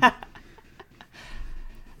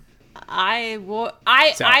 I would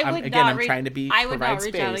not reach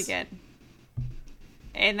out again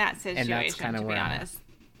in that situation, to be honest.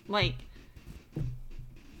 Like,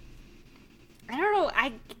 I don't know.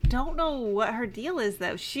 I don't know what her deal is,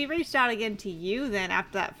 though. She reached out again to you then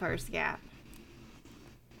after that first gap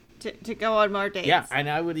to go on more dates. Yeah, and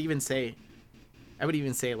I would even say,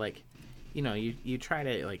 like, you know, you try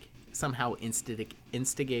to like somehow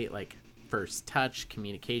instigate like first touch,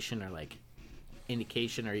 communication, or like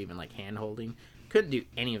indication, or even like hand holding. Couldn't do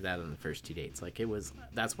any of that on the first 2 dates. Like,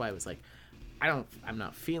 that's why I was like, I'm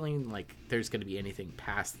not feeling like there's going to be anything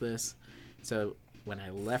past this. So when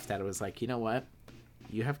I left that, it was like, you know what?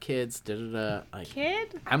 You have kids, like,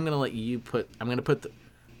 kid? I'm going to let you I'm going to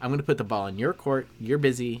put the ball in your court. You're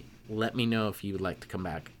busy. Let me know if you would like to come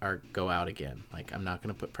back or go out again. Like, I'm not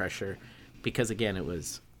going to put pressure, because again,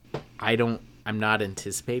 I'm not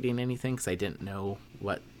anticipating anything, because I didn't know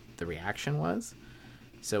what the reaction was.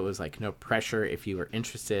 So it was like, no pressure. If you were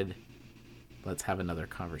interested, let's have another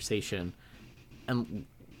conversation. And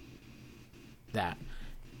that.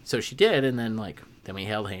 So she did, and then we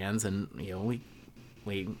held hands, and you know,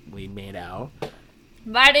 we made out.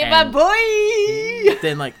 Marty, my boy.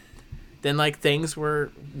 Then things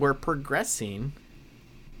were progressing,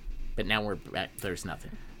 but now there's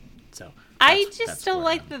nothing. So I just don't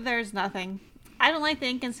like that there's nothing. I don't like the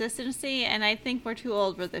inconsistency, and I think we're too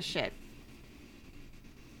old for this shit.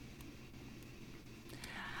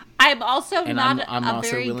 I'm also and not I'm a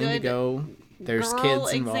also very willing good to go. There's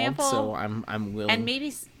kids involved, example, so I'm willing. And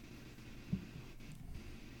maybe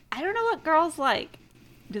I don't know what girls like.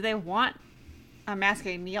 Do they want? I'm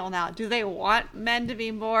asking Neil now. Do they want men to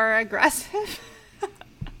be more aggressive?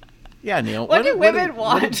 Yeah, Neil. What do women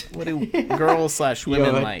want? What do girls /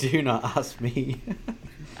 women like? Do not ask me.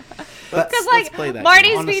 Because let's play that.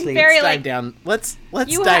 Marty's Honestly, being very let's dive down. Let's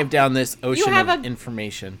dive down this ocean of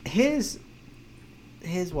information. Here's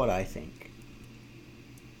what I think.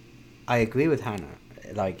 I agree with Hannah.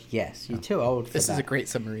 Like, yes, you're too old for this that. Is a great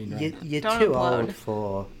submarine, right? You're too old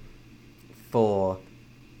for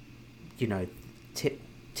you know,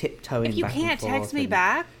 tiptoeing. If you back can't and forth text me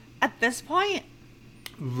back at this point.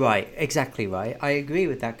 Right, exactly right. I agree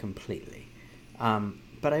with that completely.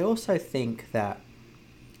 But I also think that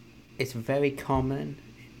it's very common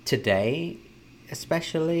today,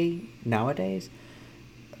 especially nowadays,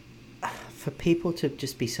 for people to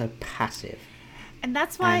just be so passive. And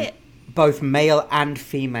that's why... both male and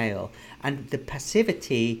female. And the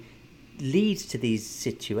passivity leads to these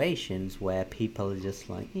situations where people are just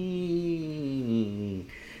like...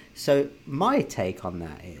 So my take on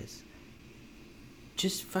that is...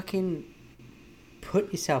 just fucking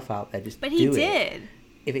put yourself out there. But he did.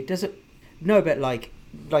 If it doesn't... No, but like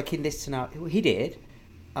in this scenario, he did.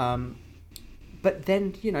 But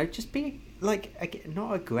then, you know, just be like,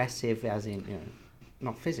 not aggressive as in, you know,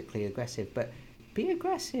 not physically aggressive, but be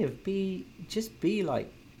aggressive. Be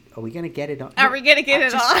like, are we going to get it on? Are we going to get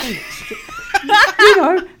it on? You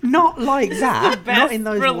know, not like that. The best not in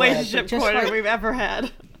those relationship words, corner we've ever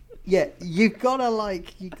had. Yeah, you gotta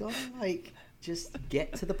just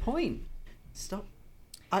get to the point. Stop.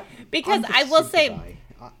 Because I will say,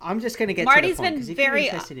 I'm just going to get Marty's to the point. been If very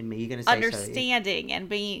you're interested in me, you're going to say understanding so.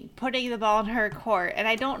 And putting the ball in her court, and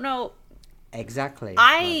I don't know. Exactly.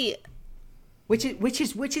 Which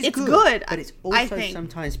is it's good, but it's also I think,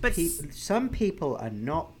 sometimes some people are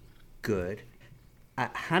not good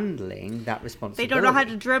at handling that responsibility. They don't know how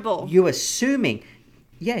to dribble. You're assuming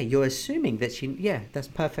that she. Yeah, that's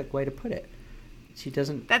a perfect way to put it. She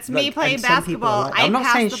doesn't. That's me playing basketball. I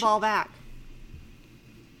pass the ball back.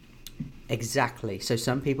 Exactly. So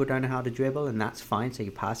some people don't know how to dribble, and that's fine. So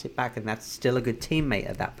you pass it back, and that's still a good teammate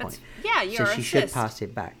at that point. You're so she should pass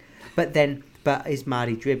it back. But is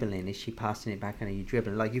Marty dribbling? Is she passing it back, and are you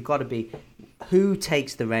dribbling? Like, you've got to be. who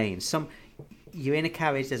takes the reins? You're in a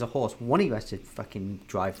carriage, there's a horse. One of you has to fucking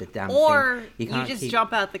drive the damn Or thing. you just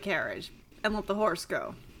jump out the carriage and let the horse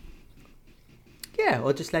go. Yeah,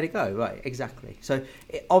 or just let it go. Right, exactly. So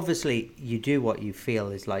obviously you do what you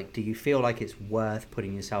feel is like, do you feel like it's worth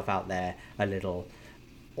putting yourself out there a little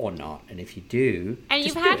or not? And if you do... And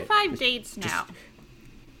you've had 5 dates now.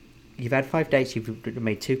 You've had 5 dates, you've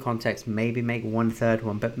made 2 contacts, maybe make one third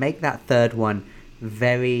one, but make that third one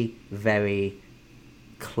very, very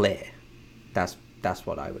clear. That's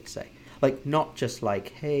what I would say. Like, not just like,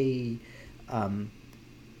 hey,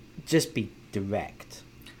 just be direct.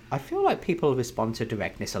 I feel like people respond to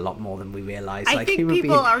directness a lot more than we realize. I think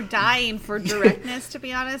people are dying for directness, to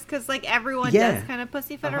be honest, because like everyone does kind of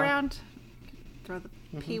pussyfoot around. Throw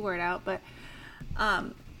the P word out, but...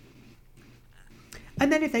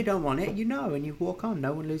 And then if they don't want it, and you walk on.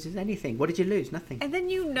 No one loses anything. What did you lose? Nothing. And then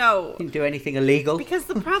You didn't do anything illegal. Because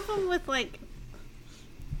the problem with like...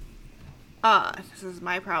 this is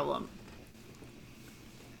my problem.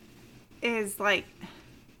 Is like...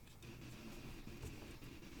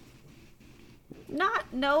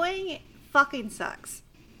 Not knowing fucking sucks.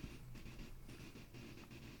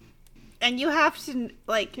 And you have to,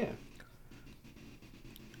 like... Yeah.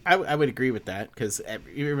 I would agree with that, because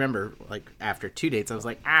you remember, like, after 2 dates, I was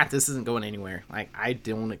like, this isn't going anywhere. Like, I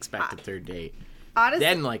don't expect a third date. Honestly,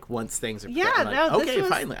 then, like, once things are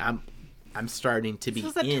finally, I'm starting to be in.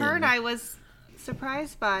 This was a turn I was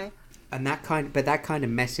surprised by. And that kind of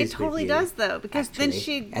messes it totally with you, does, though, because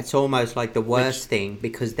actually. then it's almost like the worst thing,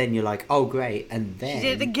 because then you're like, oh great, and then she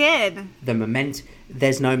did it again.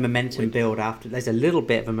 There's no momentum build after. There's a little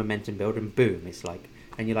bit of a momentum build, and boom, it's like,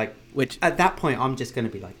 and you're like, which at that point I'm just going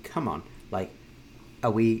to be like, come on, like,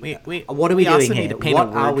 what are we also doing need here? to paint What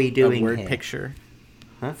a are we doing word here? picture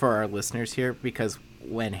for our listeners here, because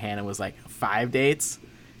when Hannah was like 5 dates,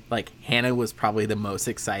 like, Hannah was probably the most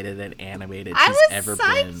excited and animated she's ever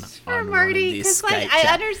been for on Marty, one of these Skype I chats.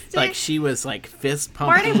 understand. Like, she was like fist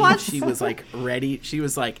pumping. She was like ready. She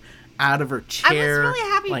was like out of her chair. I was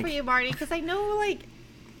really happy like, for you, Marty, because I know like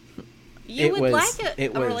you would like a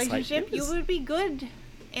relationship. You would be good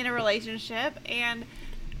in a relationship, and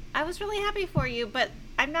I was really happy for you. But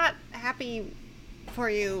I'm not happy for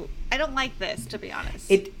you. I don't like this, to be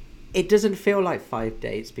honest. It doesn't feel like 5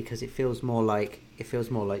 dates, because it feels more like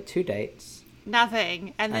 2 dates.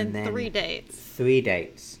 Nothing. And then 3 dates. 3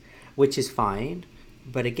 dates, which is fine.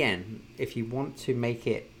 But again, if you want to make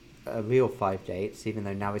it a real 5 dates, even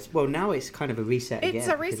though now it's kind of a reset again. It's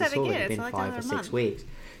a reset again. It's been like 5 or 6 month. weeks.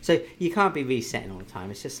 So you can't be resetting all the time.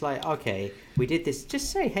 It's just like, okay, we did this.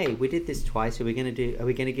 Just say, hey, we did this twice. Are we going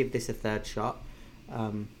to give this a third shot,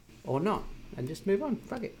 or not? And just move on.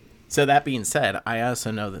 Fuck it. So that being said, I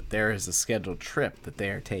also know that there is a scheduled trip that they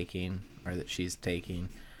are taking, or that she's taking,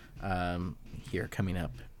 here coming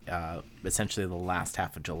up, essentially the last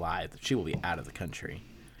half of July, that she will be out of the country.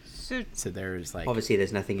 So there's like, obviously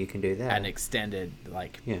there's nothing you can do there. An extended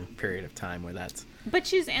period of time where that's. But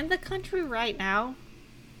she's in the country right now,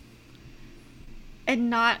 and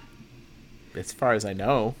not. As far as I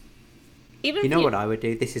know. Even what I would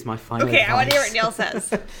do? This is my final. Okay, advice. I want to hear what Neil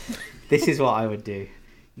says. This is what I would do.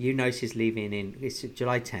 She's leaving it's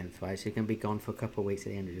July 10th, right? So she's going to be gone for a couple of weeks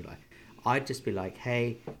at the end of July. I'd just be like,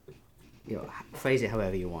 hey, phrase it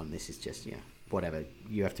however you want. This is just, whatever.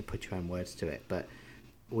 You have to put your own words to it. But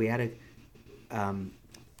we had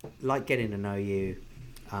like getting to know you.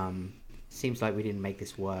 Seems like we didn't make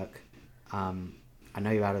this work. I know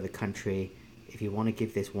you're out of the country. If you want to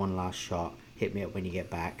give this one last shot, hit me up when you get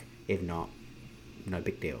back. If not, no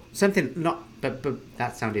big deal. Something not, but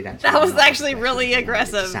that sounded actually. That was actually really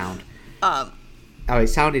aggressive. It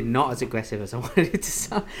sounded not as aggressive as I wanted it to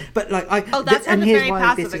sound. But like that sounded very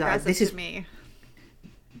passive aggressive to me.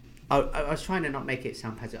 I was trying to not make it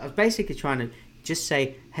sound passive. I was basically trying to just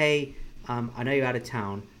say, hey, I know you're out of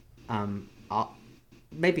town.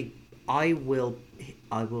 Maybe I will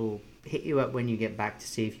hit you up when you get back to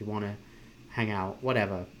see if you want to hang out,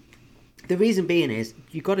 whatever. The reason being is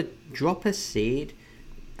you got to drop a seed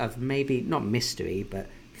of maybe not mystery but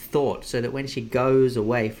thought, so that when she goes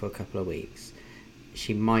away for a couple of weeks,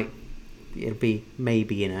 it'll be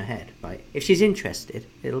maybe in her head, right? If she's interested,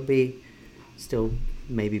 it'll be still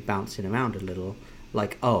maybe bouncing around a little,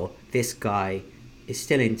 like, oh, this guy is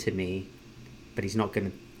still into me, but he's not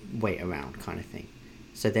going to wait around, kind of thing.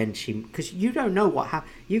 So then because you don't know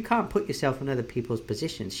you can't put yourself in other people's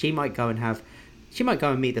positions. She might go and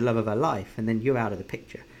meet the love of her life, and then you're out of the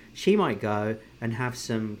picture. She might go and have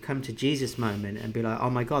some come to Jesus moment and be like, oh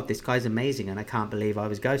my God, this guy's amazing and I can't believe I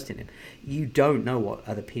was ghosting him. You don't know what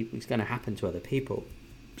is going to happen to other people.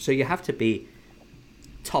 So you have to be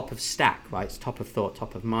top of stack, right? It's top of thought,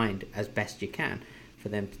 top of mind as best you can for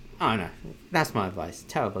them. I don't know. That's my advice.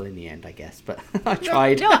 Terrible in the end, I guess, but I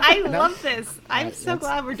tried. No, I love this. I'm so that's-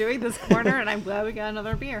 glad we're doing this corner, and I'm glad we got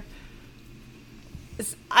another beer.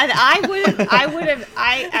 I would have.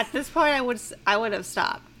 At this point, I would have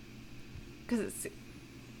stopped because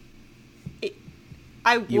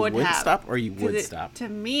I would You would have stop, or you 'Cause would stop? To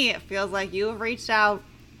me, it feels like you have reached out.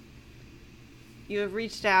 You have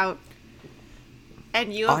reached out,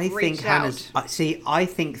 and you have I think reached out. Hannah's. See, I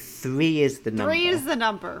think 3 is the number. 3 is the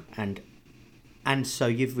number. And so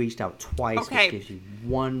you've reached out twice, Okay. which gives you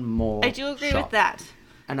one more. I do agree shot. with that.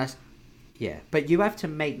 And yeah, but you have to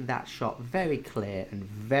make that shot very clear and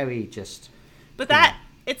very just. But you that know,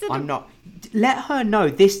 it's. I'm not. Let her know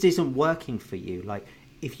this isn't working for you. Like,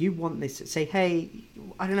 if you want this, say, hey,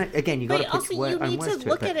 I don't know. Again, you got to put also, you need words to to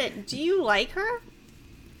look it. at it. Do you like her?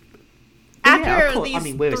 Yeah, After of course. these I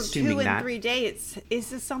mean, we're assuming 2 and that. 3 dates, is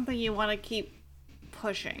this something you want to keep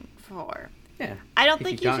pushing for? Yeah. I don't If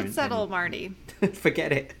think you you should don't, settle, then- Marty.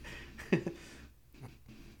 Forget it.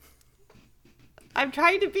 I'm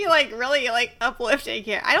trying to be like really like uplifting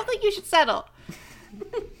here. I don't think you should settle.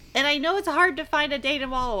 And I know it's hard to find a date in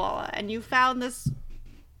Walla Walla, and you found this.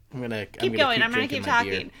 I'm gonna Keep going. I'm gonna drinking keep my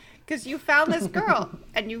beer. talking because you found this girl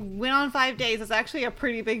and you went on 5 days. It's actually a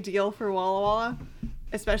pretty big deal for Walla Walla,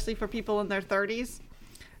 especially for people in their 30s.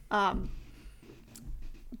 But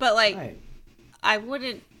like, Right. I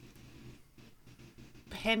wouldn't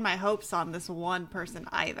pin my hopes on this one person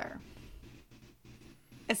either.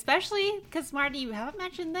 Especially because, Marty, you haven't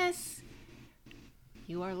mentioned this.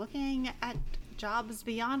 You are looking at jobs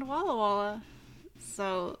beyond Walla Walla.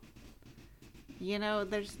 So, you know,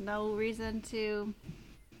 there's no reason to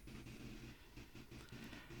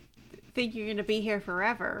think you're going to be here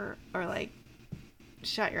forever or, like,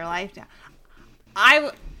 shut your life down.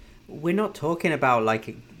 We're not talking about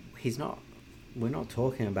like we're not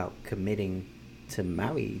talking about committing to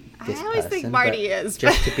marry this I always person, think Marty but is.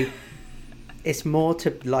 just to be. It's more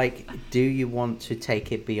to like, do you want to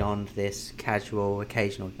take it beyond this casual,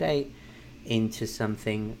 occasional date into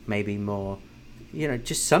something maybe more, you know,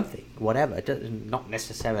 just something, whatever. Not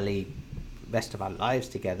necessarily rest of our lives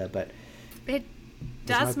together, but It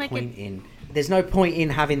there's does no make point it. there's no point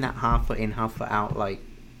in having that half foot in, half foot out. Like,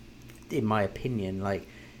 in my opinion, like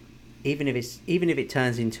even if it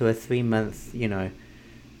turns into a 3-month, you know,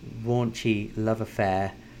 raunchy love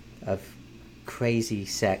affair of crazy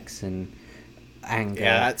sex and anger.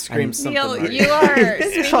 Yeah, that screams and- something. Neil, Marty. you are.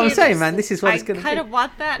 That's what I'm saying, man. This is what it's going to be. I kind of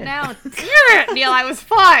want that now. Damn it, Neil. I was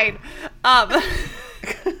fine.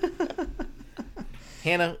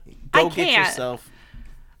 Hannah, I go get can't. yourself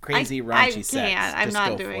crazy I raunchy sex. can't. I'm Just not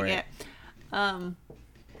go doing for it.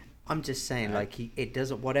 I'm just saying, like, it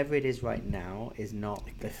doesn't. Whatever it is right now is not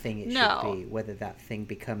the thing it No. should be. Whether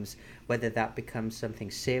that becomes something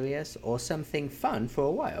serious or something fun for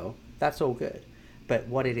a while, that's all good. But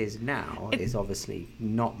what it is now is obviously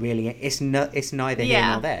not really. It's neither here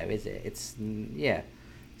Yeah. nor there, is it? It's yeah.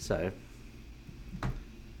 So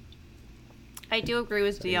I do agree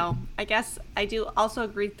with Neil. I guess I do also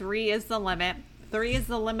agree 3 is the limit. 3 is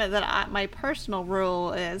the limit that my personal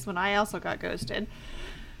rule is when I also got ghosted.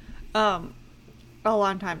 A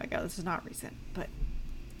long time ago. This is not recent, but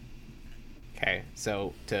Okay,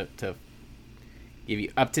 so to give you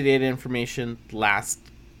up-to-date information, last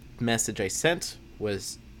message I sent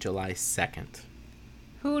was July 2nd.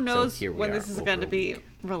 who knows here we when are, this is over going to a be week.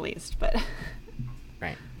 released, but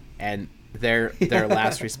Right. And their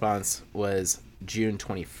last response was June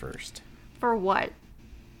 21st. for what?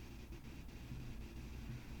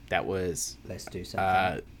 That was let's do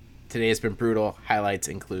something. today has been brutal. Highlights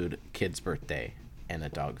include kid's birthday and a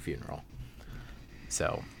dog funeral.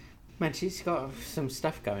 So Man, she's got some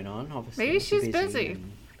stuff going on. Obviously, Maybe she's busy.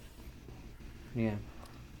 and- yeah.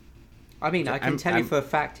 I mean, I can I'm- tell you I'm- for a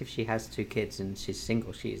fact if she has 2 kids and she's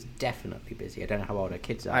single, she is definitely busy. I don't know how old her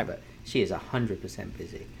kids are, but she is 100%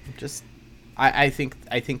 busy. just I think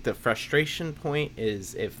the frustration point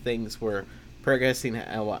is if things were progressing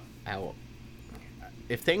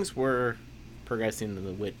if things were progressing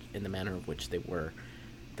in the manner of which they were,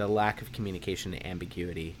 the lack of communication and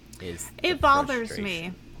ambiguity is the It bothers frustration.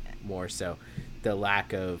 me. More so the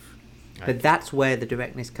lack of But that's where the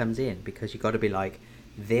directness comes in, because you got to be like,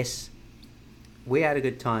 this. We had a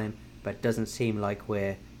good time, but it doesn't seem like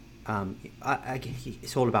we're.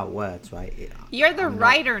 It's all about words, right? You're the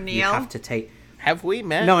writer, Neil. You have to take. have we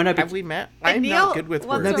met? No, I know, but- Have we met? And I'm Neil not good with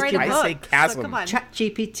wants words. to write a I say book, so chasm. come on.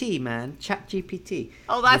 ChatGPT, man. ChatGPT.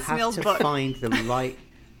 Oh, that's you have Neil's to book. Find the right.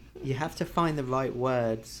 You have to find the right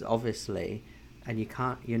words, obviously, and you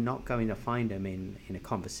can't. You're not going to find them in a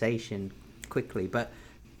conversation quickly. But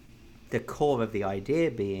the core of the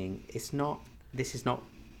idea being this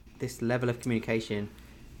level of communication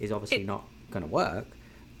is obviously not going to work.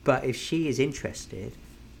 But if she is interested,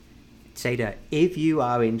 say to her, if you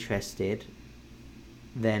are interested,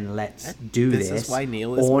 then let's do this. This is why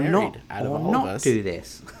Neil is or married not, out of or all not of us. do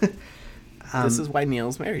this. This is why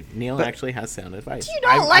Neil's married. Neil actually has sound advice. Do you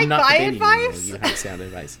not like not my debating advice? You have sound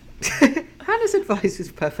advice. Hannah's advice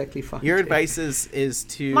is perfectly fine. Your too. advice is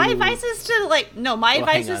to... My advice is to like no. My Well,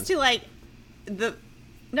 advice hang is on. to like the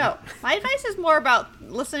no. My advice is more about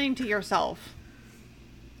listening to yourself.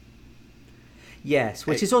 Yes,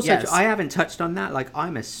 which is also Yes. I haven't touched on that. Like,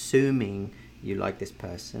 I'm assuming you like this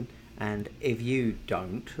person, and if you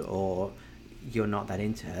don't, or you're not that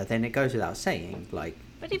into her, then it goes without saying. Like,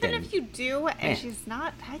 But even then- if you do and Eh. she's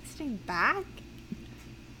not texting back,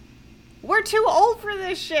 we're too old for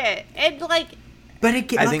this shit. And like, But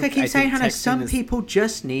I like I keep saying, think Hannah, texting some is- people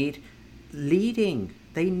just need leading.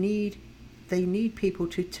 They need people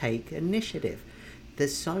to take initiative.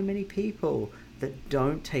 There's so many people that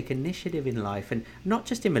don't take initiative in life, and not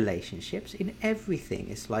just in relationships, in everything.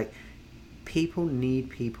 It's like people need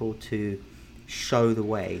people to show the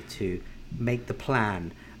way, to make the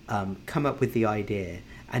plan, come up with the idea,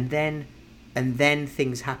 and then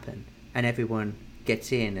things happen, and everyone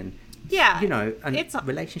gets in, and yeah, you know, and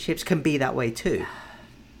relationships can be that way too.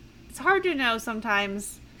 it's hard to know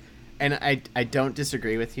sometimes. And I don't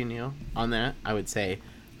disagree with you, Neil, on that. I would say,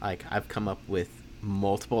 like, I've come up with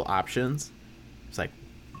multiple options. It's like,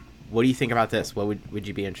 what do you think about this? What would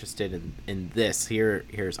you be interested in this?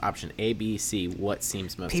 Here's option A, B, C. What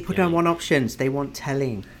seems most People appealing? don't want options; they want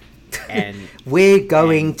telling. And We're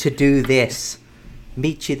going to do this.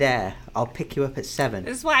 Meet you there. I'll pick you up at 7.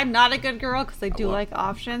 This is why I'm not a good girl, because I do well- like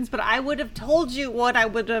options. But I would have told you what I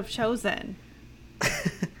would have chosen.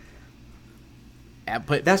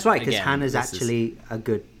 but That's right, because again, Hannah's this is- actually a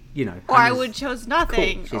good, you know. Or I Hannah's would chose cool.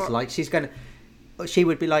 nothing. She's or- like, she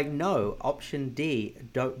would be like, no, option D,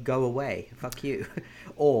 don't go away, fuck you,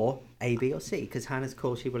 or A, B, or C, because Hannah's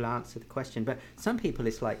cool. She will answer the question. But some people,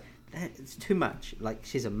 it's like, it's too much. Like,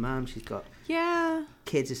 she's a mum, she's got yeah.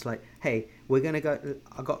 kids. It's like, hey, we're gonna go.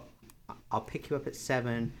 I'll pick you up at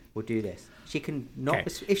 7. We'll do this. She can not.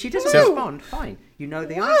 Okay. If she doesn't So- respond, fine. You know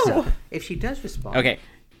the Whoa. answer. If she does respond, Okay,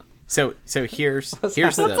 so here's What's the.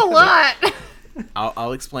 that? That's a lot.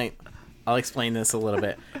 I'll explain this a little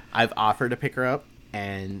bit. I've offered to pick her up,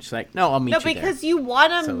 and she's like, "No, I'll meet No, you there." because you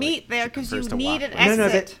want to So, like, meet there she because you prefers to need walk an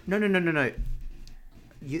away. exit. no. No.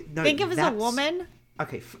 Think of it as a that's- woman.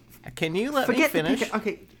 Okay. Can you let me Forget the finish? pick.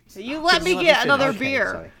 Okay. You let Just me let get finish. another Okay,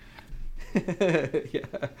 beer. sorry. Yeah.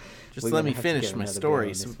 Just We're let gonna me have to finish get my another beer story on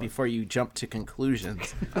this one. before you jump to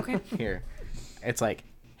conclusions. Okay. Here, it's like,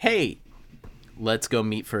 hey, let's go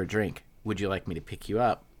meet for a drink. Would you like me to pick you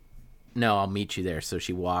up? No, I'll meet you there. So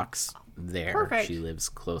she walks there. Perfect. She lives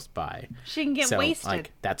close by. She can get So, wasted.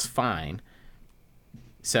 like, that's fine.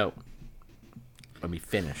 So, let me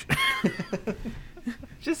finish.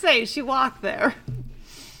 Just say she walked there.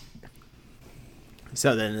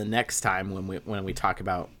 So then the next time when we talk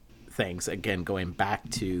about things, again, going back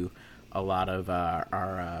to a lot of our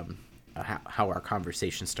how our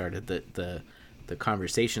conversation started, the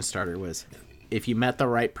conversation starter was, if you met the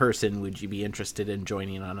right person, would you be interested in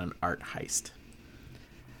joining on an art heist?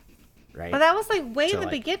 Right? But that was like way So, in the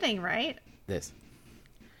like, beginning, right?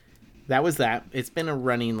 That was that. It's been a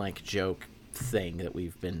running, like, joke thing that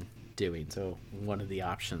we've been doing. So one of the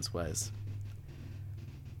options was,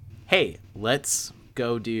 hey, let's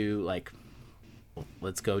go do a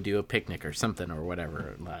picnic or something or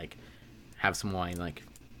whatever, like have some wine, like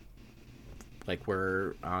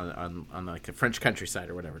we're on like the French countryside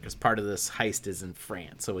or whatever, because part of this heist is in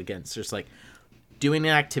France. So again, it's just like doing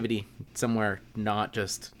an activity somewhere, not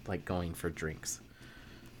just like going for drinks.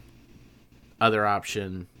 Other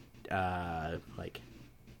option, like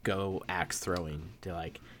go axe throwing, to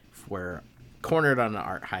like, if we're cornered on an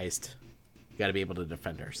art heist, got to be able to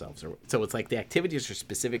defend ourselves. Or so it's like the activities are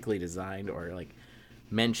specifically designed or like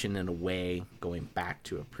mentioned in a way going back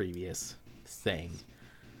to a previous thing,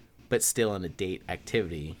 but still in a date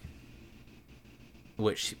activity.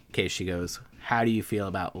 Which case she goes, how do you feel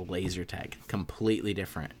about laser tag? Completely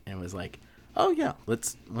different. And it was like, oh yeah,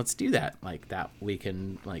 let's do that. Like that, we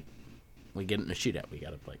can, like, we get in a shootout, we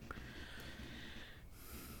gotta like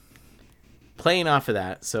playing off of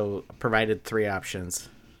that. So provided 3 options.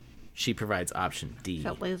 She provides option D.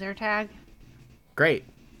 So laser tag. Great.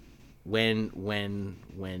 When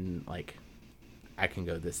like, I can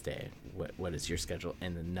go this day. What is your schedule?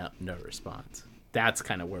 And then no response. That's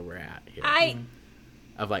kind of where we're at here.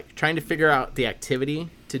 Of like trying to figure out the activity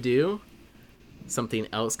to do. something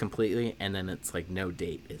else completely, and then it's like no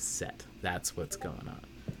date is set. That's what's going on,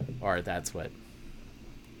 or that's what.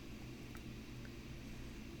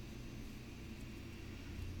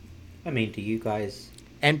 I mean, do you guys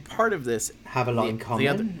And part of this have a lot in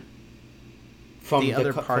common? From the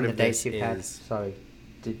other from part the of dates this you've had? is Sorry.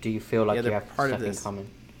 Do you feel like other you have part of stuff in this- common?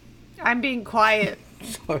 I'm being quiet.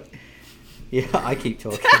 Sorry. Yeah, I keep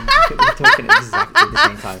talking. We're talking at exactly the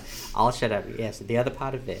same time. I'll shut up. Yes, the other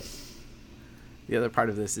part of this. The other part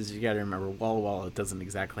of this is you got to remember Walla Walla doesn't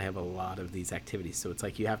exactly have a lot of these activities, so it's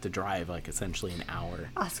like you have to drive like essentially an hour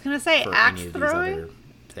I was gonna say for axe any of these other throwing.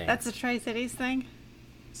 things. That's a Tri-Cities thing.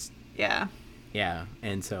 Yeah. Yeah,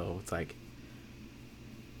 and so it's like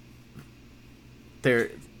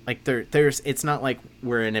there's it's not like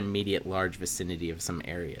we're in immediate large vicinity of some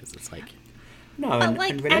areas. It's like No, But, and,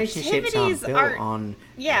 like, and relationships aren't activities built are- on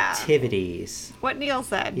Yeah. activities. What Neil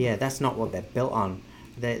said. Yeah, that's not what they're built on.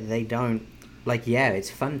 They don't like. Yeah, it's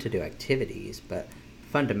fun to do activities, but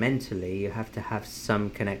fundamentally, you have to have some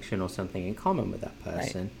connection or something in common with that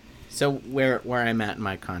person. so where I'm at in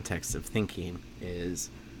my context of thinking is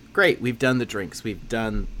great, we've done the drinks, we've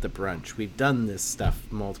done the brunch, we've done this stuff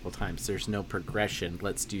multiple times. There's no progression.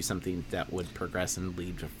 Let's do something that would progress and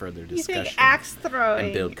lead to further You discussion think axe throwing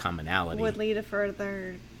and build commonality. would lead to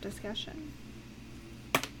further discussion?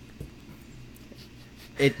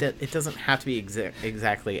 It doesn't have to be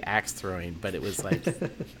exactly axe throwing, but it was like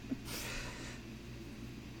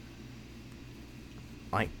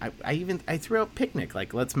like I threw out picnic,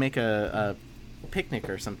 like let's make a picnic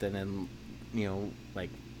or something, and like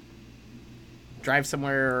drive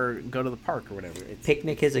somewhere or go to the park or whatever.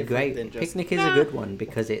 Picnic is a different great than just- picnic is a good one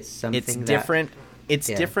because it's something It's that, different. It's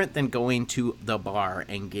Yeah. different than going to the bar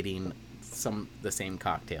and getting the same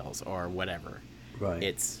cocktails or whatever. Right.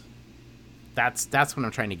 That's what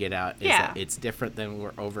I'm trying to get at. Is Yeah. that it's different than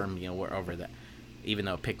we're over a meal. We're over that, even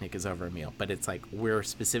though picnic is over a meal. But it's like we're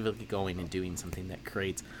specifically going and doing something that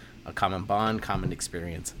creates a common bond, common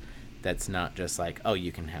experience. That's not just like, oh,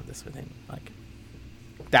 you can have this within. Like,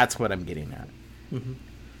 that's what I'm getting at. Mhm.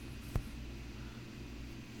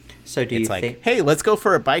 So do It's you like, think? hey, let's go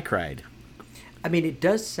for a bike ride. I mean, it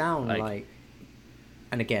does sound Like- like,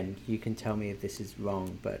 and again, you can tell me if this is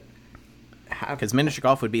wrong, but Because miniature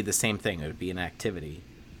golf would be the same thing. It would be an activity,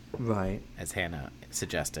 right. as Hannah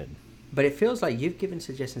suggested. But it feels like you've given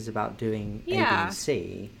suggestions about doing A, B, Yeah. and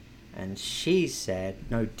C, and she said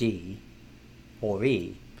no D or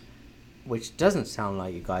E, which doesn't sound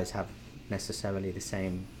like you guys have necessarily the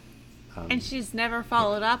same. And she's never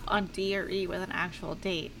followed up on D or E with an actual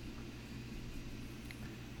date.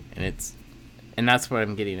 And that's what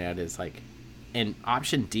I'm getting at is like, in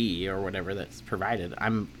option D or whatever that's provided,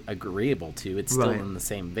 I'm agreeable to. It's still Right. in the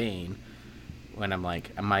same vein. When I'm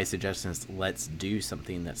like, my suggestion is let's do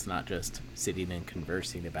something that's not just sitting and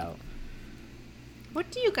conversing about. What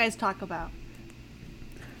do you guys talk about?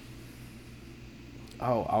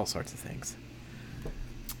 Oh, all sorts of things.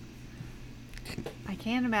 I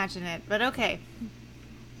can't imagine it, but okay.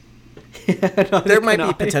 There might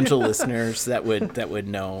be potential listeners that would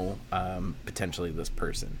know potentially this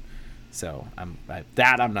person. So I'm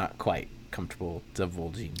not quite comfortable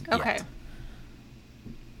divulging Okay. yet.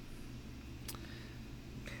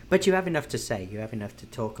 But you have enough to say. You have enough to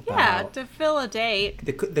talk about. Yeah, to fill a date.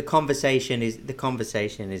 The conversation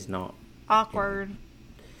is not Awkward.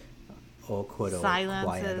 awkward or quiet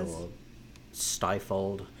Silences. or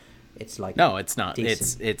stifled. It's like No, it's not.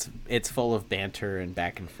 decent. It's full of banter and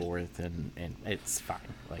back and forth, and it's fine.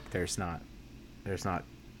 Like there's not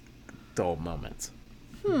dull moments.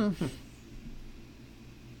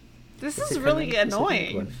 This It's is a really kind of- it's a good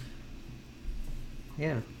annoying. one.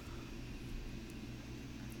 Yeah.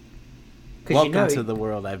 'Cause Welcome to the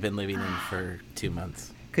world I've been living in for 2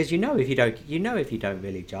 months. Because if you don't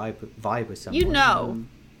really vibe with someone, You know.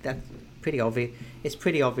 that's pretty obvious. It's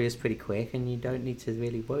pretty obvious, pretty quick, and you don't need to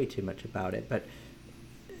really worry too much about it. But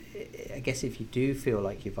I guess if you do feel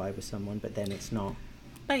like you vibe with someone, but then it's not.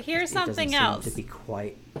 But here's it doesn't something seem else. to be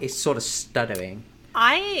quite. It's sort of stuttering.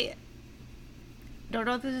 I don't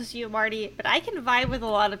know if this is you, Marty, but I can vibe with a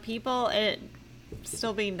lot of people and it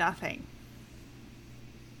still be nothing.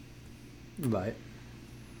 Right.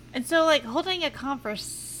 And so, like, holding a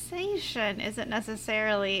conversation isn't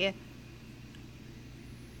necessarily.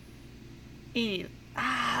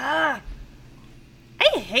 I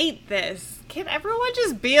hate this. Can everyone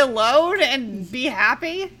just be alone and be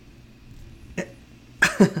happy?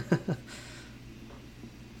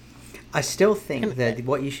 I still think that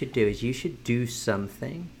what you should do is you should do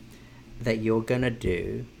something that you're gonna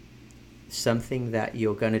do, something that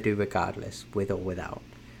you're gonna do regardless, with or without,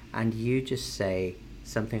 and you just say,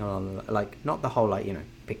 something along like not the whole like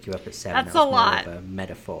pick you up at 7. That's That was a more lot. of a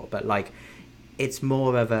metaphor, but like it's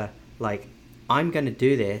more of a like I'm going to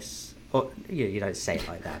do this, or you don't say it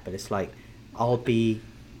like that, but it's like I'll be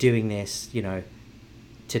doing this,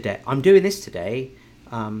 today. I'm doing this today.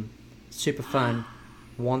 Super fun.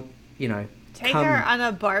 Take come, her on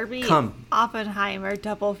a Barbie come. Oppenheimer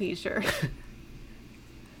double feature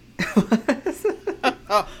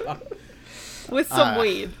with some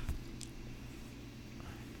weed.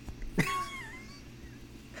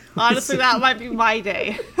 Honestly, that might be my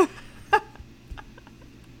day.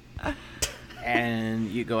 And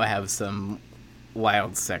you go have some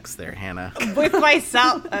wild sex there, Hannah. With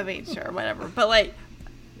myself. I mean, sure, whatever. But like,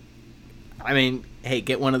 I mean, hey,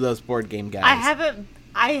 get one of those board game guys.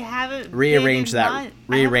 I haven't Rearrange been in that-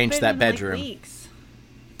 rearrange I haven't that been in, like, bedroom. weeks.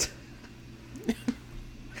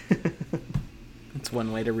 It's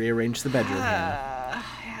one way to rearrange the bedroom, Hannah. It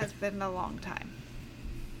has been a long time.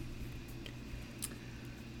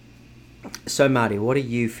 So, Maddie, what do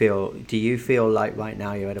you feel? Do you feel like right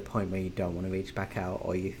now you're at a point where you don't want to reach back out,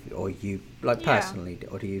 or you like Yeah. personally,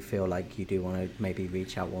 or do you feel like you do want to maybe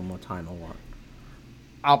reach out one more time, or what?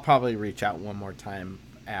 I'll probably reach out one more time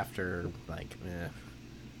after, like,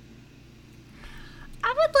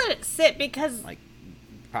 I would let it sit because like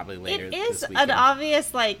probably later it is this weekend. an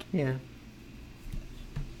obvious, like, Yeah.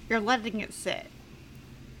 you're letting it sit.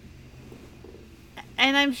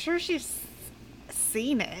 And I'm sure she's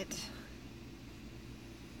seen it.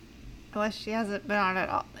 Unless she hasn't been on it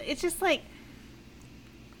all. It's just like,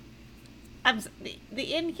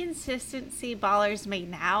 the inconsistency bothers me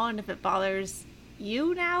now, and if it bothers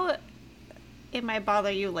you now, it might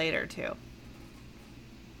bother you later too.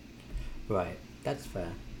 Right. That's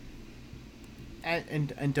fair.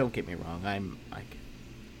 And don't get me wrong,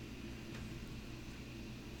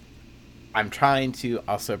 I'm trying to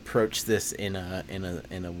also approach this in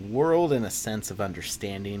a world, in a sense of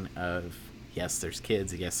understanding of, yes, there's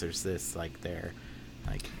kids, yes, there's this, like, they're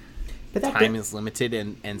like, But that time is limited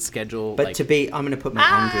and schedule. But like, to be, I'm going to put my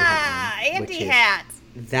Andrew hat on, Andy which is hat.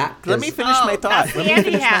 that. let me finish my thought. That's the Let me Andy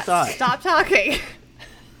finish my hat. thought. Stop talking.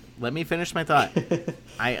 Let me finish my thought.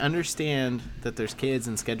 I understand that there's kids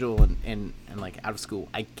and schedule and like out of school.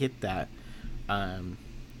 I get that.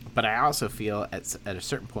 But I also feel at a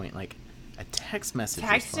certain point, like, a text message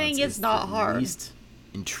Texting response is not the hard. least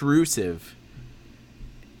intrusive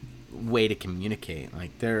way to communicate.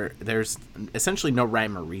 Like, there's essentially no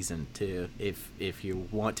rhyme or reason to if you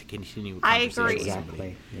want to continue a I conversation agree. with somebody,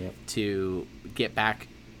 Exactly. Yep. to get back,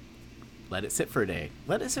 let it sit for a day,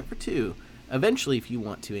 let it sit for 2. Eventually, if you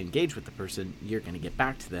want to engage with the person, you're going to get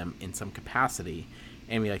back to them in some capacity,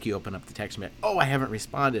 and be like, you open up the text and be like, oh, I haven't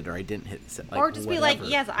responded, or I didn't hit like, Or just be whatever.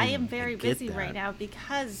 like, yes, I am very get busy that. right now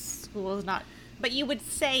because school is not. But you would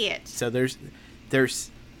say it. So there's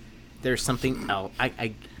something else.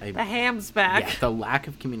 The ham's back. Yeah, the lack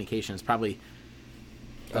of communication is probably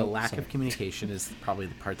the Oh, lack sorry. of communication is probably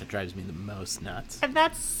the part that drives me the most nuts And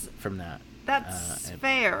that's from that. And-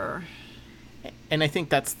 fair. And I think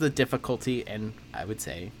that's the difficulty, and I would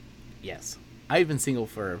say, yes, I've been single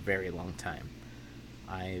for a very long time.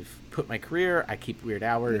 I've put my career, I keep weird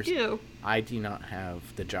hours. You do. I do not have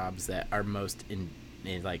the jobs that are most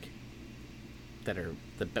that are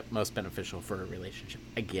most beneficial for a relationship.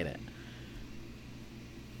 I get it.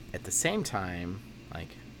 At the same time, like,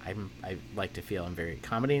 I like to feel I'm very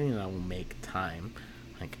accommodating, and I will make time.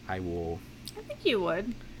 Like, I will, I think you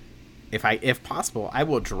would. if possible, I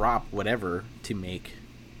will drop whatever to make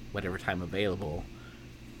whatever time available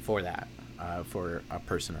for that, for a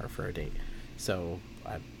person or for a date. So,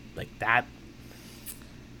 like,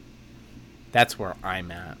 that's where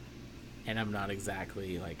I'm at, and I'm not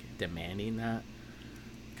exactly, like, demanding that,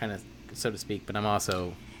 kind of, so to speak, but I'm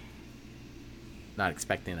also not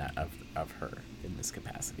expecting that of her in this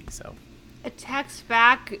capacity. So, A text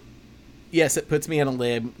back. yes, it puts me on a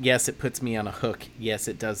limb. Yes, it puts me on a hook. Yes,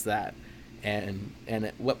 it does that. And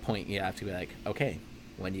at what point you have to be like, okay,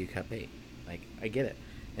 when do you cut bait? Like, I get it.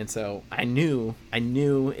 And so I knew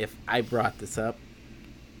if I brought this up,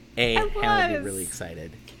 Hannah would be was. really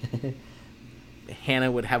excited.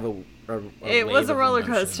 Hannah would have a It wave was a of roller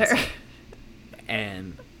emotions. coaster.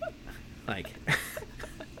 And, like,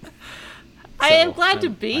 I am So, glad to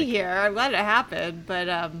I'm, be like- here. I'm glad it happened,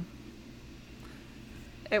 but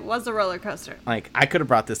it was a roller coaster. like, I could have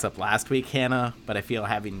brought this up last week, Hannah, but I feel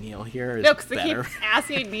having Neil here is No, because I better. keep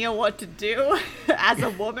asking Neil what to do as a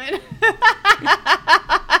woman.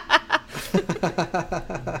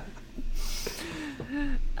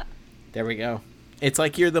 There we go. It's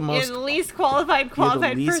like you're the You're most the least qualified you're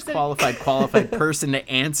the least person. qualified person to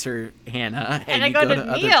answer, Hannah. And I you go to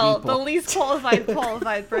other Neil, the people. least qualified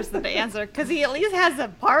person to answer, because he at least has a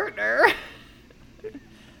partner.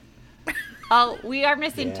 Oh, we are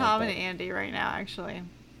missing Yeah, Tom and but- Andy right now, actually.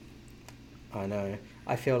 I know.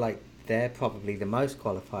 I feel like they're probably the most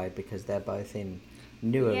qualified because they're both in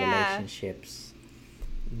newer Yeah. relationships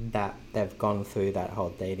that they've gone through that whole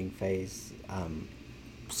dating phase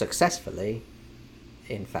successfully,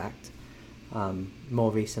 in fact,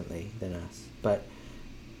 more recently than us. But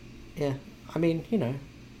yeah, I mean,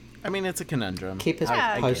 I mean, it's a conundrum. keep us Yeah,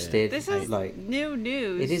 I get it. posted. This is like new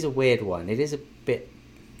news. it is a weird one. It is a bit,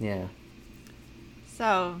 yeah.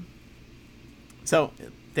 So, So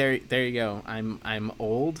there you go. I'm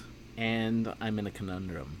old and I'm in a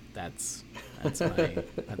conundrum. That's my well,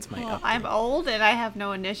 update. I'm old and I have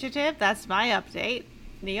no initiative. That's my update.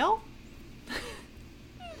 Neil?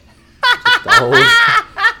 Just old.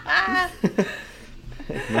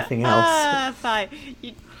 Nothing else. Fine.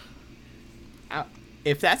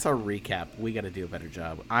 If that's our recap, we got to do a better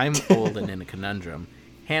job. I'm old and in a conundrum.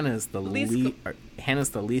 Hannah's the least That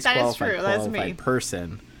is true, qualified that's me.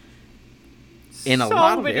 person in a So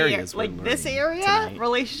lot of many areas. we're like this learning area, tonight.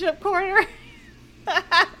 relationship corner.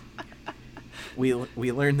 We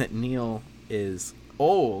learned that Neil is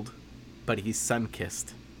old, but he's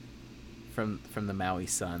sun-kissed from the Maui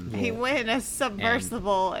sun. He went in a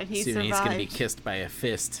submersible and he Soon survived. he's going to be kissed by a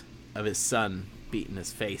fist of his son beating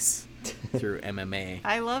his face through MMA.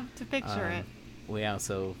 I love to picture it. We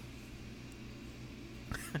also...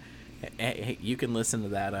 hey, you can listen to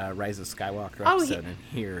that Rise of Skywalker Oh, episode and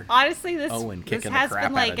hear... Honestly, this Owen this kicking the has crap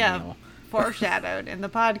been out like of Neil. foreshadowed in the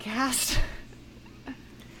podcast.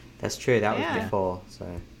 That's true. That Yeah. was before.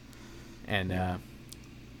 So And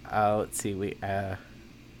let's see,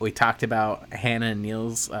 we talked about Hannah and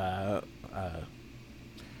Neil's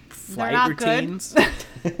flight not good. routines,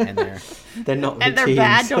 and they're not. And they're routines.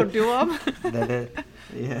 bad, don't do them.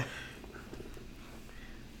 Yeah.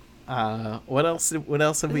 what else? What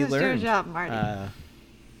else have we This is your learned? job, Marty.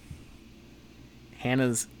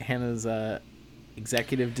 Hannah's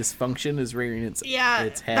executive dysfunction is rearing its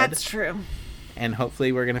head. That's true. And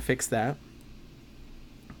hopefully we're gonna fix that.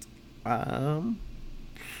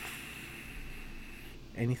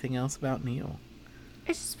 Anything else about Neil?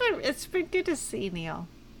 It's been good to see Neil.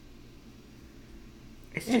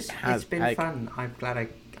 It's It just has- it's been I- fun. I'm glad I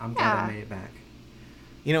Yeah. made it back.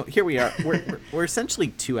 You know, here we are. We're essentially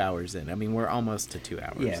 2 hours in. I mean, we're almost to 2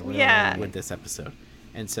 hours. Yeah, we're Yeah. With this episode,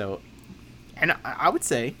 and so, and I would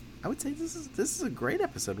say this is a great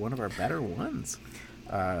episode. One of our better ones.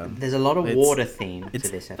 There's a lot of It's- water theme to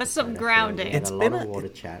it's- this episode. But some I feel. grounding. We had It's a been lot of a- water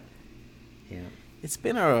chat. Yeah. It's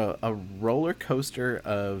been a roller coaster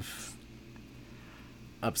of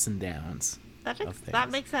ups and downs. That of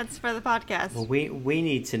things. makes sense for the podcast. Well, we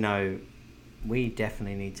need to know. We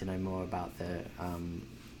definitely need to know more about the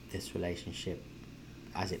this relationship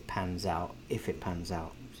as it pans out, if it pans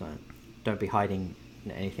out. So don't be hiding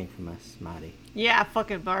anything from us, Marty. Yeah,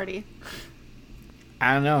 fucking Marty.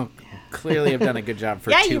 I don't know. Clearly, I've done a good job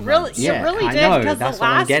for Yeah, 2 you really- months. you really I did, know. because the That's what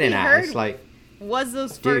I'm last getting we at. heard- It's like, Was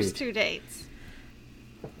those first Dude. 2 dates?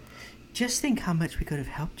 just think how much we could have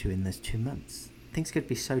helped you in those 2 months. Things could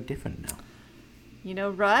be so different now. You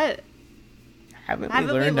know what? Haven't Haven't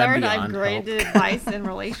we we learned learned I'm I'm beyond great hope? at advice in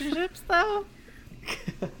relationships, though?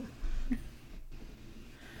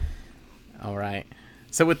 All right.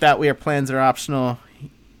 So with that, plans are optional.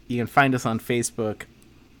 You can find us on Facebook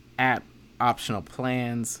at Optional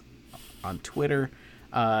Plans, on Twitter.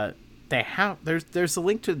 There's a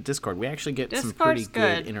link to the Discord. We actually get some pretty Discord's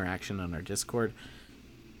good good. interaction on our Discord.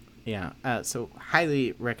 Yeah. So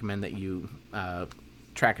highly recommend that you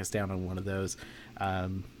track us down on one of those.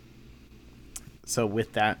 So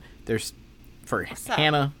with that, there's for up?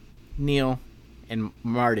 Hannah, Neil, and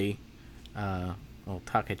Marty. We'll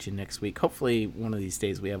talk at you next week. Hopefully, one of these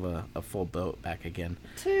days we have a full boat back again.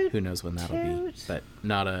 Toot, Who knows when that'll be? toot. But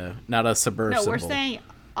not a submersible. No, we're saying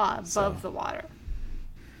above So- the water.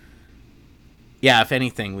 Yeah, if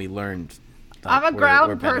anything, we learned. I'm a we're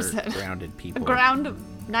ground better person. Grounded A people. ground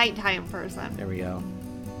nighttime person. There we go.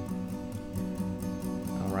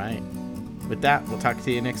 All right. With that, we'll talk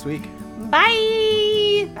to you next week.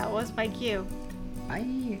 Bye! That was my cue.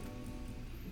 Bye.